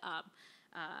good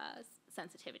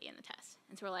sensitivity in the test.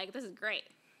 And so we're like, this is great.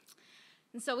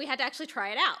 And so we had to actually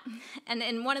try it out. And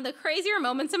in one of the crazier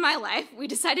moments of my life, we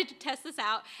decided to test this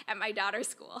out at my daughter's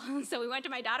school. So we went to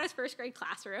my daughter's first grade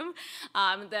classroom.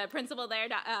 The principal there,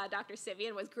 Dr.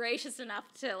 Sivian, was gracious enough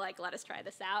to let us try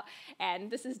this out.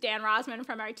 And this is Dan Rosman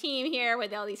from our team here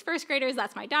with all these first graders.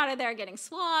 That's my daughter there getting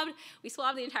swabbed. We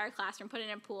swabbed the entire classroom, put it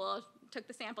in a pool, took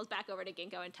the samples back over to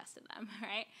Ginkgo and tested them,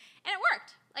 right? And it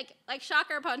worked, like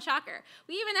shocker upon shocker.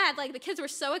 We even had, the kids were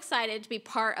so excited to be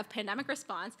part of pandemic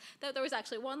response that there was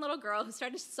actually one little girl who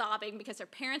started sobbing because her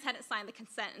parents hadn't signed the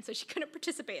consent, and so she couldn't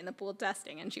participate in the pool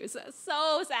testing, and she was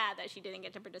so sad that she didn't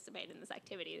get to participate in this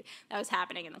activity that was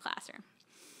happening in the classroom.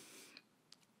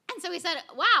 And so we said,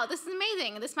 wow, this is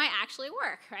amazing. This might actually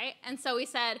work, right? And so we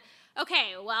said,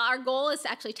 okay, well, our goal is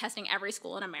actually testing every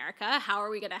school in America. How are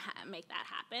we going to make that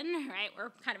happen, right?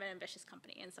 We're kind of an ambitious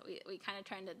company, and so we kind of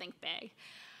trying to think big.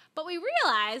 But we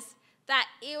realized that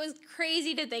it was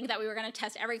crazy to think that we were going to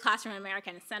test every classroom in America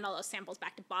and send all those samples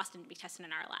back to Boston to be tested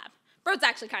in our lab. Broad's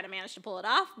actually kind of managed to pull it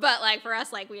off, but for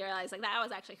us, we realized that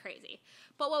was actually crazy.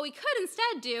 But what we could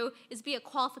instead do is be a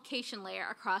qualification layer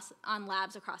on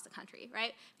labs across the country,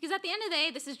 right? Because at the end of the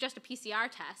day, this is just a PCR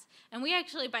test, and we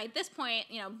actually, by this point,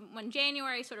 when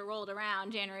January sort of rolled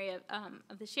around, January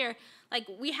of this year,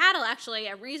 we had actually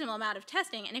a reasonable amount of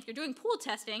testing, and if you're doing pool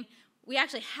testing, we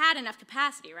actually had enough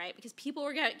capacity, right? Because people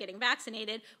were getting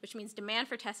vaccinated, which means demand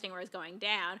for testing was going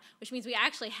down, which means we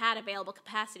actually had available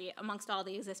capacity amongst all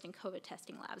the existing COVID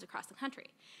testing labs across the country.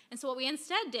 And so what we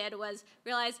instead did was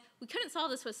realize we couldn't solve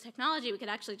this with technology. We could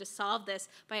actually just solve this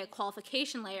by a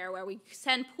qualification layer where we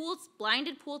send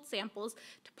blinded pooled samples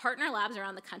to partner labs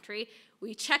around the country.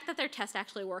 We check that their test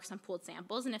actually works on pooled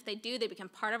samples, and if they do, they become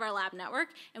part of our lab network,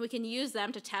 and we can use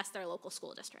them to test their local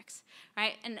school districts,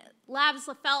 right? And labs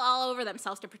fell all over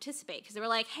themselves to participate, because they were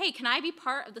like, hey, can I be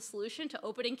part of the solution to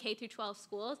opening K through 12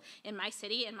 schools in my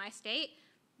city, in my state?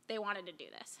 They wanted to do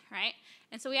this, right?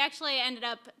 And so we actually ended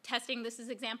up testing, this is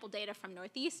example data from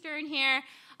Northeastern here,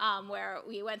 where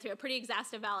we went through a pretty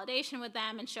exhaustive validation with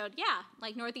them and showed, yeah,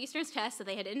 Northeastern's test that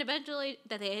they had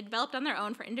developed on their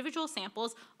own for individual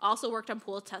samples also worked on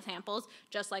pooled samples,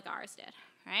 just like ours did,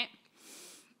 right?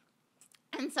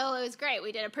 And so it was great.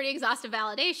 We did a pretty exhaustive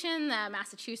validation. The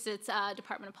Massachusetts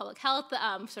Department of Public Health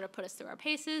sort of put us through our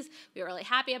paces. We were really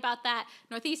happy about that.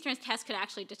 Northeastern's test could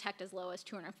actually detect as low as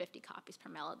 250 copies per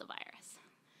mil of the virus,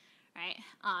 right?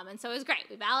 And so it was great.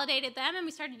 We validated them, and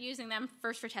we started using them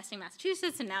first for testing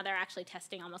Massachusetts, and now they're actually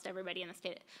testing almost everybody in the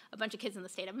state, a bunch of kids in the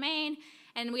state of Maine.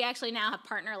 And we actually now have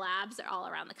partner labs all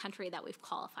around the country that we've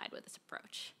qualified with this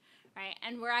approach. Right?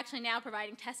 And we're actually now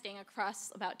providing testing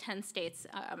across about 10 states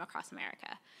across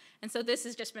America. And so this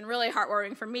has just been really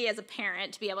heartwarming for me as a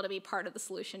parent to be able to be part of the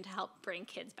solution to help bring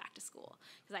kids back to school,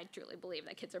 because I truly believe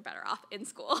that kids are better off in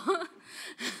school.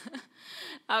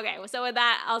 Okay, well, so with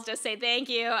that, I'll just say thank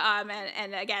you,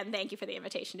 and again, thank you for the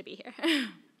invitation to be here. I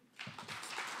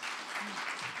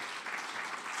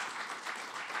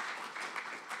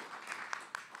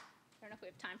don't know if we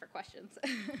have time for questions.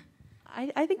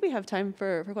 I think we have time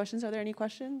for questions. Are there any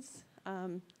questions?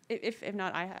 If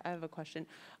not, I have a question.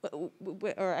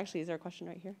 Or actually, is there a question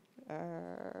right here?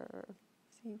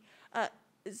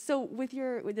 So with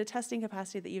the testing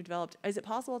capacity that you've developed, is it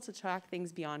possible to track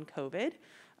things beyond COVID?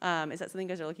 Is that something you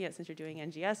guys are looking at since you're doing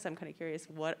NGS? I'm kind of curious,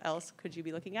 what else could you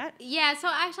be looking at? Yeah, so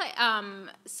actually,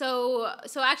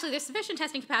 there's sufficient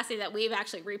testing capacity that we've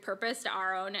actually repurposed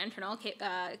our own internal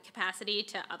capacity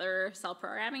to other cell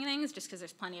programming things, just because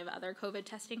there's plenty of other COVID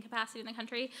testing capacity in the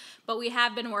country. But we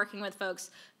have been working with folks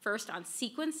first on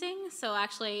sequencing, so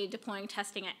actually deploying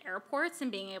testing at airports and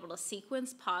being able to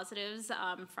sequence positives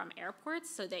from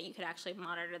airports so that you could actually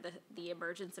monitor the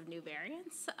emergence of new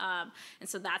variants. And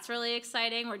so that's really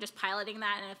exciting. We're just piloting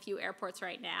that in a few airports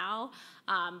right now,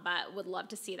 but would love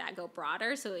to see that go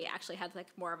broader. So we actually had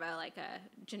more of a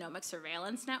genomic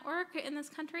surveillance network in this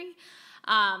country.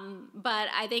 But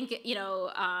I think,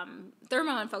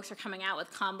 Thermo and folks are coming out with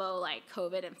combo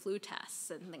COVID and flu tests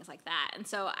and things like that. And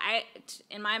so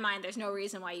in my mind, there's no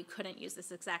reason why you couldn't use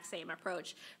this exact same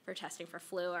approach for testing for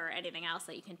flu or anything else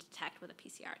that you can detect with a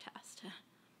PCR test.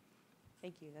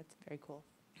 Thank you. That's very cool.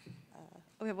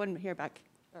 We have one here back.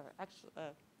 Or actually,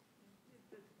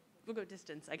 we'll go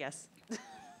distance, I guess.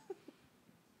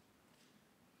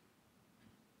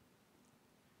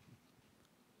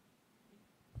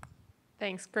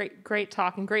 Thanks. Great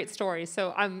talk and great story.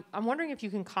 So I'm wondering if you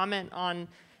can comment on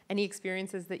any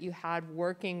experiences that you had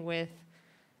working with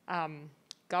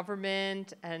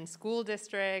government and school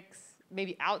districts,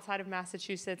 maybe outside of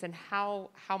Massachusetts, and how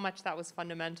much that was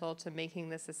fundamental to making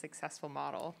this a successful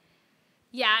model.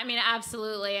 Yeah, I mean,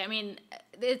 absolutely. I mean,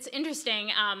 it's interesting.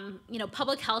 You know,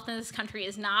 public health in this country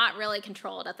is not really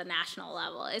controlled at the national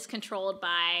level. It's controlled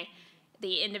by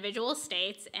the individual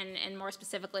states and more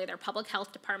specifically their public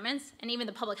health departments, and even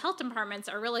the public health departments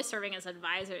are really serving as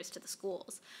advisors to the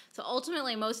schools. So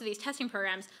ultimately, most of these testing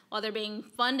programs, while they're being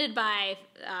funded by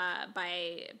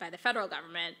the federal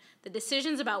government, the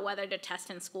decisions about whether to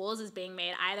test in schools is being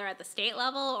made either at the state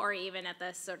level or even at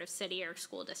the sort of city or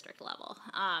school district level.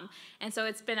 And so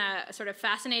it's been a sort of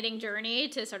fascinating journey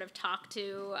to sort of talk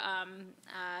to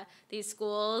these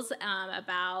schools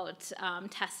about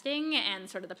testing and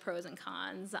sort of the pros and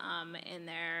cons in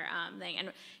their thing.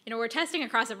 And, you know, we're testing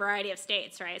across a variety of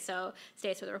states, right? So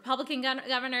states with Republican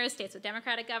governors, states with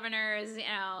Democratic governors, you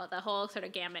know, the whole sort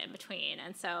of gamut in between.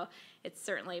 And so it's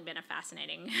certainly been a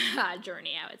fascinating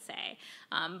journey, I would say.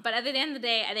 But at the end of the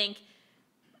day, I think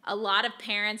a lot of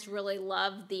parents really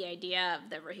love the idea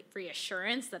of the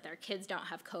reassurance that their kids don't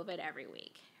have COVID every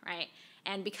week, right?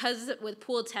 And because with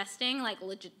pooled testing, like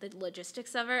the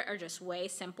logistics of it are just way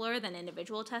simpler than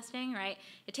individual testing, right?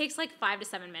 It takes like 5 to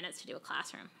 7 minutes to do a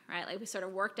classroom, right? Like we sort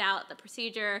of worked out the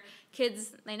procedure.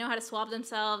 Kids, they know how to swab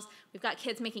themselves. We've got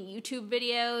kids making YouTube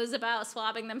videos about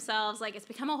swabbing themselves. Like it's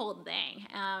become a whole thing,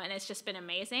 and it's just been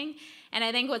amazing. And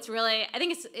I think what's really, I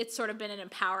think it's sort of been an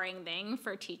empowering thing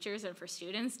for teachers and for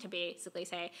students to basically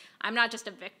say, I'm not just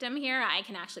a victim here, I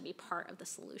can actually be part of the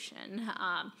solution.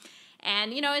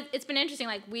 And, you know, it's been interesting,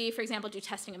 like we, for example, do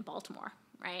testing in Baltimore,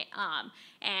 right?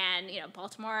 And, you know,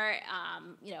 Baltimore,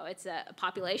 you know, it's a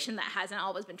population that hasn't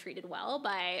always been treated well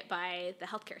by the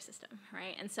healthcare system,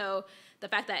 right? And so the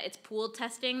fact that it's pooled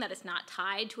testing, that it's not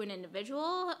tied to an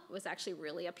individual was actually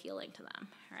really appealing to them,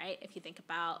 right? If you think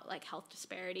about like health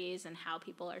disparities and how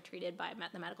people are treated by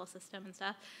the medical system and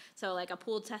stuff. So like a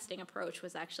pooled testing approach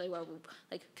was actually where we,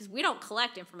 like, because we don't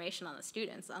collect information on the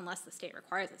students unless the state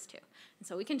requires us to. And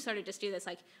so we can sort of just do this,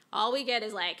 like all we get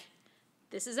is like,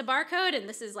 this is a barcode and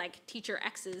this is like teacher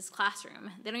X's classroom.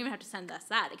 They don't even have to send us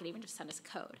that. They could even just send us a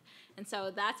code. And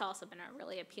so that's also been a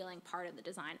really appealing part of the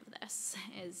design of this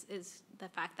is the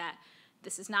fact that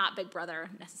this is not Big Brother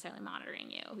necessarily monitoring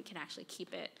you. We can actually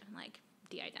keep it like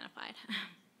de-identified.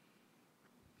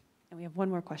 And we have one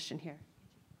more question here.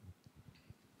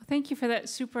 Thank you for that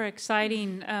super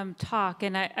exciting talk.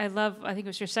 And I love, I think it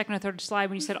was your second or third slide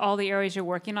when you said all the areas you're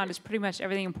working on is pretty much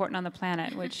everything important on the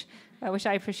planet, which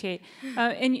I appreciate.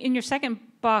 In your second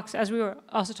box, as we were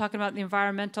also talking about the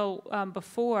environmental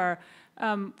before,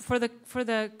 for the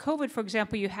COVID, for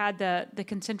example, you had the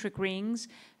concentric rings.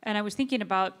 And I was thinking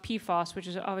about PFAS, which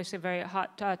is obviously a very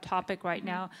hot topic right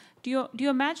now. Do you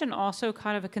imagine also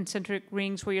kind of a concentric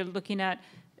rings where you're looking at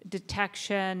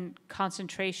detection,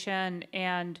 concentration,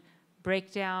 and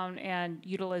breakdown and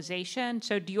utilization?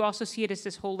 So do you also see it as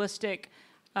this holistic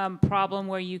problem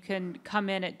where you can come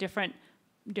in at different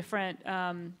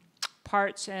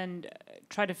parts and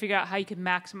try to figure out how you can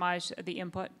maximize the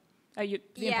input? I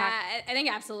think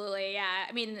absolutely. Yeah,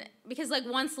 I mean, because like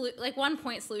one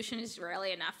point solution is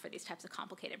rarely enough for these types of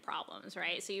complicated problems,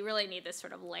 right? So you really need this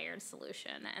sort of layered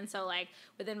solution. And so like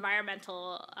with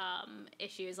environmental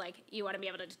issues, like you want to be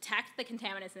able to detect the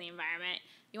contaminants in the environment.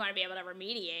 You want to be able to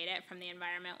remediate it from the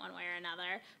environment one way or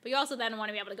another. But you also then want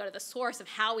to be able to go to the source of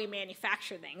how we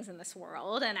manufacture things in this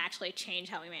world and actually change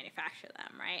how we manufacture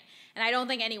them, right? And I don't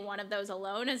think any one of those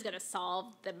alone is going to solve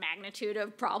the magnitude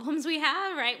of problems we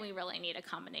have, right? We really need a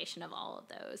combination of all of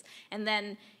those. And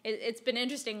then it's been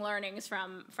interesting learnings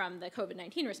from the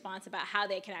COVID-19 response about how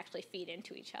they can actually feed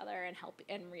into each other and help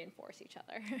and reinforce each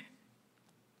other. Thank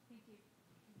you.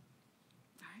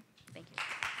 All right, thank you.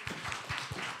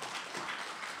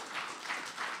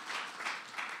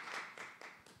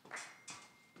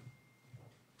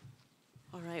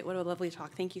 All right, what a lovely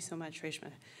talk. Thank you so much,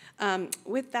 Reshma.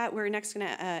 With that, we're next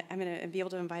gonna, I'm gonna be able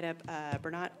to invite up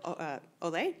Bernard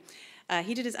Ole.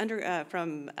 He did his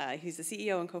he's the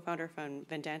CEO and co-founder from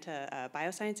Vedanta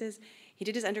Biosciences. He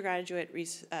did his undergraduate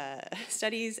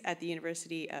studies at the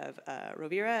University of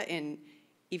Rovira in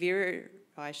Ivrea,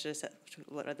 I should have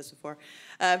read this before,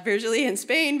 Virgili in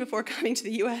Spain before coming to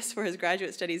the US for his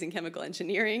graduate studies in chemical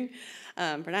engineering.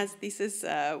 Bernard's thesis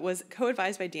was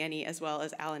co-advised by Danny as well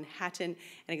as Alan Hatton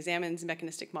and examines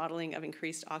mechanistic modeling of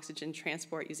increased oxygen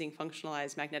transport using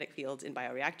functionalized magnetic fields in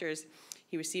bioreactors.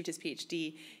 He received his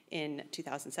PhD in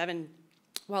 2007.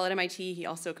 While at MIT, he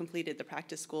also completed the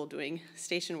practice school doing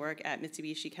station work at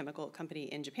Mitsubishi Chemical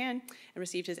Company in Japan and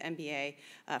received his MBA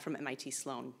from MIT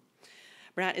Sloan.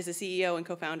 Bernat is the CEO and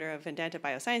co-founder of Vedanta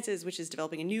Biosciences, which is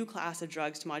developing a new class of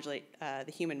drugs to modulate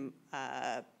the human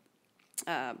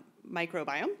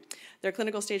microbiome. Their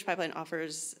clinical stage pipeline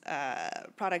offers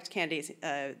product candidates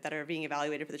that are being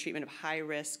evaluated for the treatment of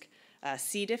high-risk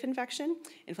C. diff infection,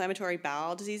 inflammatory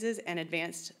bowel diseases, and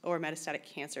advanced or metastatic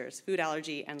cancers, food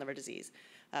allergy, and liver disease.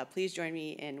 Please join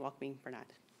me in welcoming Bernat.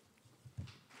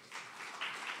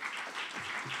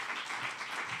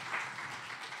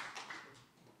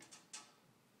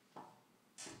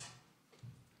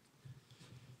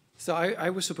 So I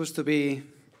was supposed to be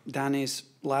Danny's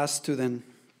last student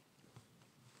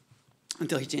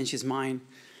until he changed his mind.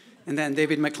 And then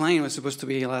David McLean was supposed to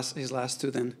be his last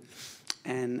student.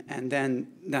 And then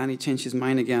Danny changed his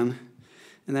mind again.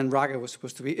 And then Raga was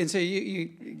supposed to be. And so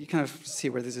you kind of see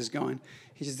where this is going.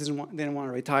 He just didn't want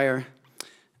to retire.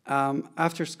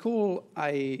 After school,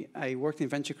 I worked in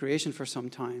venture creation for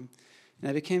some time. And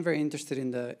I became very interested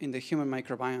in the human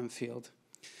microbiome field.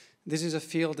 This is a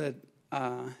field that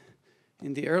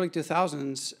in the early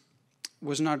 2000s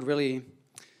was not really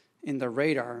in the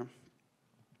radar.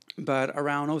 But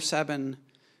around 2007,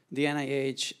 the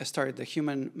NIH started the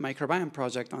Human Microbiome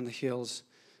Project on the heels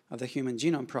of the Human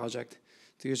Genome Project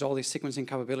to use all this sequencing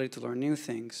capability to learn new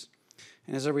things.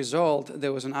 And as a result,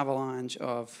 there was an avalanche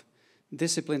of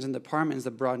disciplines and departments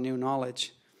that brought new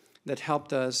knowledge that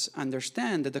helped us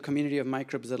understand that the community of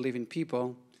microbes that live in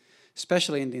people,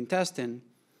 especially in the intestine,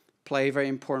 play very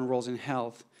important roles in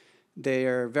health. They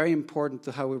are very important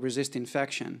to how we resist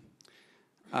infection.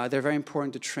 They're very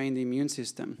important to train the immune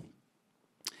system.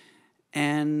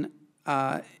 And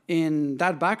in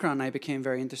that background, I became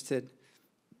very interested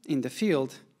in the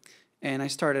field, and I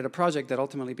started a project that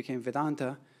ultimately became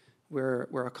Vedanta.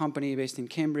 We're a company based in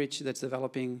Cambridge that's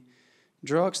developing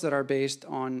drugs that are based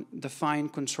on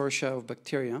defined consortia of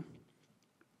bacteria.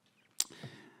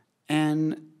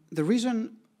 And the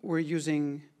reason we're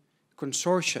using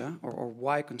consortia, or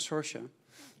why consortia,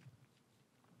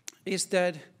 is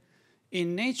that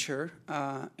in nature,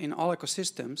 in all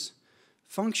ecosystems,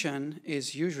 function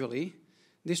is usually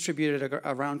distributed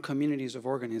around communities of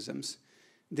organisms.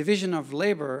 Division of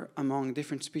labor among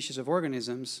different species of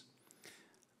organisms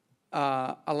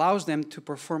allows them to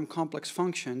perform complex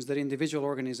functions that individual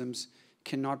organisms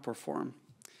cannot perform.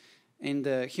 In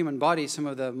the human body, some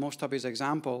of the most obvious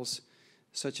examples,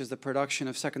 such as the production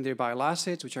of secondary bile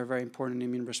acids, which are very important in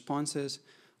immune responses,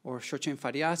 or short-chain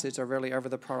fatty acids, are rarely ever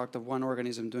the product of one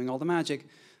organism doing all the magic,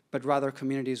 but rather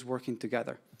communities working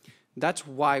together. That's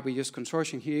why we use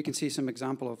consortium. Here you can see some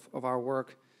example of our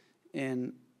work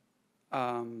in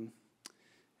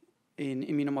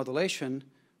immunomodulation,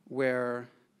 where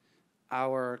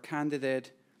our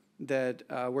candidate that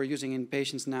we're using in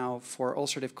patients now for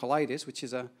ulcerative colitis, which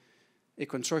is a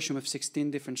consortium of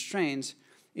 16 different strains,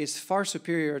 is far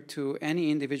superior to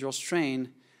any individual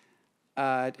strain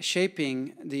at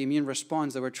shaping the immune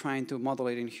response that we're trying to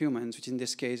modulate in humans, which in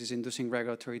this case is inducing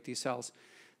regulatory T cells.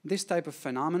 This type of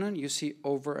phenomenon you see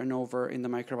over and over in the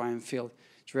microbiome field.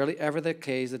 It's rarely ever the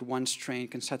case that one strain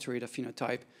can saturate a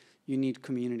phenotype. You need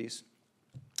communities.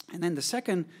 And then the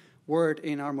second word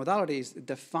in our modality is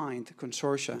defined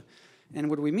consortia. And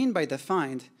what we mean by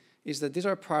defined is that these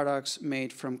are products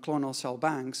made from clonal cell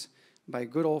banks by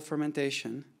good old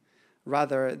fermentation,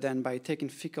 rather than by taking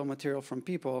fecal material from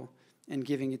people and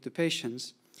giving it to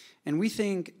patients. And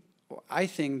I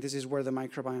think this is where the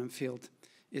microbiome field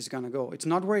is going to go. It's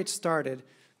not where it started,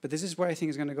 but this is where I think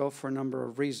it's going to go for a number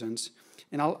of reasons.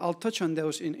 And I'll touch on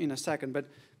those in a second. But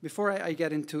before I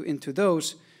get into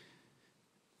those,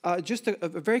 just a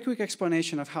very quick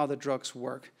explanation of how the drugs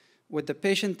work. What the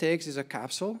patient takes is a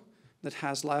capsule that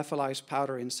has lyophilized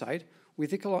powder inside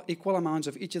with equal amounts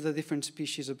of each of the different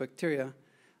species of bacteria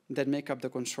that make up the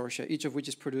consortia, each of which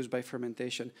is produced by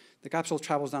fermentation. The capsule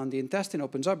travels down the intestine,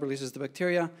 opens up, releases the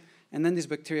bacteria, and then these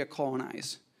bacteria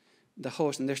colonize the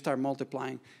host and they start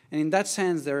multiplying. And in that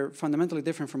sense, they're fundamentally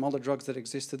different from all the drugs that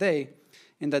exist today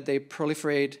in that they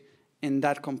proliferate in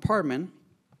that compartment,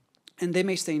 and they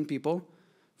may stay in people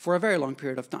for a very long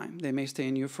period of time. They may stay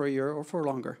in you for a year or for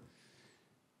longer.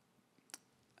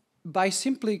 By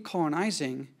simply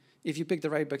colonizing, if you pick the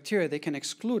right bacteria, they can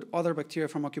exclude other bacteria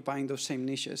from occupying those same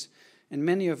niches. And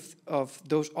many of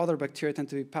those other bacteria tend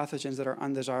to be pathogens that are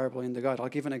undesirable in the gut. I'll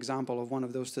give an example of one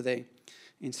of those today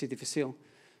in C. difficile.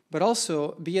 But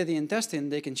also, via the intestine,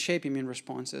 they can shape immune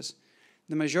responses.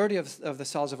 The majority of the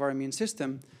cells of our immune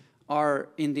system are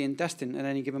in the intestine at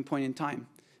any given point in time.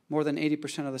 More than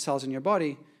 80% of the cells in your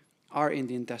body are in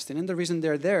the intestine. And the reason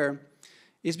they're there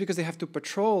is because they have to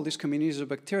patrol these communities of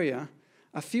bacteria,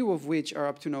 a few of which are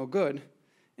up to no good,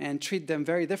 and treat them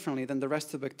very differently than the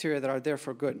rest of the bacteria that are there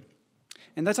for good.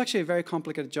 And that's actually a very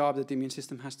complicated job that the immune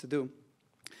system has to do,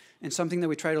 and something that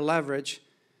we try to leverage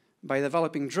by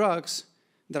developing drugs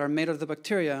that are made of the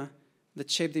bacteria that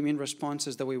shape the immune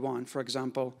responses that we want. For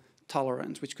example,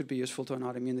 tolerance, which could be useful to an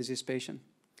autoimmune disease patient.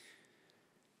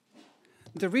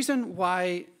 The reason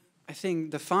why I think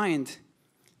defined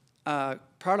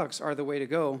products are the way to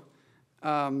go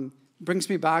brings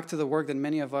me back to the work that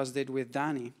many of us did with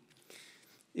Danny.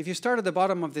 If you start at the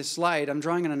bottom of this slide, I'm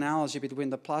drawing an analogy between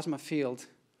the plasma field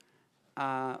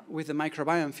with the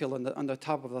microbiome field on the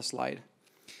top of the slide.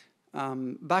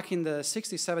 Back in the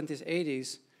 60s, 70s,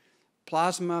 80s,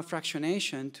 plasma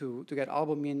fractionation to get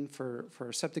albumin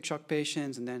for septic shock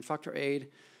patients, and then factor VIII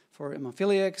for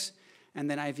hemophiliacs, and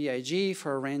then IVIG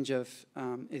for a range of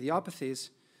idiopathies,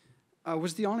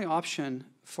 was the only option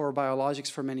for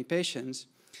biologics for many patients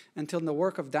until the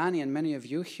work of Danny and many of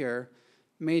you here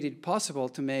made it possible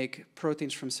to make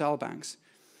proteins from cell banks.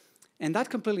 And that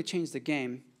completely changed the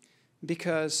game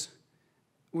because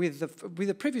with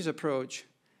the previous approach,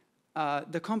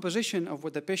 the composition of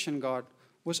what the patient got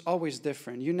was always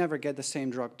different. You never get the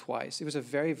same drug twice. It was a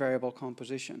very variable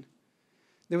composition.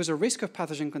 There was a risk of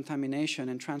pathogen contamination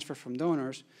and transfer from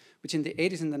donors, which in the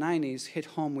 80s and the 90s hit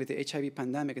home with the HIV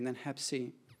pandemic and then Hep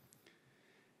C.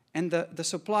 And the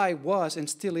supply was and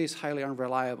still is highly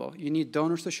unreliable. You need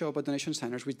donors to show up at donation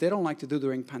centers, which they don't like to do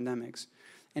during pandemics.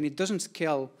 And it doesn't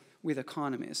scale with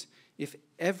economies. If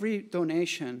every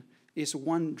donation is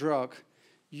one drug,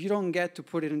 you don't get to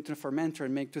put it into a fermenter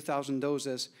and make 2,000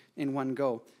 doses in one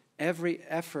go. Every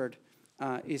effort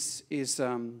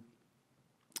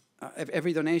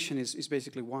every donation is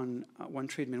basically one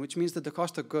treatment, which means that the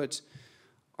cost of goods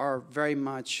are very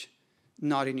much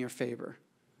not in your favor.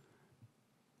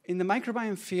 In the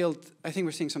microbiome field, I think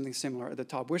we're seeing something similar at the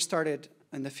top. We started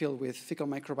in the field with fecal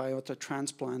microbiota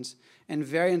transplants and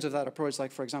variants of that approach,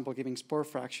 like, for example, giving spore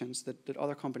fractions that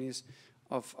other companies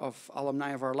of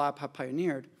alumni of our lab have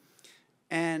pioneered.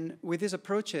 And with these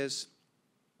approaches,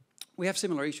 we have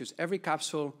similar issues. Every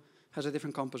capsule has a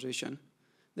different composition.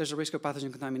 There's a risk of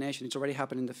pathogen contamination. It's already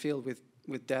happened in the field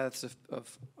with deaths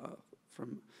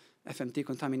from FMT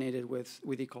contaminated with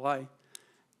E. coli.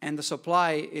 And the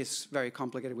supply is very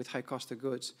complicated with high cost of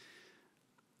goods.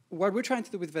 What we're trying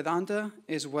to do with Vedanta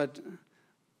is what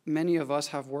many of us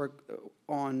have worked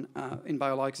on in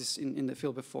biologics in the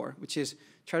field before, which is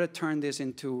try to turn this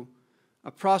into a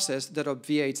process that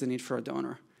obviates the need for a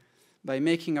donor. By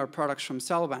making our products from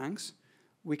cell banks,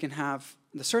 we can have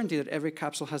the certainty that every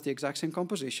capsule has the exact same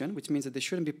composition, which means that there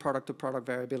shouldn't be product-to-product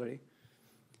variability.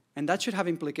 And that should have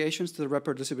implications to the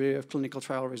reproducibility of clinical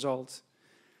trial results.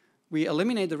 We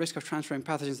eliminate the risk of transferring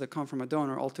pathogens that come from a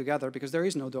donor altogether because there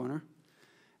is no donor.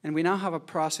 And we now have a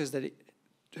process that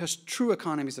has true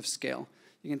economies of scale.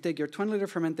 You can take your 20-liter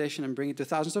fermentation and bring it to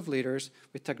thousands of liters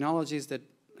with technologies that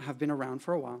have been around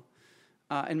for a while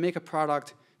and make a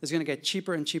product that's going to get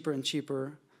cheaper and cheaper and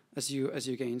cheaper as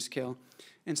you gain scale.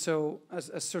 And so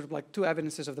as sort of like two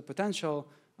evidences of the potential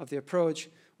of the approach,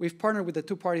 we've partnered with the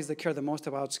two parties that care the most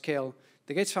about scale.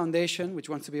 The Gates Foundation, which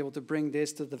wants to be able to bring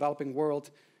this to the developing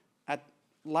world at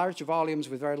large volumes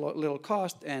with very little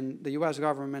cost, and the US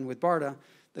government with BARDA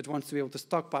that wants to be able to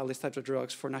stockpile these types of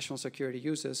drugs for national security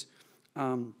uses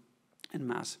en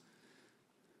masse.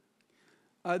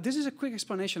 This is a quick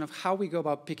explanation of how we go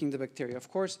about picking the bacteria. Of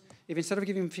course, if instead of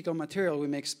giving fecal material, we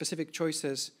make specific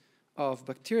choices of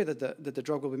bacteria that the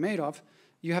drug will be made of,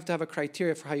 you have to have a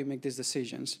criteria for how you make these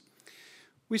decisions.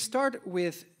 We start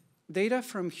with data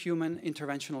from human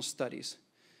interventional studies.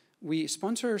 We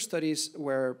sponsor studies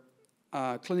where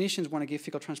clinicians want to give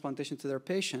fecal transplantation to their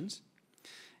patients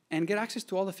and get access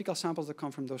to all the fecal samples that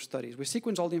come from those studies. We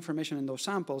sequence all the information in those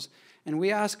samples, and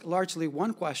we ask largely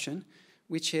one question,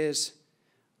 which is,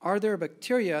 are there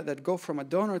bacteria that go from a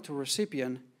donor to a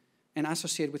recipient and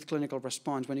associate with clinical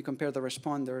response when you compare the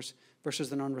responders versus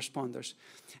the non-responders?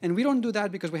 And we don't do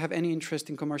that because we have any interest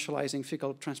in commercializing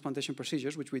fecal transplantation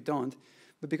procedures, which we don't,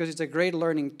 but because it's a great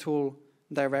learning tool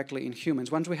directly in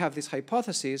humans. Once we have this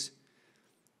hypothesis,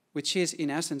 which is in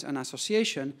essence an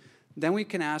association, then we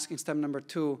can ask in step number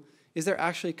 2, is there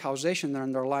actually causation that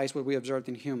underlies what we observed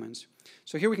in humans?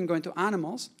 So here we can go into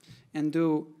animals and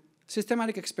do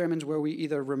systematic experiments where we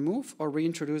either remove or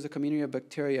reintroduce the community of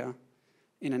bacteria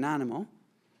in an animal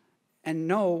and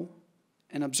know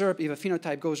and observe if a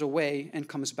phenotype goes away and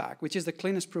comes back, which is the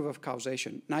cleanest proof of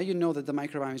causation. Now you know that the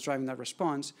microbiome is driving that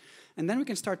response, and then we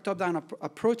can start top-down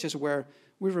approaches where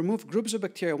we remove groups of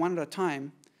bacteria one at a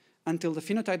time until the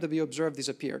phenotype that we observed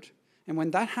disappeared. And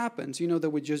when that happens, you know that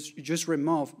we just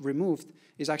removed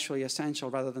is actually essential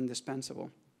rather than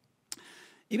dispensable.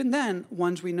 Even then,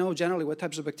 once we know generally what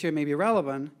types of bacteria may be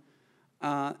relevant,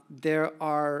 there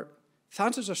are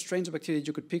thousands of strains of bacteria that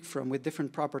you could pick from with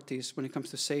different properties when it comes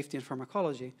to safety and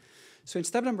pharmacology. So in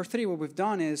step number 3, what we've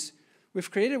done is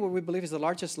we've created what we believe is the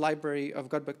largest library of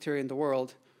gut bacteria in the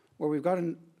world, where we've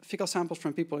gotten fecal samples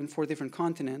from people in 4 different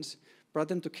continents, brought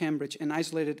them to Cambridge, and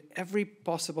isolated every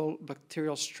possible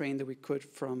bacterial strain that we could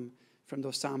from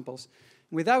those samples.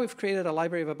 With that, we've created a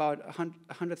library of about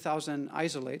 100,000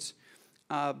 isolates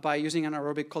by using an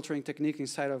anaerobic culturing technique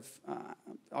inside of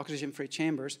oxygen-free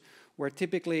chambers, where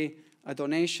typically a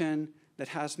donation that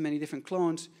has many different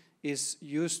clones is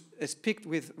picked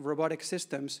with robotic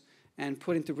systems and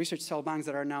put into research cell banks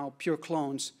that are now pure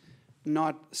clones,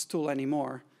 not stool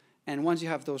anymore. And once you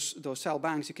have those cell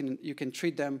banks, you can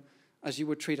treat them as you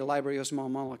would treat a library of small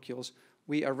molecules.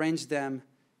 We arrange them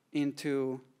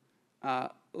into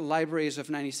libraries of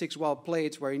 96 well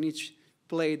plates, where in each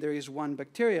plate there is 1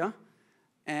 bacteria,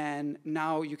 and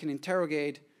now you can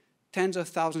interrogate tens of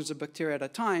thousands of bacteria at a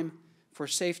time for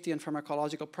safety and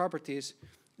pharmacological properties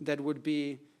that would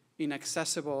be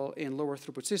inaccessible in lower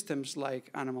throughput systems like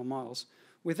animal models.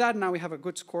 With that, now we have a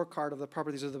good scorecard of the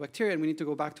properties of the bacteria, and we need to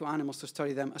go back to animals to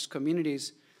study them as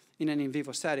communities in an in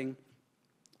vivo setting.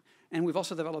 And we've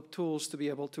also developed tools to be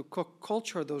able to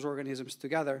culture those organisms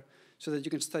together so that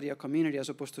you can study a community as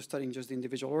opposed to studying just the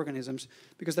individual organisms,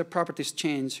 because their properties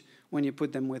change when you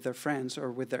put them with their friends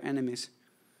or with their enemies.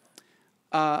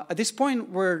 At this point,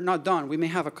 we're not done. We may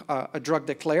have a drug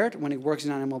declared when it works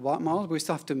in animal models, but we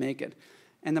still have to make it.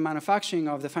 And the manufacturing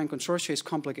of the fine consortia is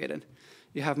complicated.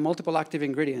 You have multiple active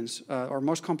ingredients. Our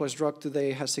most complex drug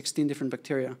today has 16 different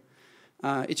bacteria.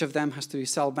 Each of them has to be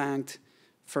cell-banked,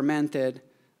 fermented,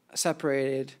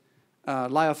 separated,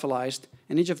 lyophilized,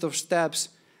 and each of those steps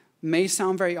may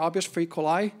sound very obvious for E.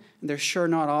 coli, and they're sure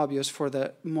not obvious for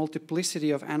the multiplicity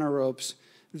of anaerobes,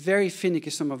 very finicky,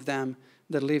 some of them,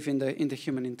 that live in the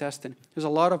human intestine. There's a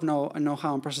lot of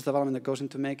know-how and process development that goes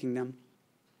into making them.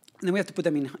 And then we have to put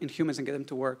them in humans and get them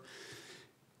to work.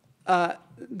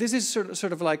 This is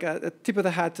sort of like a tip of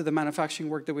the hat to the manufacturing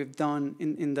work that we've done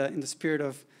in the spirit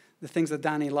of the things that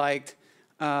Danny liked.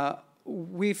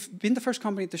 We've been the first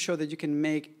company to show that you can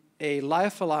make a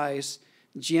lyophilized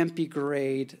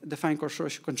GMP-grade defined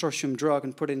consortium drug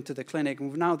and put it into the clinic. And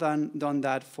we've now done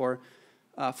that for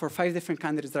 5 different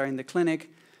candidates that are in the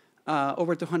clinic,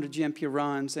 over 200 GMP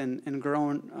runs, and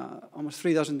grown almost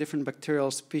 3,000 different bacterial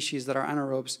species that are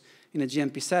anaerobes in a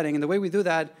GMP setting. And the way we do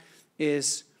that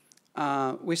is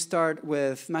we start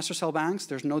with master cell banks.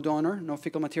 There's no donor, no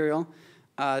fecal material.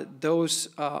 Those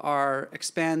are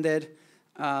expanded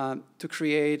to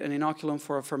create an inoculum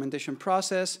for a fermentation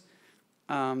process.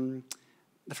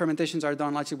 The fermentations are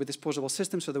done largely with disposable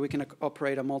systems so that we can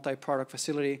operate a multi-product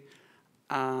facility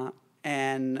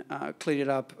and clean it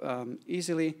up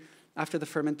easily. After the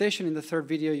fermentation, in the 3rd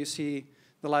video, you see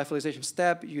the lyophilization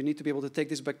step. You need to be able to take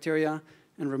this bacteria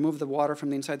and remove the water from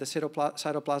the inside the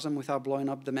cytoplasm without blowing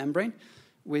up the membrane,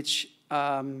 which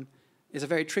is a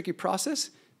very tricky process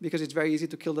because it's very easy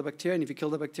to kill the bacteria. And if you kill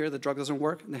the bacteria, the drug doesn't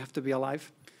work. They have to be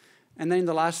alive. And then in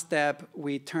the last step,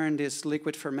 we turn this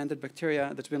liquid fermented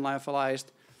bacteria that's been lyophilized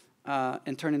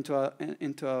and turn into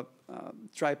a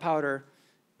dry powder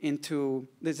into,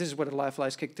 this is what a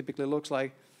lyophilized cake typically looks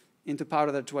like, into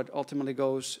powder that's what ultimately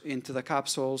goes into the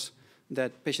capsules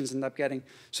that patients end up getting.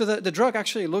 So the drug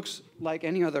actually looks like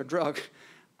any other drug,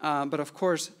 but of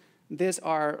course, these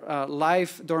are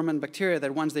live dormant bacteria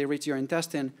that once they reach your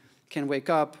intestine can wake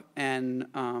up and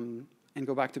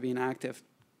go back to being active.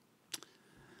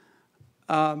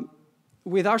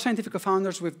 With our scientific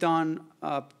co-founders, we've done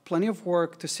plenty of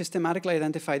work to systematically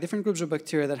identify different groups of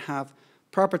bacteria that have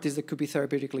properties that could be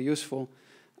therapeutically useful.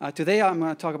 Today, I'm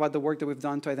going to talk about the work that we've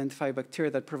done to identify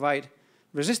bacteria that provide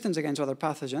resistance against other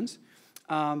pathogens.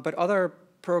 But other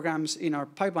programs in our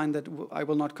pipeline that I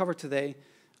will not cover today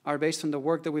are based on the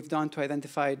work that we've done to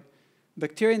identify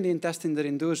bacteria in the intestine that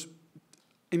induce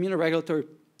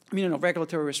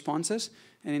immunoregulatory responses.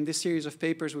 And in this series of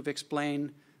papers, we've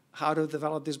explained how to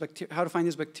develop these bacteria, how to find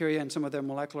these bacteria and some of their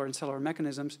molecular and cellular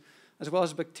mechanisms, as well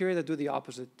as bacteria that do the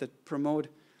opposite, that promote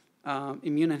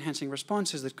immune-enhancing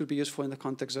responses that could be useful in the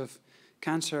context of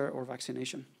cancer or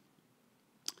vaccination.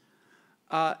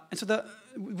 And so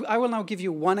I will now give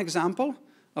you one example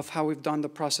of how we've done the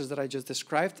process that I just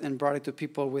described and brought it to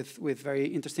people with very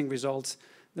interesting results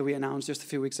that we announced just a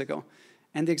few weeks ago.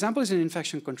 And the example is in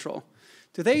infection control.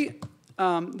 Today,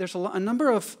 there's a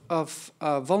number of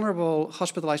vulnerable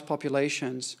hospitalized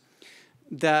populations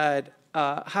that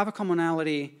have a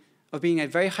commonality of being at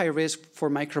very high risk for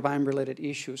microbiome-related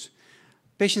issues.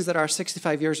 Patients that are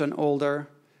 65 years and older,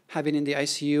 have been in the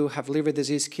ICU, have liver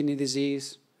disease, kidney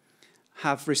disease,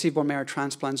 have received bone marrow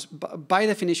transplants. By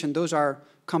definition, those are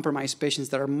compromised patients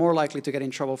that are more likely to get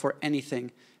in trouble for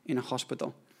anything in a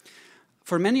hospital.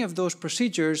 For many of those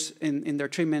procedures in their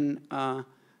treatment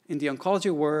in the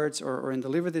oncology wards or in the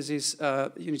liver disease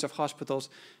units of hospitals,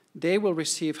 they will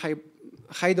receive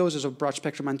high doses of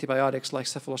broad-spectrum antibiotics like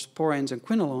cephalosporins and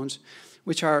quinolones,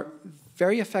 which are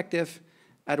very effective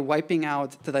at wiping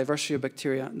out the diversity of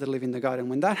bacteria that live in the gut. And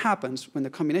when that happens, when the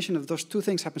combination of those two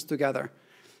things happens together,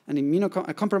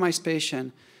 a compromised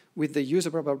patient with the use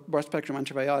of a broad-spectrum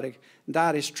antibiotic,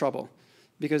 that is trouble.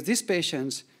 Because these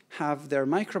patients have their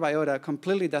microbiota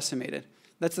completely decimated.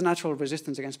 That's the natural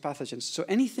resistance against pathogens. So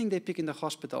anything they pick in the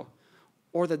hospital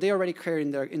or that they already carry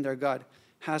in their gut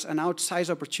has an outsized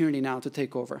opportunity now to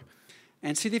take over.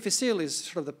 And C. difficile is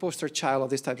sort of the poster child of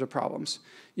these types of problems.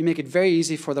 You make it very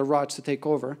easy for the rods to take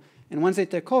over. And once they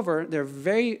take over, they're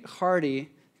very hardy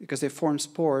because they form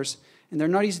spores, and they're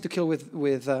not easy to kill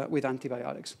with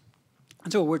antibiotics.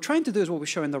 And so what we're trying to do is what we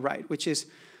show in the right, which is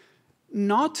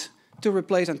not to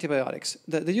replace antibiotics.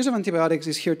 The use of antibiotics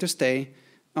is here to stay.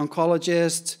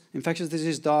 Oncologists, infectious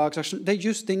disease docs,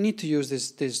 they need to use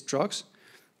these drugs,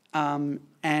 and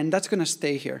that's going to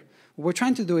stay here. What we're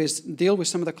trying to do is deal with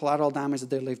some of the collateral damage that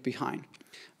they leave behind,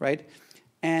 right?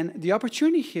 And the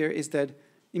opportunity here is that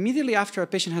immediately after a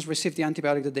patient has received the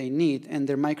antibiotic that they need and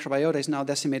their microbiota is now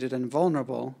decimated and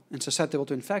vulnerable and susceptible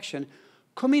to infection,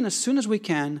 come in as soon as we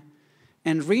can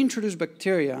and reintroduce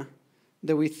bacteria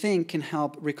that we think can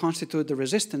help reconstitute the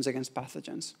resistance against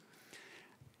pathogens.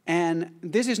 And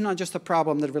this is not just a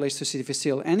problem that relates to C.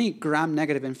 difficile. Any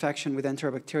gram-negative infection with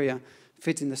enterobacteria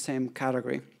fits in the same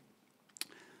category.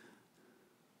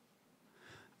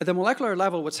 At the molecular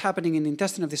level, what's happening in the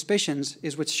intestine of these patients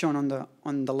is what's shown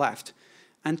on the left.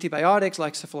 Antibiotics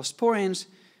like cephalosporins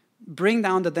bring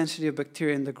down the density of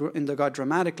bacteria in the gut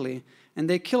dramatically, and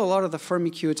they kill a lot of the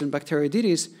firmicutes and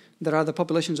bacteroidetes that are the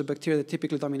populations of bacteria that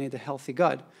typically dominate the healthy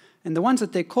gut. And the ones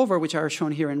that take over, which are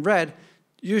shown here in red,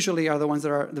 usually are the ones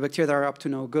that are the bacteria that are up to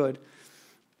no good.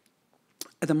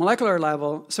 At the molecular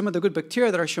level, some of the good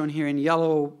bacteria that are shown here in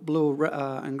yellow, blue,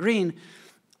 and green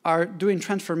are doing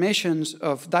transformations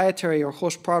of dietary or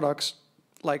host products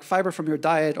like fiber from your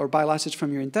diet or bile acids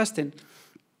from your intestine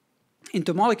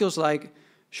into molecules like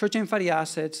short-chain fatty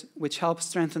acids, which help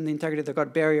strengthen the integrity of the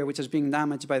gut barrier, which is being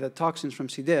damaged by the toxins from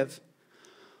C. diff,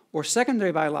 or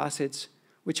secondary bile acids,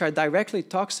 which are directly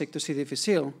toxic to C.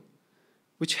 difficile,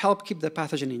 which help keep the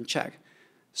pathogen in check.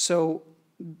 So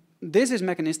this is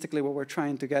mechanistically what we're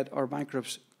trying to get our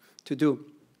microbes to do.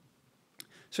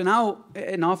 So now,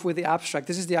 enough with the abstract.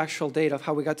 This is the actual data of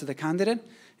how we got to the candidate,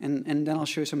 and then I'll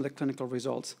show you some of the clinical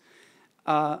results.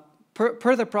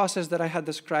 Per the process that I had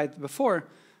described before,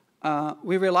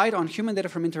 we relied on human data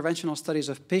from interventional studies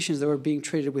of patients that were being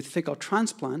treated with fecal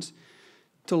transplants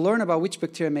to learn about which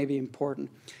bacteria may be important.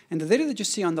 And the data that you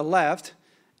see on the left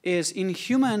is in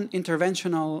human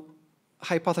interventional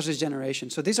hypothesis generation.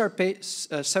 So these are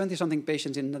 70-something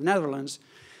patients in the Netherlands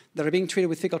that are being treated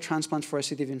with fecal transplants for a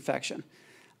C. diff infection.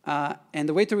 And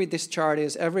the way to read this chart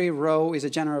is every row is a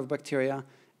genera of bacteria.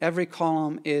 Every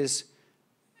column is,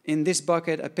 in this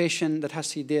bucket, a patient that has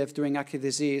C. diff during active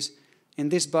disease. In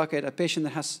this bucket, a patient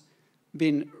that has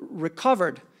been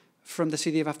recovered from the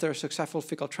C. diff after a successful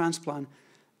fecal transplant.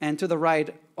 And to the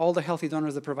right, all the healthy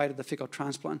donors that provided the fecal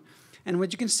transplant. And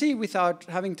what you can see without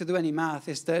having to do any math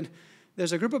is that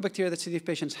there's a group of bacteria that C. diff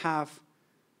patients have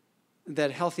that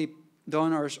healthy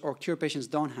donors or cure patients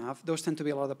don't have. Those tend to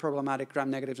be a lot of the problematic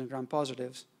gram-negatives and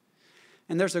gram-positives.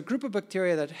 And there's a group of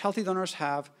bacteria that healthy donors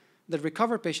have, that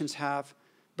recovered patients have,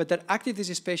 but that active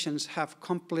disease patients have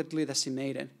completely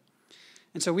decimated.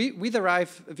 And so we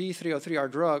derive V303, our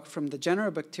drug, from the genera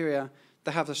of bacteria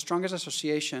that have the strongest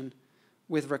association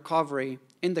with recovery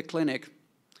in the clinic.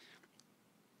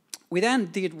 We then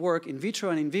did work in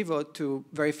vitro and in vivo to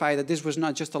verify that this was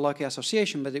not just a lucky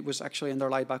association, but it was actually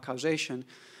underlined by causation.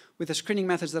 With the screening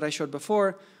methods that I showed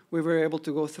before, we were able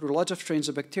to go through lots of strains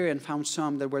of bacteria and found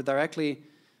some that were directly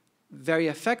very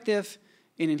effective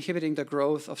in inhibiting the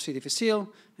growth of C.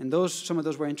 difficile, and some of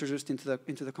those were introduced into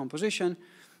the composition.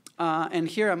 And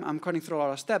here I'm cutting through a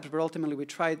lot of steps, but ultimately we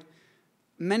tried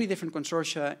many different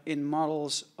consortia in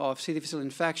models of C. difficile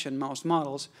infection, mouse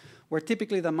models, where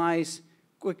typically the mice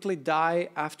quickly die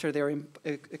after they're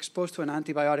exposed to an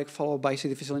antibiotic followed by C.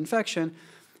 difficile infection.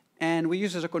 And we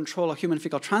use as a control a human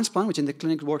fecal transplant, which in the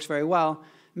clinic works very well.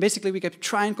 Basically, we kept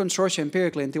trying consortia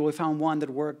empirically until we found one that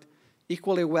worked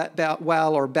equally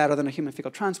well or better than a human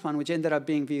fecal transplant, which ended up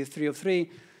being V303,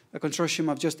 a consortium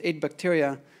of just 8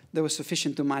 bacteria that was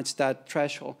sufficient to match that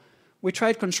threshold. We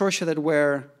tried consortia that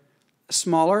were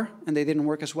smaller, and they didn't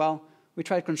work as well. We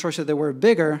tried consortia that were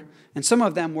bigger, and some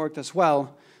of them worked as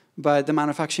well, but the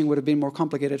manufacturing would have been more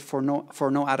complicated for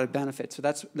no added benefit. So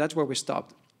that's where we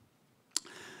stopped.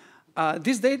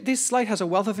 This slide has a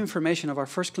wealth of information of our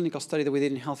first clinical study that we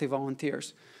did in healthy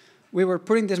volunteers. We were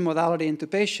putting this modality into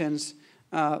patients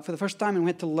for the first time, and we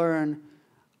had to learn,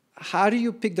 how do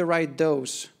you pick the right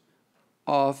dose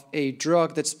of a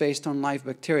drug that's based on live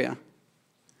bacteria?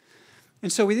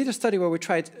 And so we did a study where we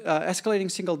tried escalating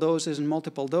single doses and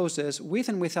multiple doses with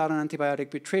and without an antibiotic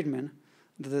pretreatment.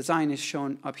 The design is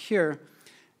shown up here.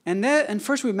 And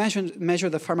first we measure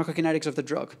the pharmacokinetics of the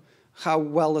drug. How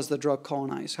well does the drug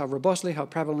colonize? How robustly, how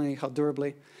prevalently, how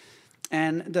durably?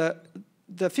 And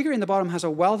the figure in the bottom has a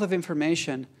wealth of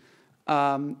information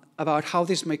about how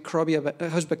these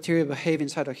host bacteria behave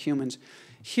inside of humans.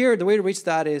 Here, the way to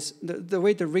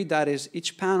read that is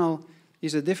each panel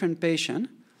is a different patient.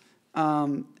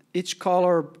 Each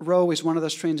color row is one of the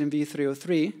strains in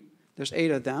V303. There's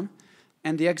 8 of them.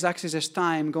 And the x-axis is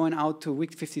time going out to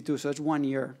week 52, so it's 1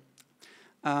 year.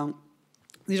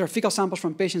 These are fecal samples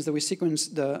from patients that we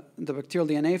sequenced the bacterial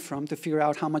DNA from to figure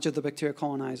out how much of the bacteria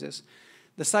colonizes.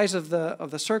 The size of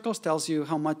the circles tells you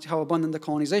how abundant the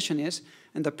colonization is,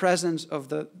 and the presence of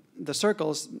the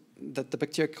circles that the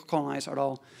bacteria colonize at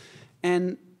all.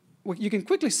 And what you can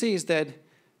quickly see is that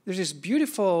there's this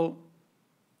beautiful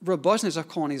robustness of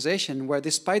colonization where,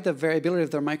 despite the variability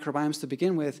of their microbiomes to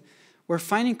begin with, we're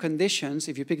finding conditions,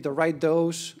 if you pick the right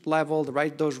dose level, the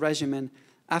right dose regimen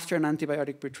after an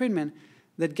antibiotic pretreatment,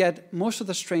 that get most of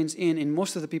the strains in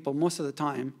most of the people most of the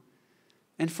time,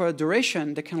 and for a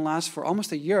duration that can last for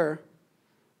almost a year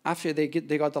after they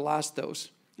got the last dose.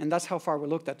 And that's how far we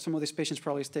looked at. Some of these patients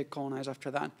probably stay colonized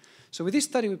after that. So with this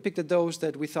study, we picked the dose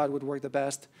that we thought would work the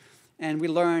best, and we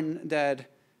learned that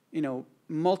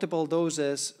multiple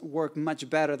doses work much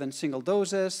better than single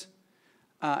doses,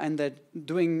 and that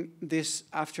doing this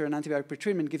after an antibiotic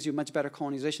pretreatment gives you much better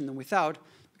colonization than without,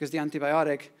 because the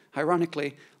antibiotic,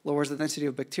 ironically, lowers the density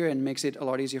of bacteria and makes it a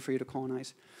lot easier for you to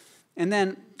colonize. And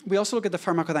then we also look at the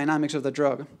pharmacodynamics of the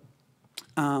drug.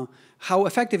 How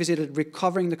effective is it at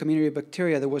recovering the community of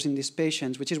bacteria that was in these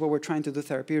patients, which is what we're trying to do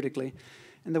therapeutically.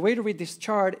 And the way to read this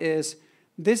chart is,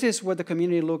 this is what the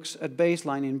community looks at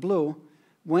baseline in blue.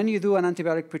 When you do an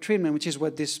antibiotic pretreatment, which is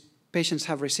what these patients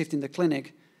have received in the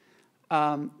clinic,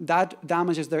 that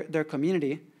damages their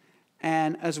community.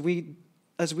 And as we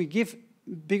give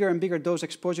bigger and bigger dose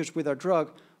exposures with our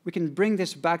drug, we can bring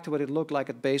this back to what it looked like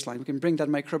at baseline. We can bring that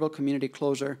microbial community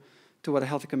closer to what a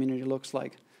healthy community looks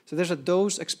like. So there's a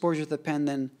dose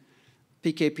exposure-dependent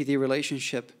PK/PD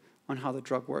relationship on how the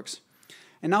drug works.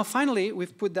 And now finally,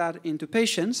 we've put that into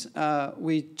patients.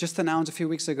 We just announced a few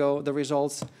weeks ago the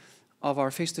results of our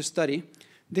phase 2 study.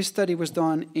 This study was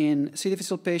done in C.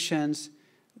 difficile patients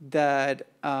that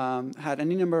had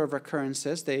any number of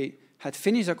recurrences. They had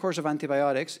finished a course of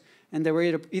antibiotics, and they were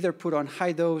either put on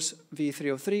high-dose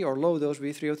V303 or low-dose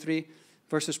V303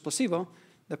 versus placebo.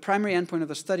 The primary endpoint of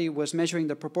the study was measuring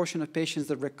the proportion of patients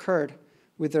that recurred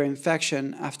with their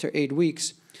infection after 8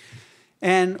 weeks.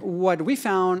 And what we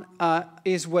found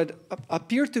is what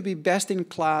appeared to be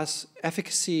best-in-class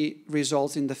efficacy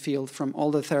results in the field from all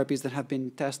the therapies that have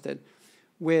been tested,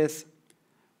 with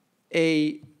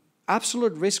an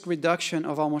absolute risk reduction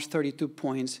of almost 32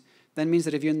 points. That means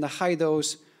that if you're in the high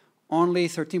dose, only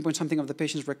 13 point something of the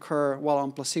patients recur, while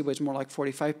on placebo it's more like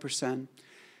 45%.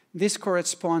 This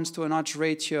corresponds to an odds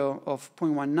ratio of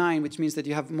 0.19, which means that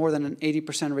you have more than an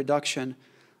 80% reduction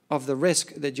of the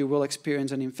risk that you will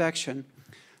experience an infection.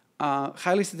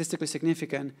 Highly statistically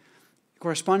significant,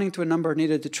 corresponding to a number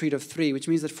needed to treat of 3, which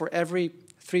means that for every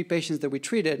 3 patients that we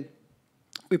treated,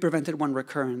 we prevented 1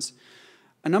 recurrence.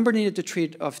 A number needed to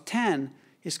treat of 10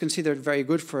 is considered very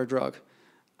good for a drug.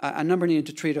 A number needed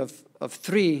to treat of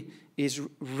 3 is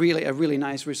really a really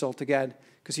nice result to get,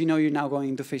 because you're now going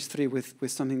into phase 3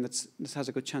 with something that has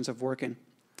a good chance of working.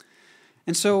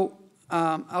 And so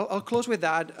I'll close with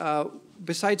that.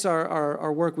 Besides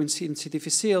our work in C.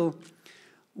 difficile,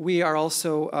 we are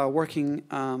also working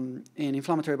in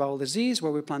inflammatory bowel disease,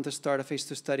 where we plan to start a phase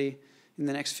 2 study in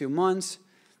the next few months,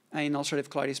 in ulcerative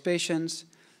colitis patients,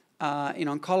 in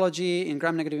oncology, in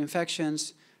gram-negative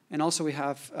infections, and also we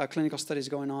have clinical studies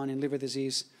going on in liver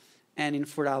disease and in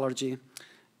food allergy.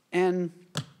 And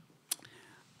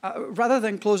rather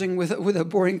than closing with a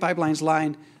boring pipelines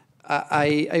line,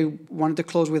 I wanted to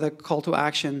close with a call to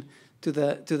action to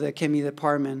the chemistry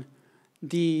department.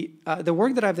 The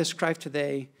work that I've described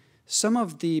today, some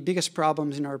of the biggest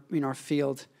problems in our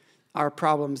field are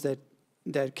problems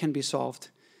that can be solved.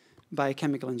 by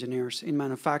chemical engineers in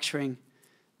manufacturing,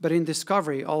 but in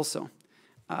discovery also.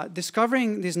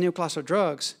 Discovering this new class of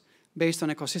drugs based on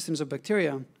ecosystems of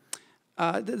bacteria,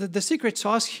 the secret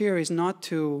sauce here is not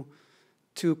to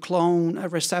clone a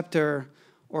receptor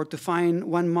or to find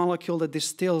one molecule that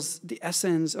distills the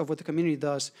essence of what the community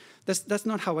does. That's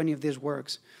not how any of this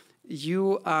works.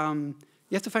 You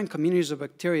have to find communities of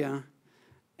bacteria,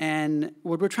 and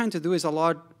what we're trying to do is a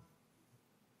lot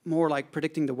more like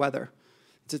predicting the weather.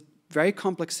 It's a very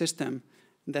complex system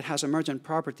that has emergent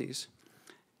properties.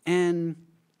 And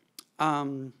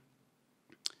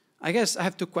I guess I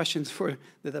have two questions for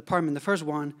the department. The first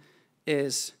one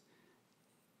is,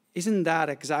 isn't that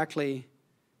exactly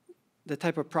the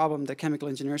type of problem that chemical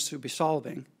engineers should be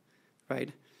solving,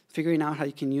 right? Figuring out how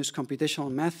you can use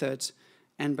computational methods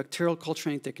and bacterial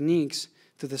culturing techniques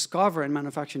to discover and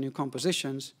manufacture new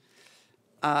compositions.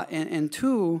 And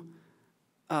two,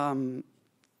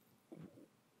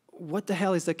 what the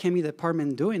hell is the chemistry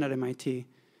department doing at MIT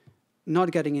not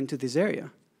getting into this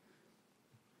area?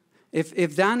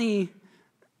 If Danny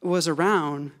was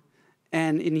around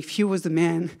and if he was the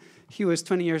man he was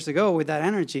 20 years ago with that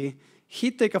energy,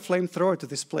 he'd take a flamethrower to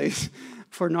this place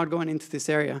for not going into this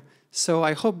area. So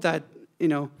I hope that,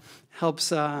 helps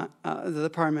the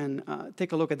department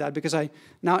take a look at that, because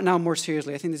now more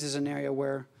seriously, I think this is an area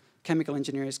where chemical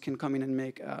engineers can come in and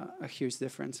make a huge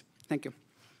difference. Thank you.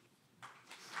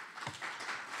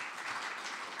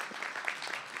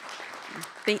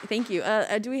 Thank you.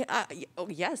 Do we? Oh,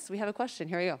 yes, we have a question.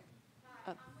 Here we go.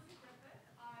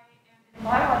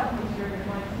 Biological engineering at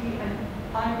MIT, and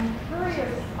I'm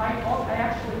curious. I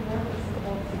actually work with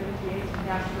Symposium in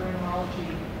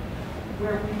gastroenterology,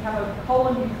 where we have a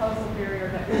colon-mucosal barrier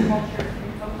that cultures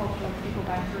mucoculture and fecal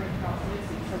bacterium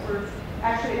translucency. So we're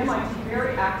actually at MIT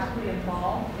very actively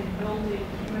involved in building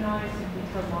humanized in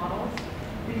vitro models,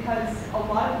 because a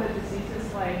lot of the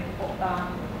diseases like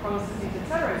Crohn's disease, et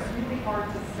cetera, is really hard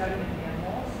to study in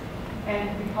animals.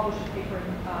 And we published a paper,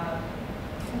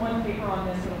 one paper on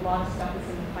this, and a lot of stuff is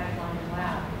in the pipeline and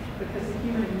lab, because the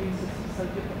human immune system is so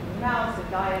different from the mouse, the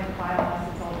diet, the bile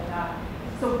acids, all of that.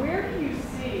 So where do you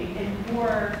see in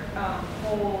your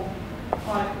whole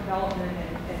product development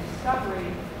and discovery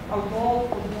a role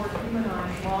for more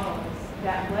humanized models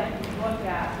that let you look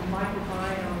at the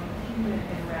microbiome-human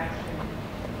interaction?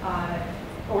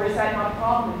 Or is that not a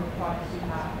problem in the products you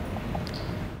have?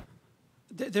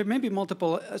 There may be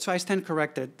multiple, so I stand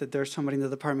corrected that there's somebody in the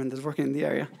department that's working in the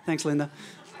area. Thanks, Linda.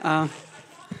 But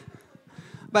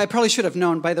I probably should have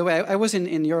known. By the way, I was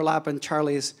in your lab and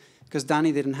Charlie's, because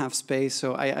Danny didn't have space,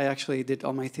 so I actually did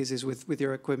all my thesis with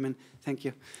your equipment. Thank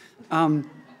you.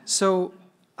 So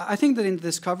I think that in the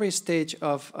discovery stage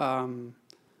of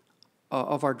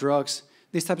our drugs,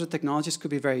 these types of technologies could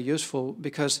be very useful,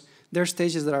 because there are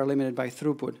stages that are limited by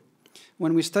throughput.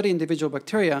 When we study individual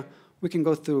bacteria, we can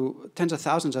go through tens of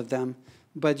thousands of them,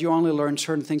 but you only learn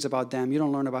certain things about them. You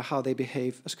don't learn about how they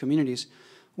behave as communities.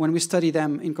 When we study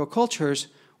them in co-cultures,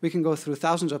 we can go through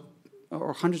thousands of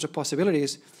or hundreds of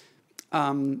possibilities,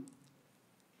 and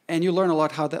you learn a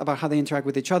lot about how they interact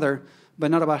with each other,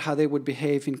 but not about how they would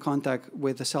behave in contact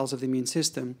with the cells of the immune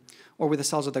system or with the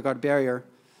cells of the gut barrier.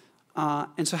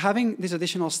 And so having this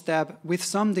additional step with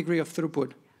some degree of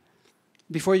throughput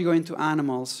before you go into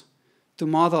animals to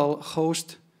model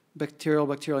host bacterial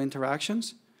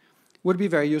interactions would be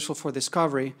very useful for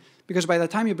discovery, because by the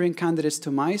time you bring candidates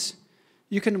to mice,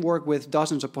 you can work with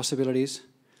dozens of possibilities,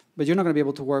 but you're not going to be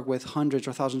able to work with hundreds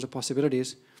or thousands of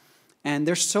possibilities. And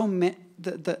there's so many,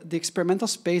 the experimental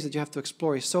space that you have to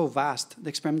explore is so vast, the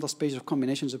experimental space of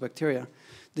combinations of bacteria,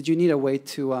 that you need a way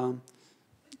to...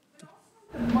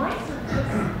 The mice are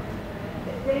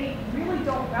just, they really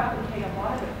don't replicate a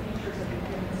lot of the features of the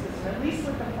human system, at least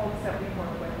with the folks that we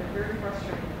work with. They're very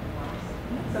frustrated with the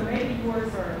mice. So maybe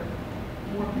yours are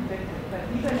more predictive, but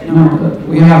even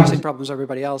we have the same problems as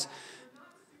everybody else.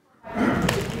 The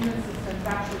human system is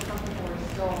actually something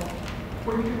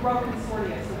where you can grow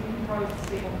consortia, so we can grow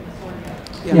stable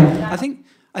consortia. Yeah.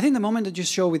 I think the moment that you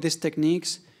show with these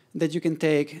techniques that you can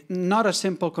take not a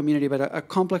simple community, but a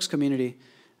complex community,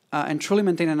 and truly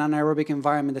maintain an anaerobic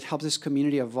environment that helps this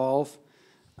community evolve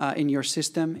in your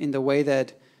system in the way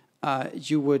that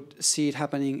you would see it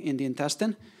happening in the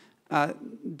intestine. And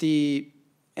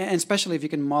especially if you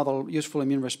can model useful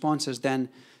immune responses, then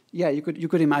yeah, you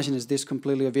could imagine as this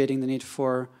completely obviating the need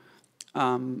for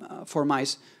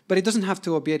mice. But it doesn't have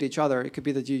to obviate each other. It could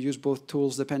be that you use both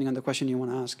tools depending on the question you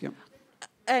want to ask. Yeah.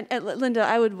 And Linda,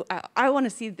 I want to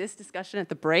see this discussion at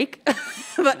the break,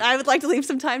 but I would like to leave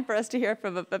some time for us to hear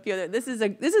from a few other. This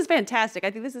is fantastic.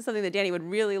 I think this is something that Danny would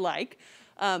really like,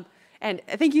 and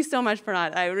thank you so much,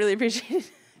 Bernard. I really appreciate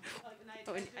it.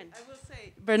 I will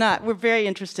say, Bernard, we're very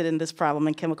interested in this problem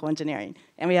in chemical engineering,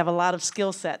 and we have a lot of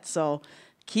skill sets, so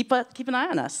keep an eye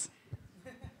on us.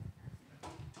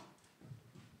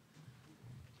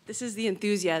 This is the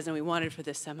enthusiasm we wanted for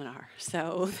this seminar,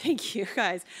 so thank you,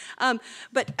 guys.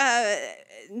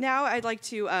 Now I'd like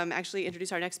to actually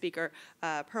introduce our next speaker,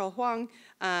 Pearl Wang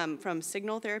from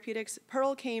Signal Therapeutics.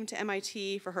 Pearl came to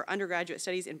MIT for her undergraduate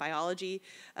studies in biology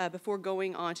before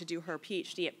going on to do her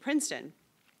PhD at Princeton.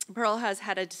 Pearl has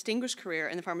had a distinguished career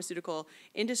in the pharmaceutical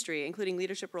industry, including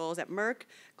leadership roles at Merck,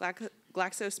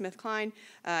 GlaxoSmithKline,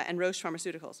 and Roche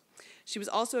Pharmaceuticals. She was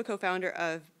also a co-founder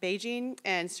of BeiGene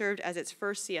and served as its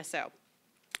first CSO.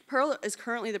 Pearl is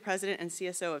currently the president and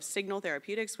CSO of Signal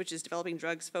Therapeutics, which is developing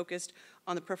drugs focused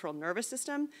on the peripheral nervous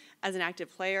system as an active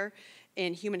player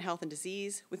in human health and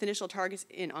disease, with initial targets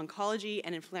in oncology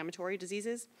and inflammatory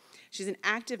diseases. She's an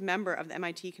active member of the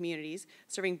MIT communities,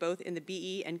 serving both in the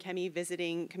BE and Chemi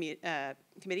visiting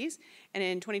committees, and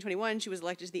in 2021, she was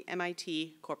elected to the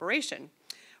MIT Corporation.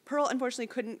 Pearl unfortunately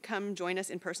couldn't come join us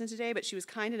in person today, but she was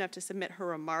kind enough to submit her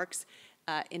remarks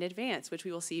in advance, which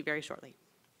we will see very shortly.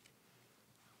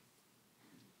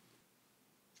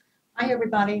 Hi,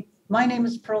 everybody. My name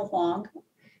is Pearl Wang,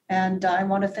 and I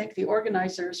want to thank the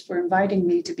organizers for inviting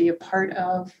me to be a part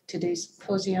of today's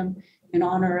symposium in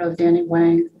honor of Danny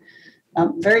Wang.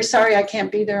 I'm very sorry I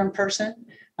can't be there in person.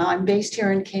 I'm based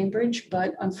here in Cambridge,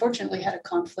 but unfortunately had a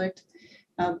conflict.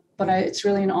 It's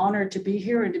really an honor to be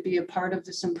here and to be a part of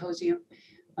the symposium.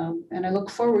 And I look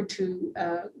forward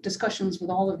to discussions with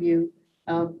all of you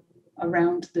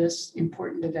around this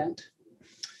important event.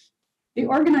 The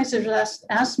organizers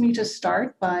asked me to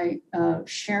start by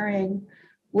sharing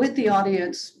with the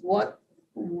audience what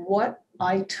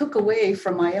I took away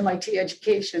from my MIT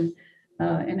education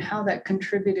and how that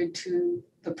contributed to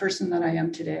the person that I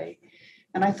am today.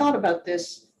 And I thought about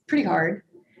this pretty hard,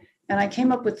 and I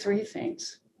came up with three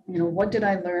things. You know, what did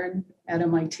I learn at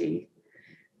MIT?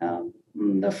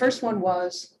 The first one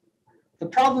was the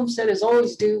problem set is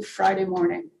always due Friday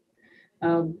morning.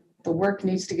 The work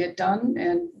needs to get done,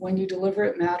 and when you deliver,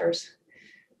 it matters.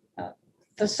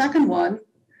 The second one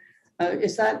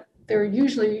is that there's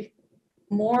usually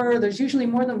more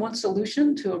than one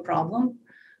solution to a problem,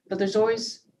 but there's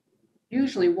always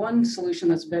usually one solution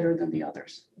that's better than the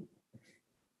others.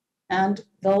 And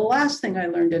the last thing I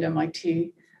learned at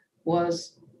MIT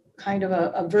was kind of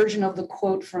a version of the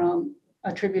quote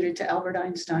attributed to Albert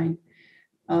Einstein.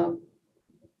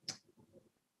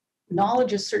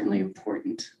 Knowledge is certainly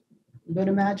important, but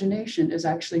imagination is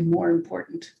actually more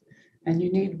important. And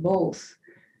you need both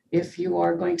if you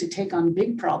are going to take on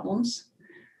big problems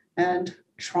and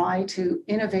try to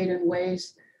innovate in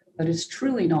ways that is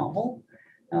truly novel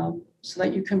so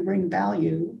that you can bring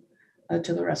value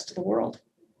to the rest of the world.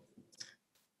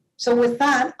 So with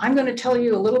that, I'm going to tell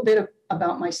you a little bit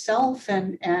about myself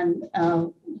and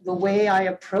the way I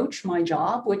approach my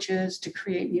job, which is to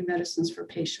create new medicines for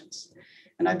patients.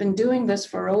 And I've been doing this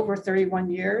for over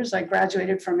 31 years. I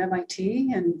graduated from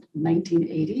MIT in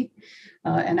 1980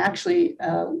 and actually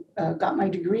got my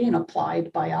degree in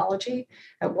applied biology.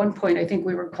 At one point, I think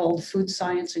we were called food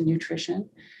science and nutrition.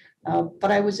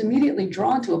 But I was immediately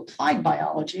drawn to applied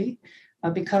biology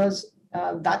because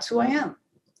that's who I am.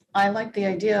 I like the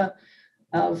idea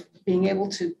of being able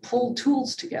to pull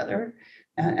tools together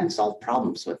and solve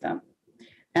problems with them.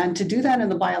 And to do that in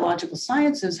the biological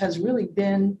sciences has really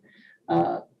been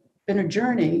a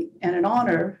journey and an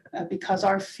honor because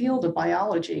our field of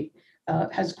biology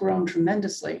has grown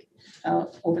tremendously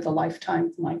over the lifetime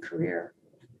of my career.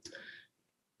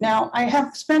 Now, I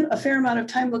have spent a fair amount of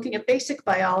time looking at basic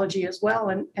biology as well,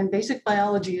 and basic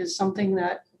biology is something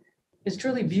that is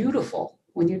truly beautiful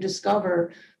when you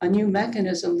discover a new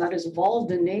mechanism that is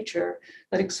evolved in nature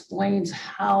that explains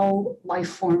how life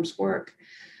forms work.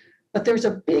 But there's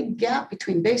a big gap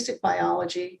between basic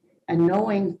biology and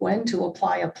knowing when to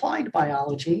apply applied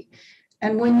biology.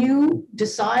 And when you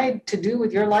decide to do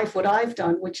with your life what I've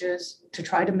done, which is to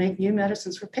try to make new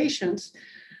medicines for patients,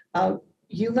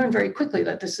 you learn very quickly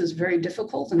that this is very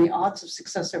difficult and the odds of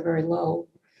success are very low.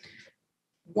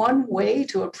 One way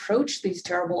to approach these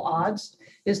terrible odds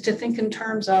is to think in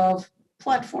terms of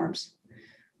platforms.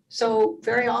 So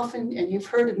very often, and you've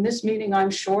heard in this meeting,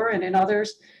 I'm sure, and in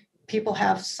others, people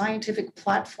have scientific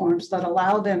platforms that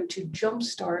allow them to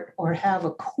jumpstart or have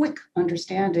a quick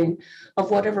understanding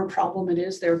of whatever problem it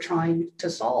is they're trying to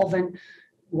solve. And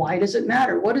why does it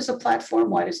matter? What is a platform?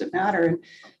 Why does it matter? And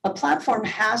a platform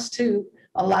has to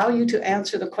allow you to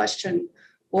answer the question,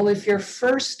 well, if your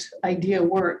first idea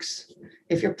works,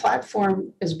 if your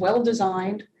platform is well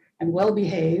designed and well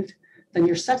behaved, then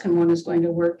your second one is going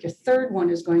to work, your third one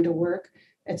is going to work,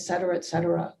 et cetera, et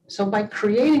cetera. So by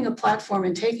creating a platform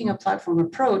and taking a platform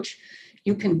approach,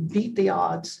 you can beat the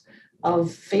odds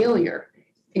of failure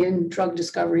in drug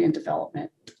discovery and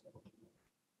development.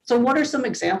 So what are some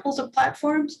examples of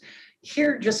platforms?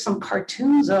 Here are just some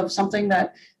cartoons of something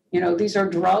that, these are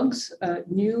drugs,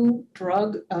 new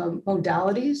drug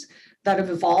modalities that have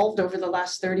evolved over the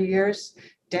last 30 years.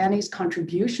 Danny's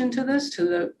contribution to this,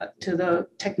 to the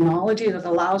technology that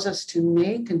allows us to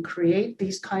make and create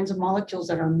these kinds of molecules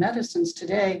that are medicines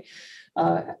today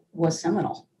was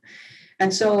seminal.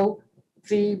 And so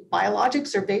the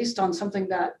biologics are based on something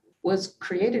that was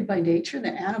created by nature, the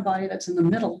antibody that's in the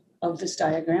middle of this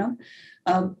diagram.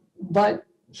 But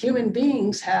human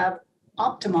beings have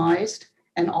optimized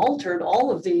and altered all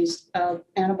of these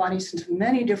antibodies into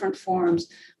many different forms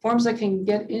that can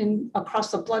get in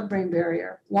across the blood-brain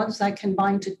barrier, ones that can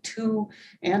bind to 2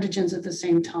 antigens at the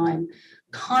same time,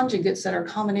 conjugates that are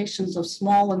combinations of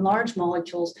small and large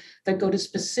molecules that go to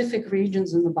specific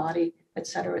regions in the body, et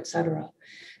cetera, et cetera.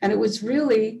 And it was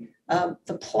really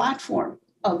the platform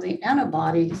of the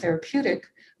antibody therapeutic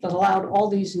that allowed all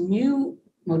these new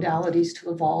modalities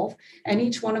to evolve, and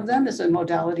each one of them is a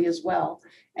modality as well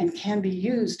and can be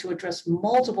used to address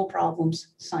multiple problems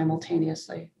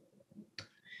simultaneously.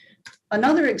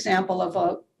 Another example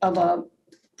of a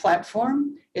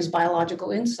platform is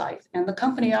biological insight, and the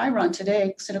company I run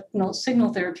today,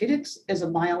 Signal Therapeutics, is a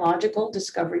biological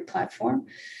discovery platform.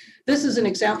 This is an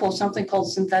example of something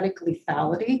called synthetic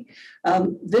lethality.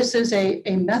 This is a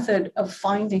method of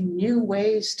finding new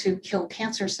ways to kill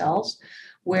cancer cells,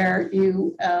 where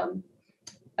you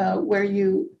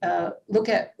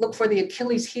look for the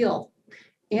Achilles heel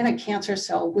in a cancer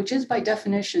cell, which is by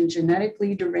definition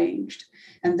genetically deranged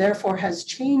and therefore has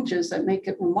changes that make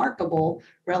it remarkable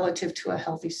relative to a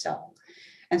healthy cell.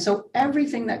 And so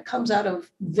everything that comes out of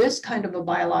this kind of a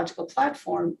biological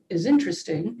platform is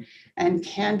interesting and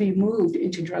can be moved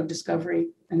into drug discovery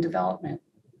and development.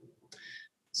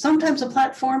 Sometimes a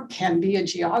platform can be a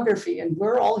geography, and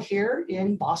we're all here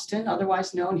in Boston,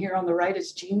 otherwise known here on the right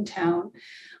as Jeantown.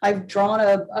 I've drawn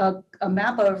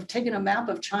taken a map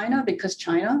of China because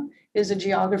China is a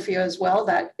geography as well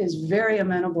that is very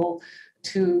amenable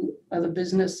to the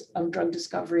business of drug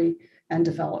discovery and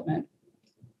development.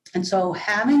 And so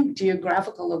having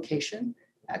geographical location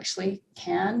actually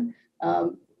can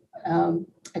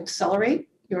accelerate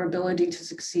your ability to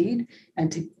succeed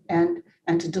and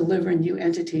to deliver new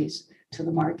entities to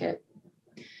the market.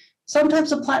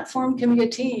 Sometimes a platform can be a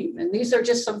team, and these are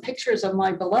just some pictures of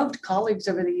my beloved colleagues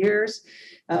over the years.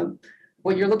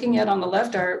 What you're looking at on the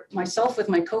left are myself with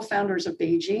my co-founders of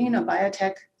Beijing, a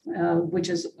biotech which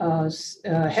is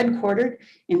headquartered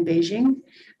in Beijing.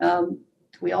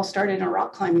 We all started in a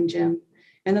rock climbing gym.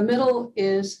 In the middle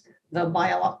is the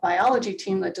biology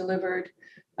team that delivered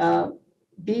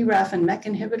BRAF and MEK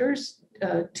inhibitors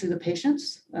to the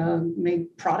patients,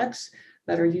 made products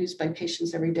that are used by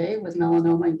patients every day with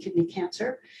melanoma and kidney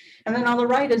cancer. And then on the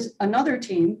right is another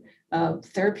team,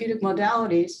 therapeutic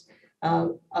modalities, a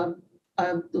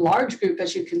large group,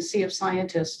 as you can see, of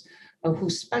scientists who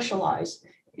specialize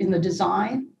in the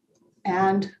design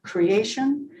and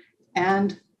creation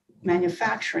and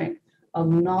manufacturing of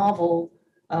novel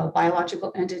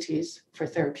biological entities for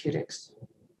therapeutics.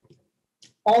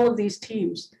 All of these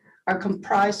teams are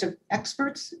comprised of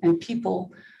experts and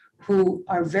people who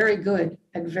are very good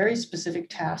at very specific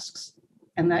tasks,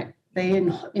 and that they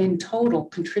in total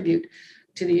contribute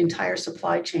to the entire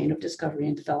supply chain of discovery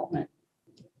and development.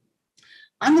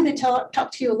 I'm going to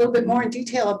talk to you a little bit more in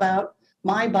detail about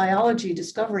my biology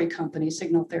discovery company,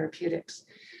 Signal Therapeutics.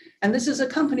 And this is a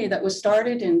company that was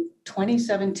started in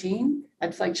 2017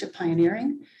 at Flagship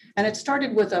Pioneering. And it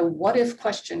started with a what if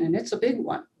question, and it's a big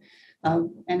one.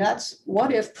 And that's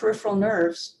what if peripheral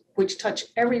nerves, which touch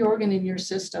every organ in your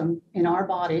system, in our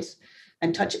bodies,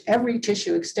 and touch every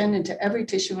tissue, extend into every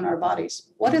tissue in our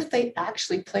bodies, what if they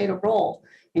actually played a role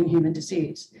in human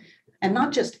disease? And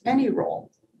not just any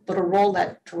role, but a role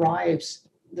that drives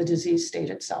the disease state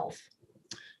itself.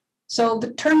 So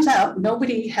it turns out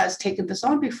nobody has taken this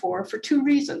on before for two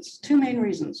main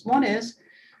reasons. One is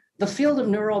the field of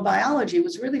neurobiology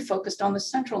was really focused on the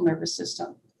central nervous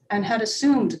system and had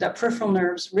assumed that peripheral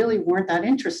nerves really weren't that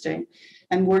interesting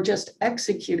and were just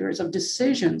executors of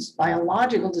decisions,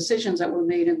 biological decisions that were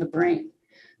made in the brain.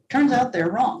 Turns out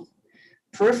they're wrong.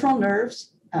 Peripheral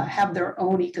nerves have their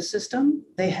own ecosystem,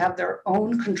 they have their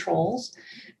own controls,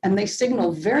 and they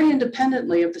signal very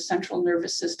independently of the central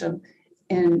nervous system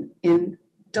in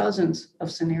dozens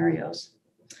of scenarios.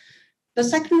 The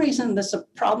second reason this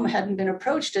problem hadn't been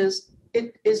approached is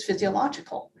it is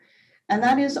physiological. And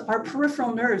that is our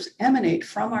peripheral nerves emanate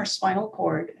from our spinal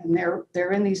cord, and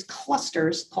they're in these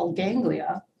clusters called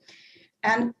ganglia.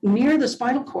 And near the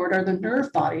spinal cord are the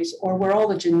nerve bodies, or where all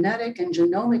the genetic and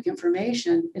genomic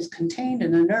information is contained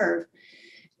in the nerve.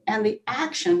 And the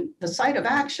action, the site of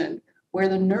action, where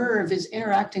the nerve is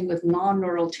interacting with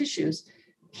non-neural tissues,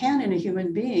 can in a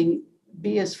human being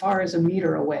be as far as a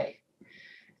meter away.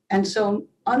 And so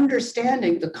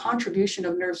understanding the contribution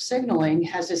of nerve signaling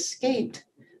has escaped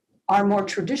our more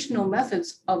traditional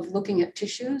methods of looking at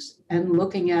tissues and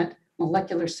looking at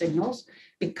molecular signals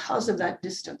because of that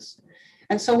distance.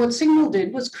 And so what Signal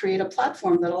did was create a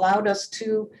platform that allowed us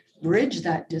to bridge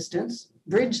that distance,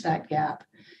 bridge that gap,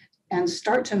 and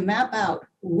start to map out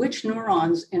which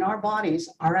neurons in our bodies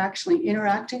are actually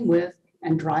interacting with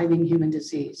and driving human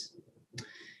disease.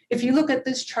 If you look at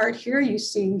this chart here, you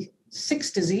see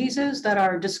 6 diseases that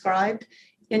are described.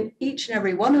 In each and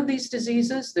every one of these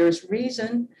diseases, there's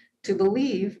reason to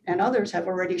believe, and others have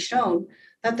already shown,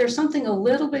 that there's something a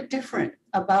little bit different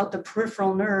about the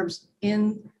peripheral nerves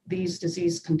in these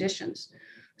disease conditions.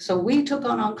 So we took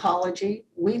on oncology,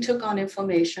 we took on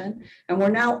inflammation, and we're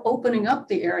now opening up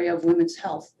the area of women's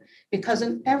health, because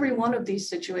in every one of these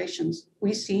situations,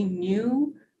 we see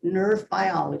new nerve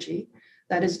biology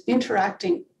that is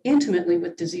interacting intimately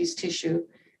with disease tissue,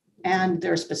 and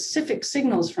there are specific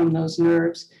signals from those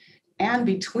nerves and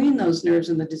between those nerves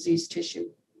and the disease tissue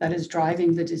that is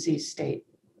driving the disease state.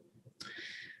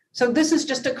 So this is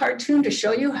just a cartoon to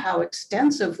show you how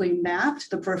extensively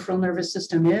mapped the peripheral nervous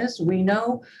system is. We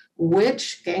know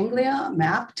which ganglia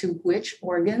map to which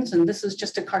organs, and this is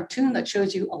just a cartoon that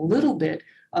shows you a little bit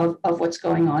of what's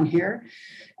going on here.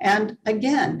 And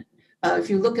again,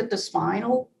 if you look at the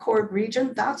spinal cord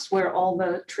region, that's where all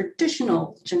the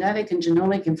traditional genetic and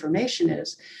genomic information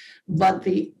is. But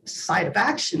the site of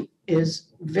action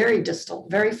is very distal,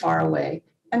 very far away,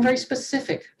 and very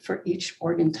specific for each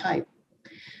organ type.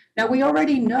 Now, we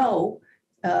already know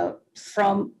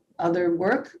from other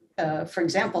work, for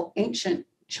example, ancient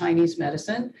Chinese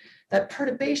medicine, that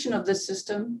perturbation of this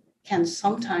system can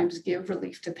sometimes give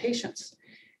relief to patients.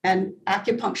 And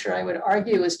acupuncture, I would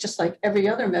argue, is just like every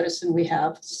other medicine we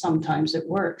have, sometimes it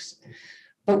works.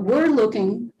 But we're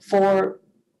looking for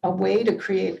a way to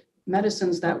create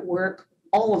medicines that work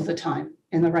all of the time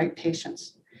in the right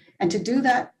patients. And to do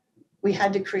that, we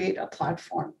had to create a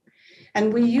platform.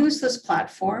 And we use this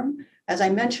platform, as I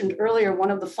mentioned earlier, one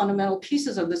of the fundamental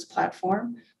pieces of this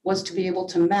platform was to be able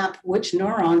to map which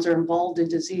neurons are involved in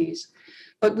disease.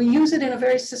 But we use it in a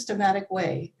very systematic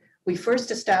way. We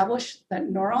first establish that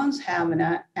neurons have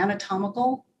an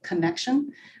anatomical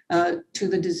connection to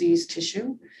the disease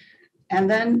tissue. And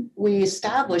then we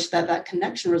establish that that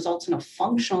connection results in a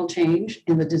functional change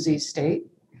in the disease state.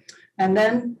 And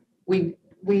then we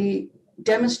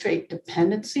demonstrate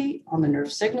dependency on the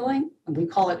nerve signaling, and we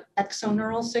call it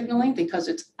exoneural signaling because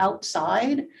it's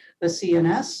outside the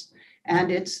CNS,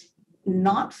 and it's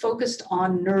not focused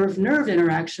on nerve-nerve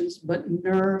interactions, but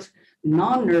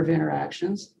non-nerve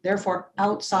interactions, therefore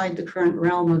outside the current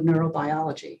realm of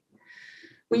neurobiology.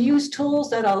 We use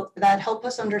tools that help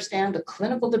us understand the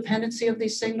clinical dependency of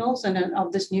these signals and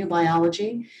of this new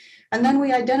biology, and then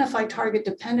we identify target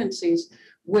dependencies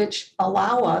which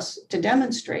allow us to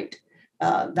demonstrate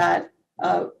that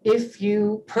if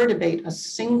you perturbate a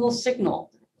single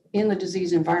signal in the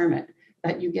disease environment,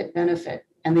 that you get benefit.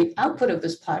 And the output of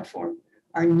this platform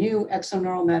are new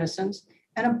exoneural medicines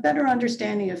and a better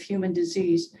understanding of human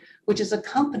disease, which is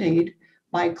accompanied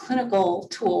by clinical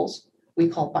tools we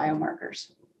call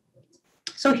biomarkers.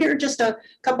 So here are just a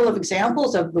couple of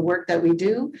examples of the work that we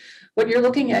do. What you're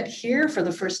looking at here for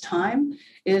the first time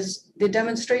is the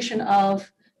demonstration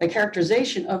of the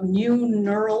characterization of new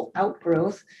neural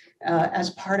outgrowth as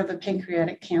part of a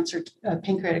pancreatic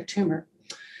tumor.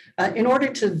 In order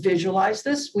to visualize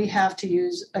this, we have to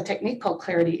use a technique called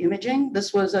clarity imaging.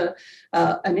 This was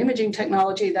an imaging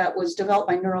technology that was developed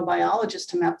by neurobiologists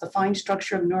to map the fine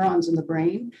structure of neurons in the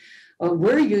brain.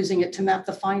 We're using it to map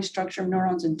the fine structure of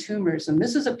neurons in tumors. And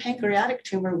this is a pancreatic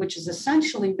tumor, which has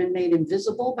essentially been made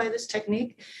invisible by this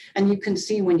technique. And you can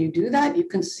see when you do that, you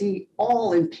can see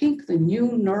all in pink, the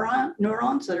new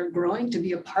neurons that are growing to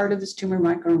be a part of this tumor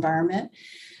microenvironment.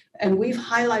 And we've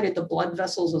highlighted the blood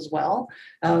vessels as well.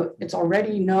 It's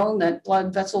already known that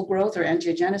blood vessel growth or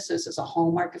angiogenesis is a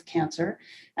hallmark of cancer.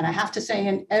 And I have to say,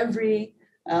 in every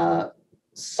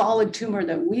solid tumor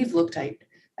that we've looked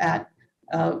at,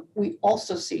 we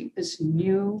also see this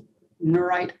new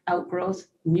neurite outgrowth,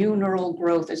 new neural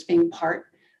growth as being part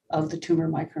of the tumor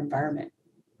microenvironment.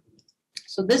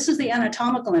 So this is the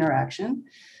anatomical interaction.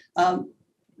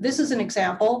 This is an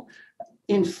example.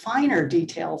 in finer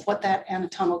detail of what that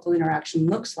anatomical interaction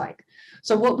looks like.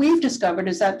 So what we've discovered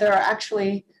is that there are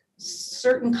actually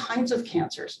certain kinds of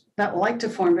cancers that like to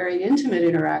form very intimate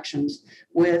interactions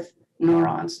with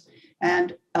neurons.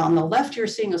 And on the left, you're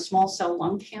seeing a small cell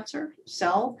lung cancer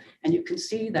cell, and you can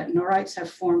see that neurites have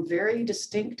formed very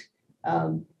distinct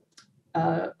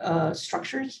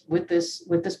structures with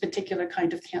this particular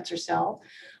kind of cancer cell.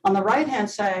 On the right-hand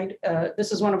side,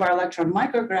 this is one of our electron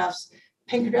micrographs.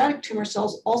 Pancreatic tumor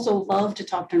cells also love to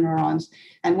talk to neurons.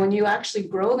 And when you actually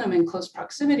grow them in close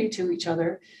proximity to each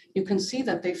other, you can see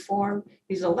that they form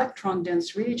these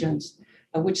electron-dense regions,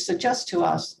 which suggest to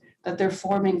us that they're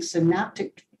forming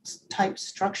synaptic type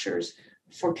structures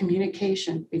for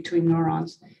communication between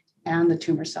neurons and the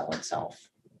tumor cell itself.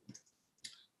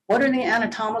 What are the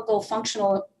anatomical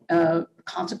functional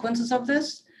consequences of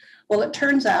this? Well, it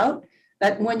turns out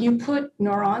that when you put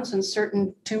neurons and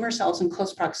certain tumor cells in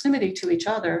close proximity to each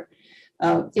other,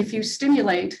 if you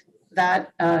stimulate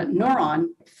that neuron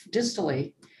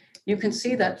distally, you can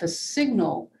see that the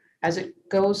signal as it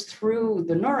goes through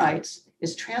the neurites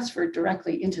is transferred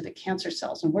directly into the cancer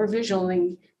cells. And we're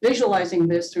visualizing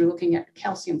this through looking at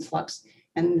calcium flux.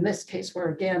 And in this case,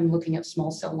 we're again looking at small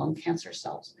cell lung cancer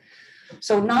cells.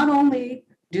 So not only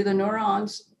do the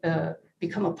neurons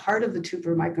become a part of the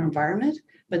tumor microenvironment,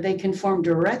 but they can form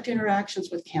direct interactions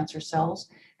with cancer cells,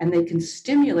 and they can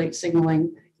stimulate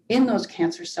signaling in those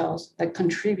cancer cells that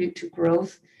contribute to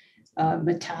growth,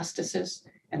 metastasis,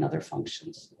 and other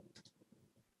functions.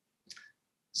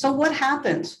 So what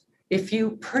happens if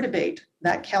you perturbate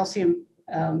that calcium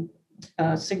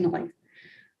signaling?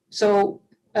 So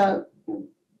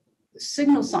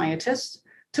signal scientists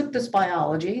took this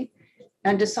biology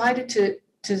and decided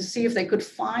to see if they could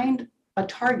find a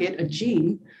target, a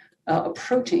gene, a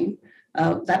protein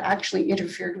that actually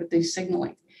interfered with the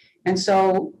signaling. And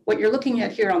so what you're looking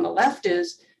at here on the left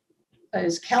is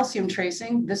calcium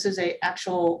tracing. This is a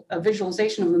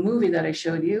visualization of the movie that I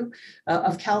showed you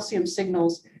of calcium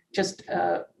signals just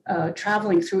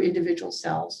traveling through individual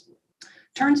cells.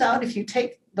 Turns out if you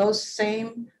take those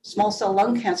same small cell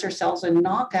lung cancer cells and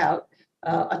knock out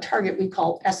a target we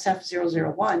call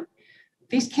SF001,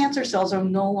 these cancer cells are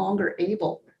no longer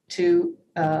able to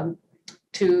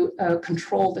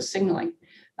control the signaling.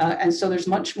 And so there's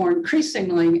much more increased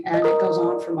signaling, and it goes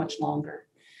on for much longer.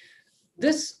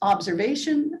 This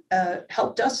observation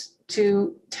helped us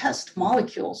to test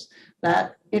molecules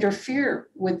that interfere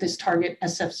with this target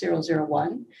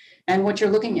SF001. And what you're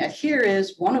looking at here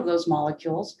is one of those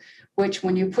molecules, which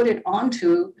when you put it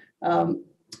onto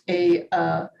a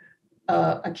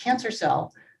cancer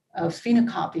cell,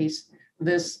 phenocopies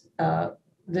this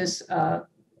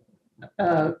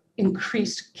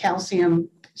increased calcium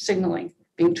signaling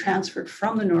being transferred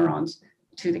from the neurons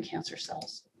to the cancer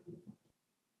cells.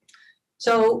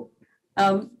 So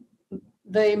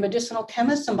the medicinal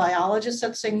chemists and biologists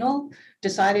at Signal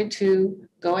decided to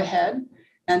go ahead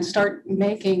and start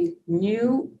making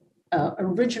new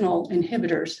original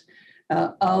inhibitors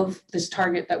of this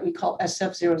target that we call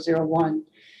SF001.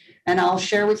 And I'll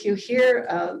share with you here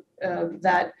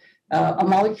that a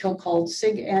molecule called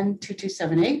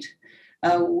SIG-N2278,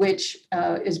 which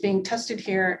is being tested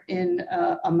here in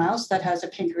a mouse that has a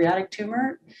pancreatic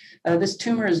tumor. This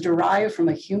tumor is derived from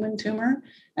a human tumor,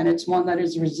 and it's one that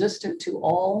is resistant to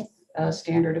all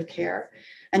standard of care.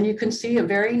 And you can see a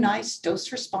very nice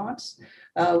dose response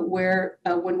where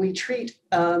when we treat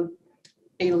a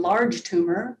large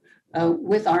tumor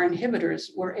with our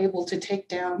inhibitors, we're able to take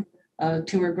down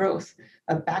tumor growth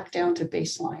back down to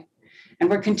baseline. And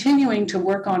we're continuing to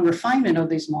work on refinement of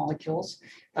these molecules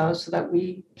so that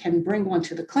we can bring one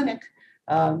to the clinic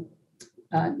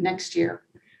next year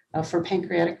for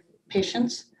pancreatic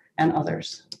patients and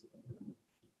others.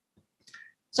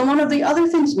 So one of the other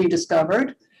things we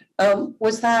discovered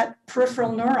was that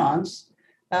peripheral neurons,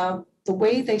 the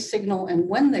way they signal and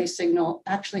when they signal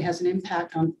actually has an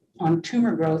impact on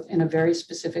tumor growth in a very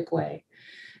specific way.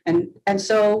 And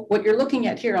so what you're looking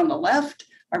at here on the left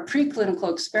are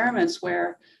preclinical experiments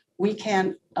where we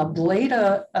can ablate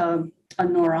a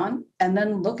neuron and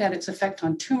then look at its effect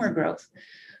on tumor growth.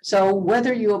 So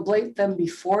whether you ablate them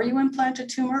before you implant a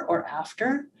tumor or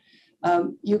after,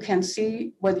 you can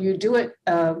see whether you do it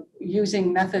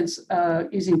using methods,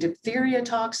 using diphtheria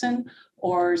toxin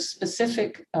or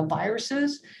specific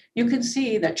viruses, you can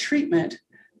see that treatment,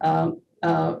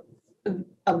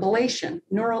 ablation,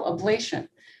 neural ablation,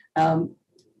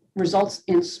 results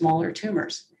in smaller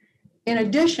tumors. In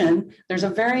addition, there's a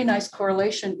very nice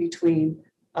correlation between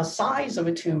a size of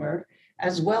a tumor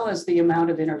as well as the amount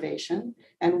of innervation.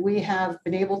 And we have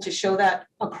been able to show that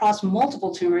across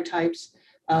multiple tumor types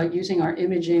using our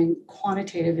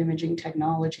quantitative imaging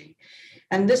technology.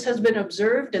 And this has been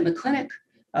observed in the clinic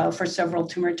for several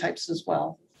tumor types as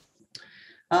well.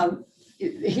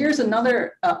 Here's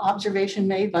another observation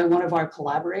made by one of our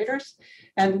collaborators.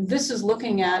 And this is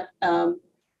looking at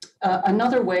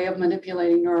another way of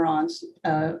manipulating neurons,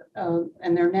 and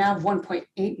they're NaV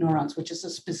 1.8 neurons, which is a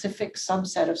specific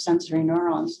subset of sensory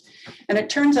neurons. And it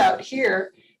turns out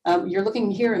here, you're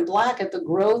looking here in black at the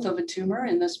growth of a tumor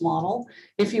in this model.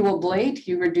 If you ablate,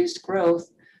 you reduce growth,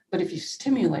 but if you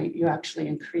stimulate, you actually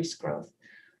increase growth.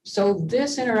 So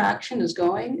this interaction is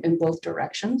going in both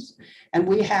directions, and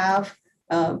we have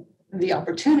the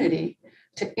opportunity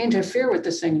to interfere with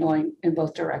the signaling in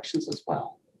both directions as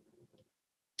well.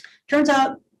 Turns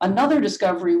out another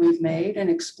discovery we've made in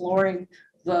exploring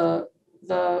the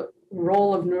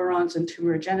role of neurons in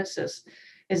tumorigenesis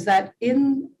is that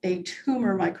in a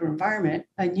tumor microenvironment,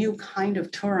 a new kind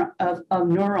of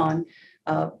neuron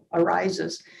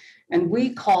arises. And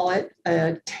we call it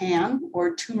a TAN,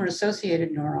 or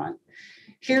tumor-associated neuron.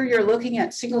 Here you're looking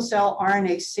at single-cell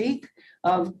RNA-seq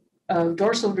of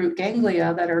dorsal root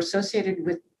ganglia that are associated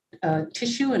with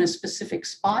tissue in a specific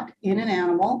spot in an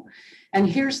animal. And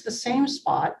here's the same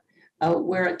spot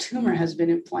where a tumor has been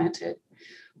implanted.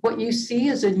 What you see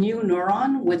is a new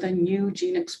neuron with a new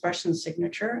gene expression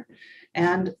signature.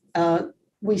 And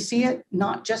we see it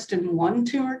not just in one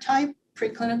tumor type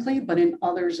preclinically, but in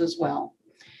others as well.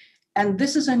 And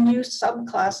this is a new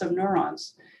subclass of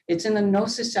neurons. It's in the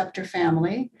nociceptor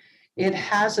family. It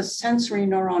has a sensory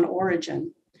neuron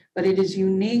origin, but it is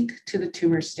unique to the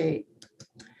tumor state.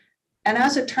 And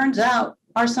as it turns out,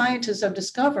 our scientists have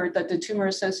discovered that the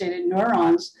tumor-associated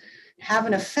neurons have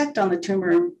an effect on the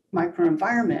tumor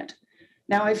microenvironment.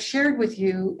 Now, I've shared with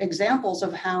you examples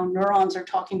of how neurons are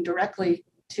talking directly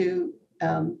to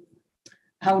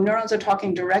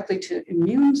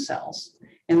immune cells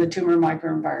in the tumor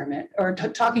microenvironment, or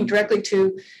talking directly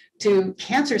to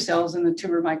cancer cells in the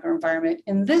tumor microenvironment.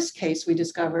 In this case, we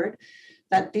discovered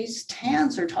that these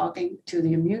TANs are talking to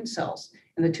the immune cells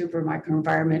in the tumor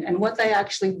microenvironment. And what they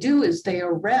actually do is they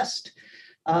arrest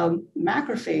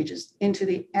macrophages into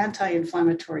the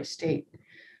anti-inflammatory state.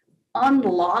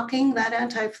 Unlocking that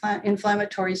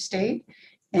anti-inflammatory state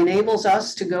enables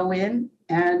us to go in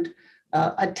and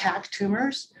attack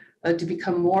tumors to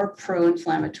become more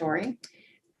pro-inflammatory.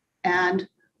 And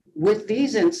with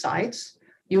these insights,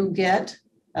 you get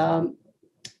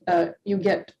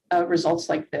results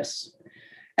like this.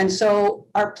 And so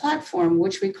our platform,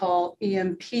 which we call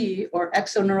EMP, or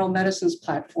Exoneural Medicines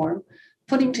Platform,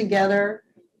 putting together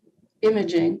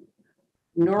imaging,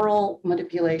 neural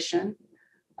manipulation,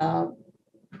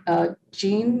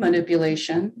 gene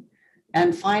manipulation,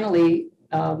 and finally,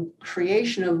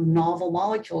 creation of novel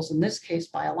molecules, in this case,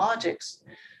 biologics,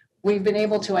 we've been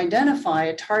able to identify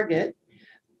a target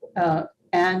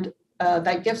and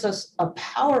that gives us a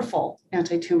powerful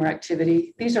anti-tumor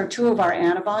activity. These are two of our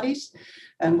antibodies,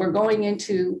 and we're going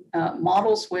into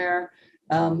models where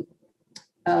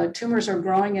tumors are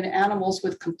growing in animals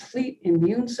with complete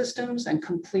immune systems and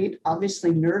complete,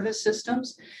 obviously, nervous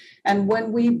systems. And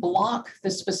when we block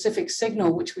the specific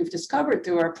signal, which we've discovered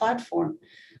through our platform,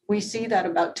 we see that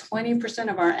about 20%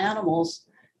 of our animals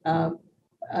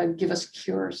give us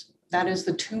cures. That is,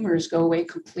 the tumors go away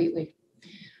completely.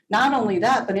 Not only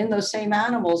that, but in those same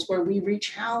animals where we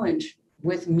re-challenge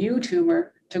with new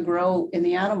tumor to grow in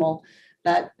the animal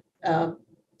that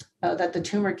the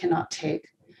tumor cannot take,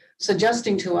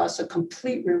 suggesting to us a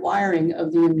complete rewiring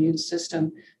of the immune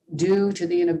system due to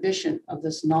the inhibition of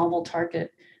this novel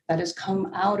target that has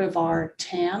come out of our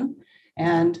TAN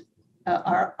and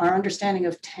our understanding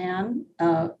of TAN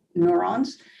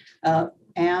neurons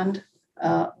and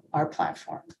our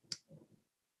platform.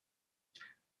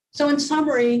 So in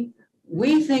summary,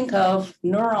 we think of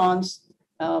neurons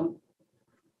and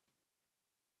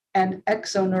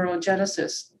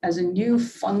exoneurogenesis as a new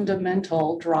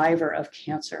fundamental driver of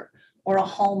cancer, or a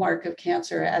hallmark of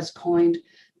cancer, as coined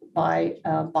by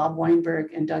Bob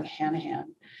Weinberg and Doug Hanahan.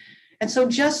 And so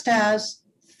just as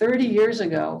 30 years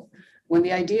ago, when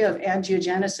the idea of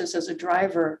angiogenesis as a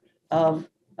driver of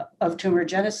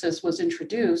tumorigenesis was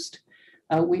introduced,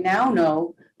 we now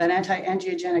know that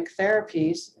anti-angiogenic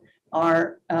therapies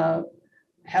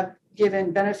have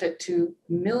given benefit to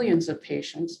millions of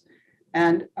patients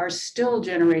and are still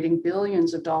generating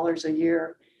billions of dollars a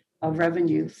year of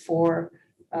revenue for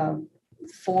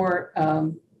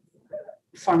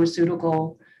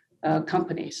pharmaceutical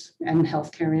companies and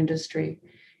healthcare industry.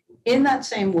 In that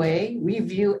same way, we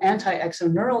view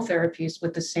anti-exoneural therapies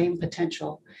with the same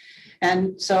potential.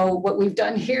 And so what we've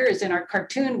done here is, in our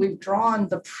cartoon, we've drawn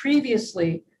the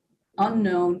previously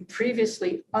unknown,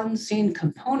 previously unseen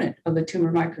component of the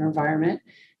tumor microenvironment,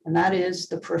 and that is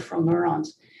the peripheral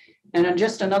neurons. And on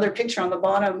just another picture on the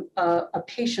bottom, a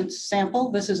patient's sample.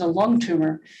 This is a lung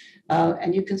tumor,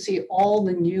 and you can see all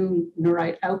the new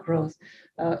neurite outgrowth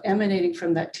emanating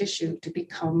from that tissue to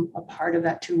become a part of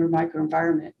that tumor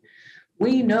microenvironment.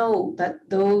 We know that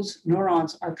those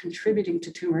neurons are contributing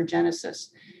to tumorigenesis,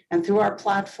 and through our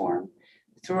platform,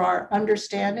 through our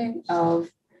understanding of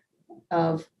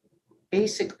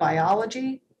basic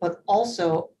biology, but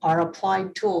also our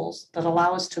applied tools that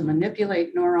allow us to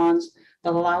manipulate neurons,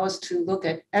 that allow us to look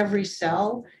at every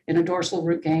cell in a dorsal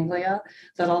root ganglia,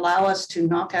 that allow us to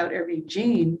knock out every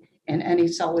gene in any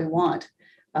cell we want,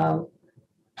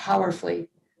 powerfully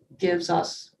gives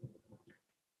us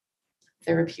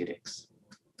therapeutics.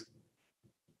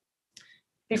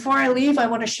 Before I leave, I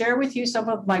want to share with you some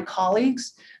of my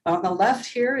colleagues. On the left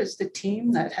here is the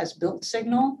team that has built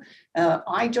Signal.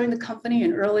 I joined the company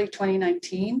in early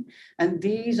 2019, and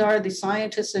these are the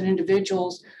scientists and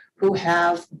individuals who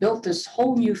have built this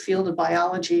whole new field of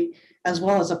biology, as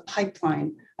well as a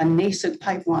pipeline, a nascent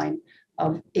pipeline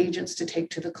of agents to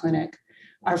take to the clinic.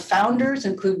 Our founders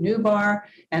include Nubar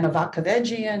and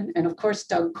Avakavegian, and of course,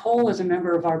 Doug Cole is a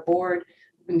member of our board,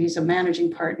 and he's a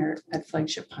managing partner at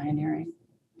Flagship Pioneering.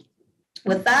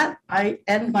 With that, I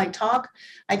end my talk.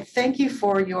 I thank you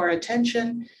for your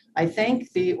attention. I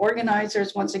thank the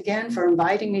organizers once again for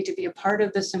inviting me to be a part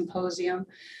of this symposium.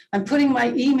 I'm putting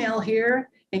my email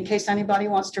here in case anybody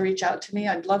wants to reach out to me.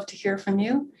 I'd love to hear from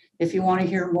you. If you want to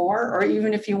hear more, or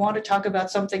even if you want to talk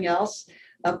about something else,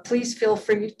 please feel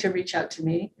free to reach out to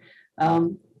me.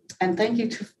 And thank you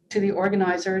to the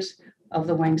organizers of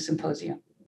the Wang Symposium.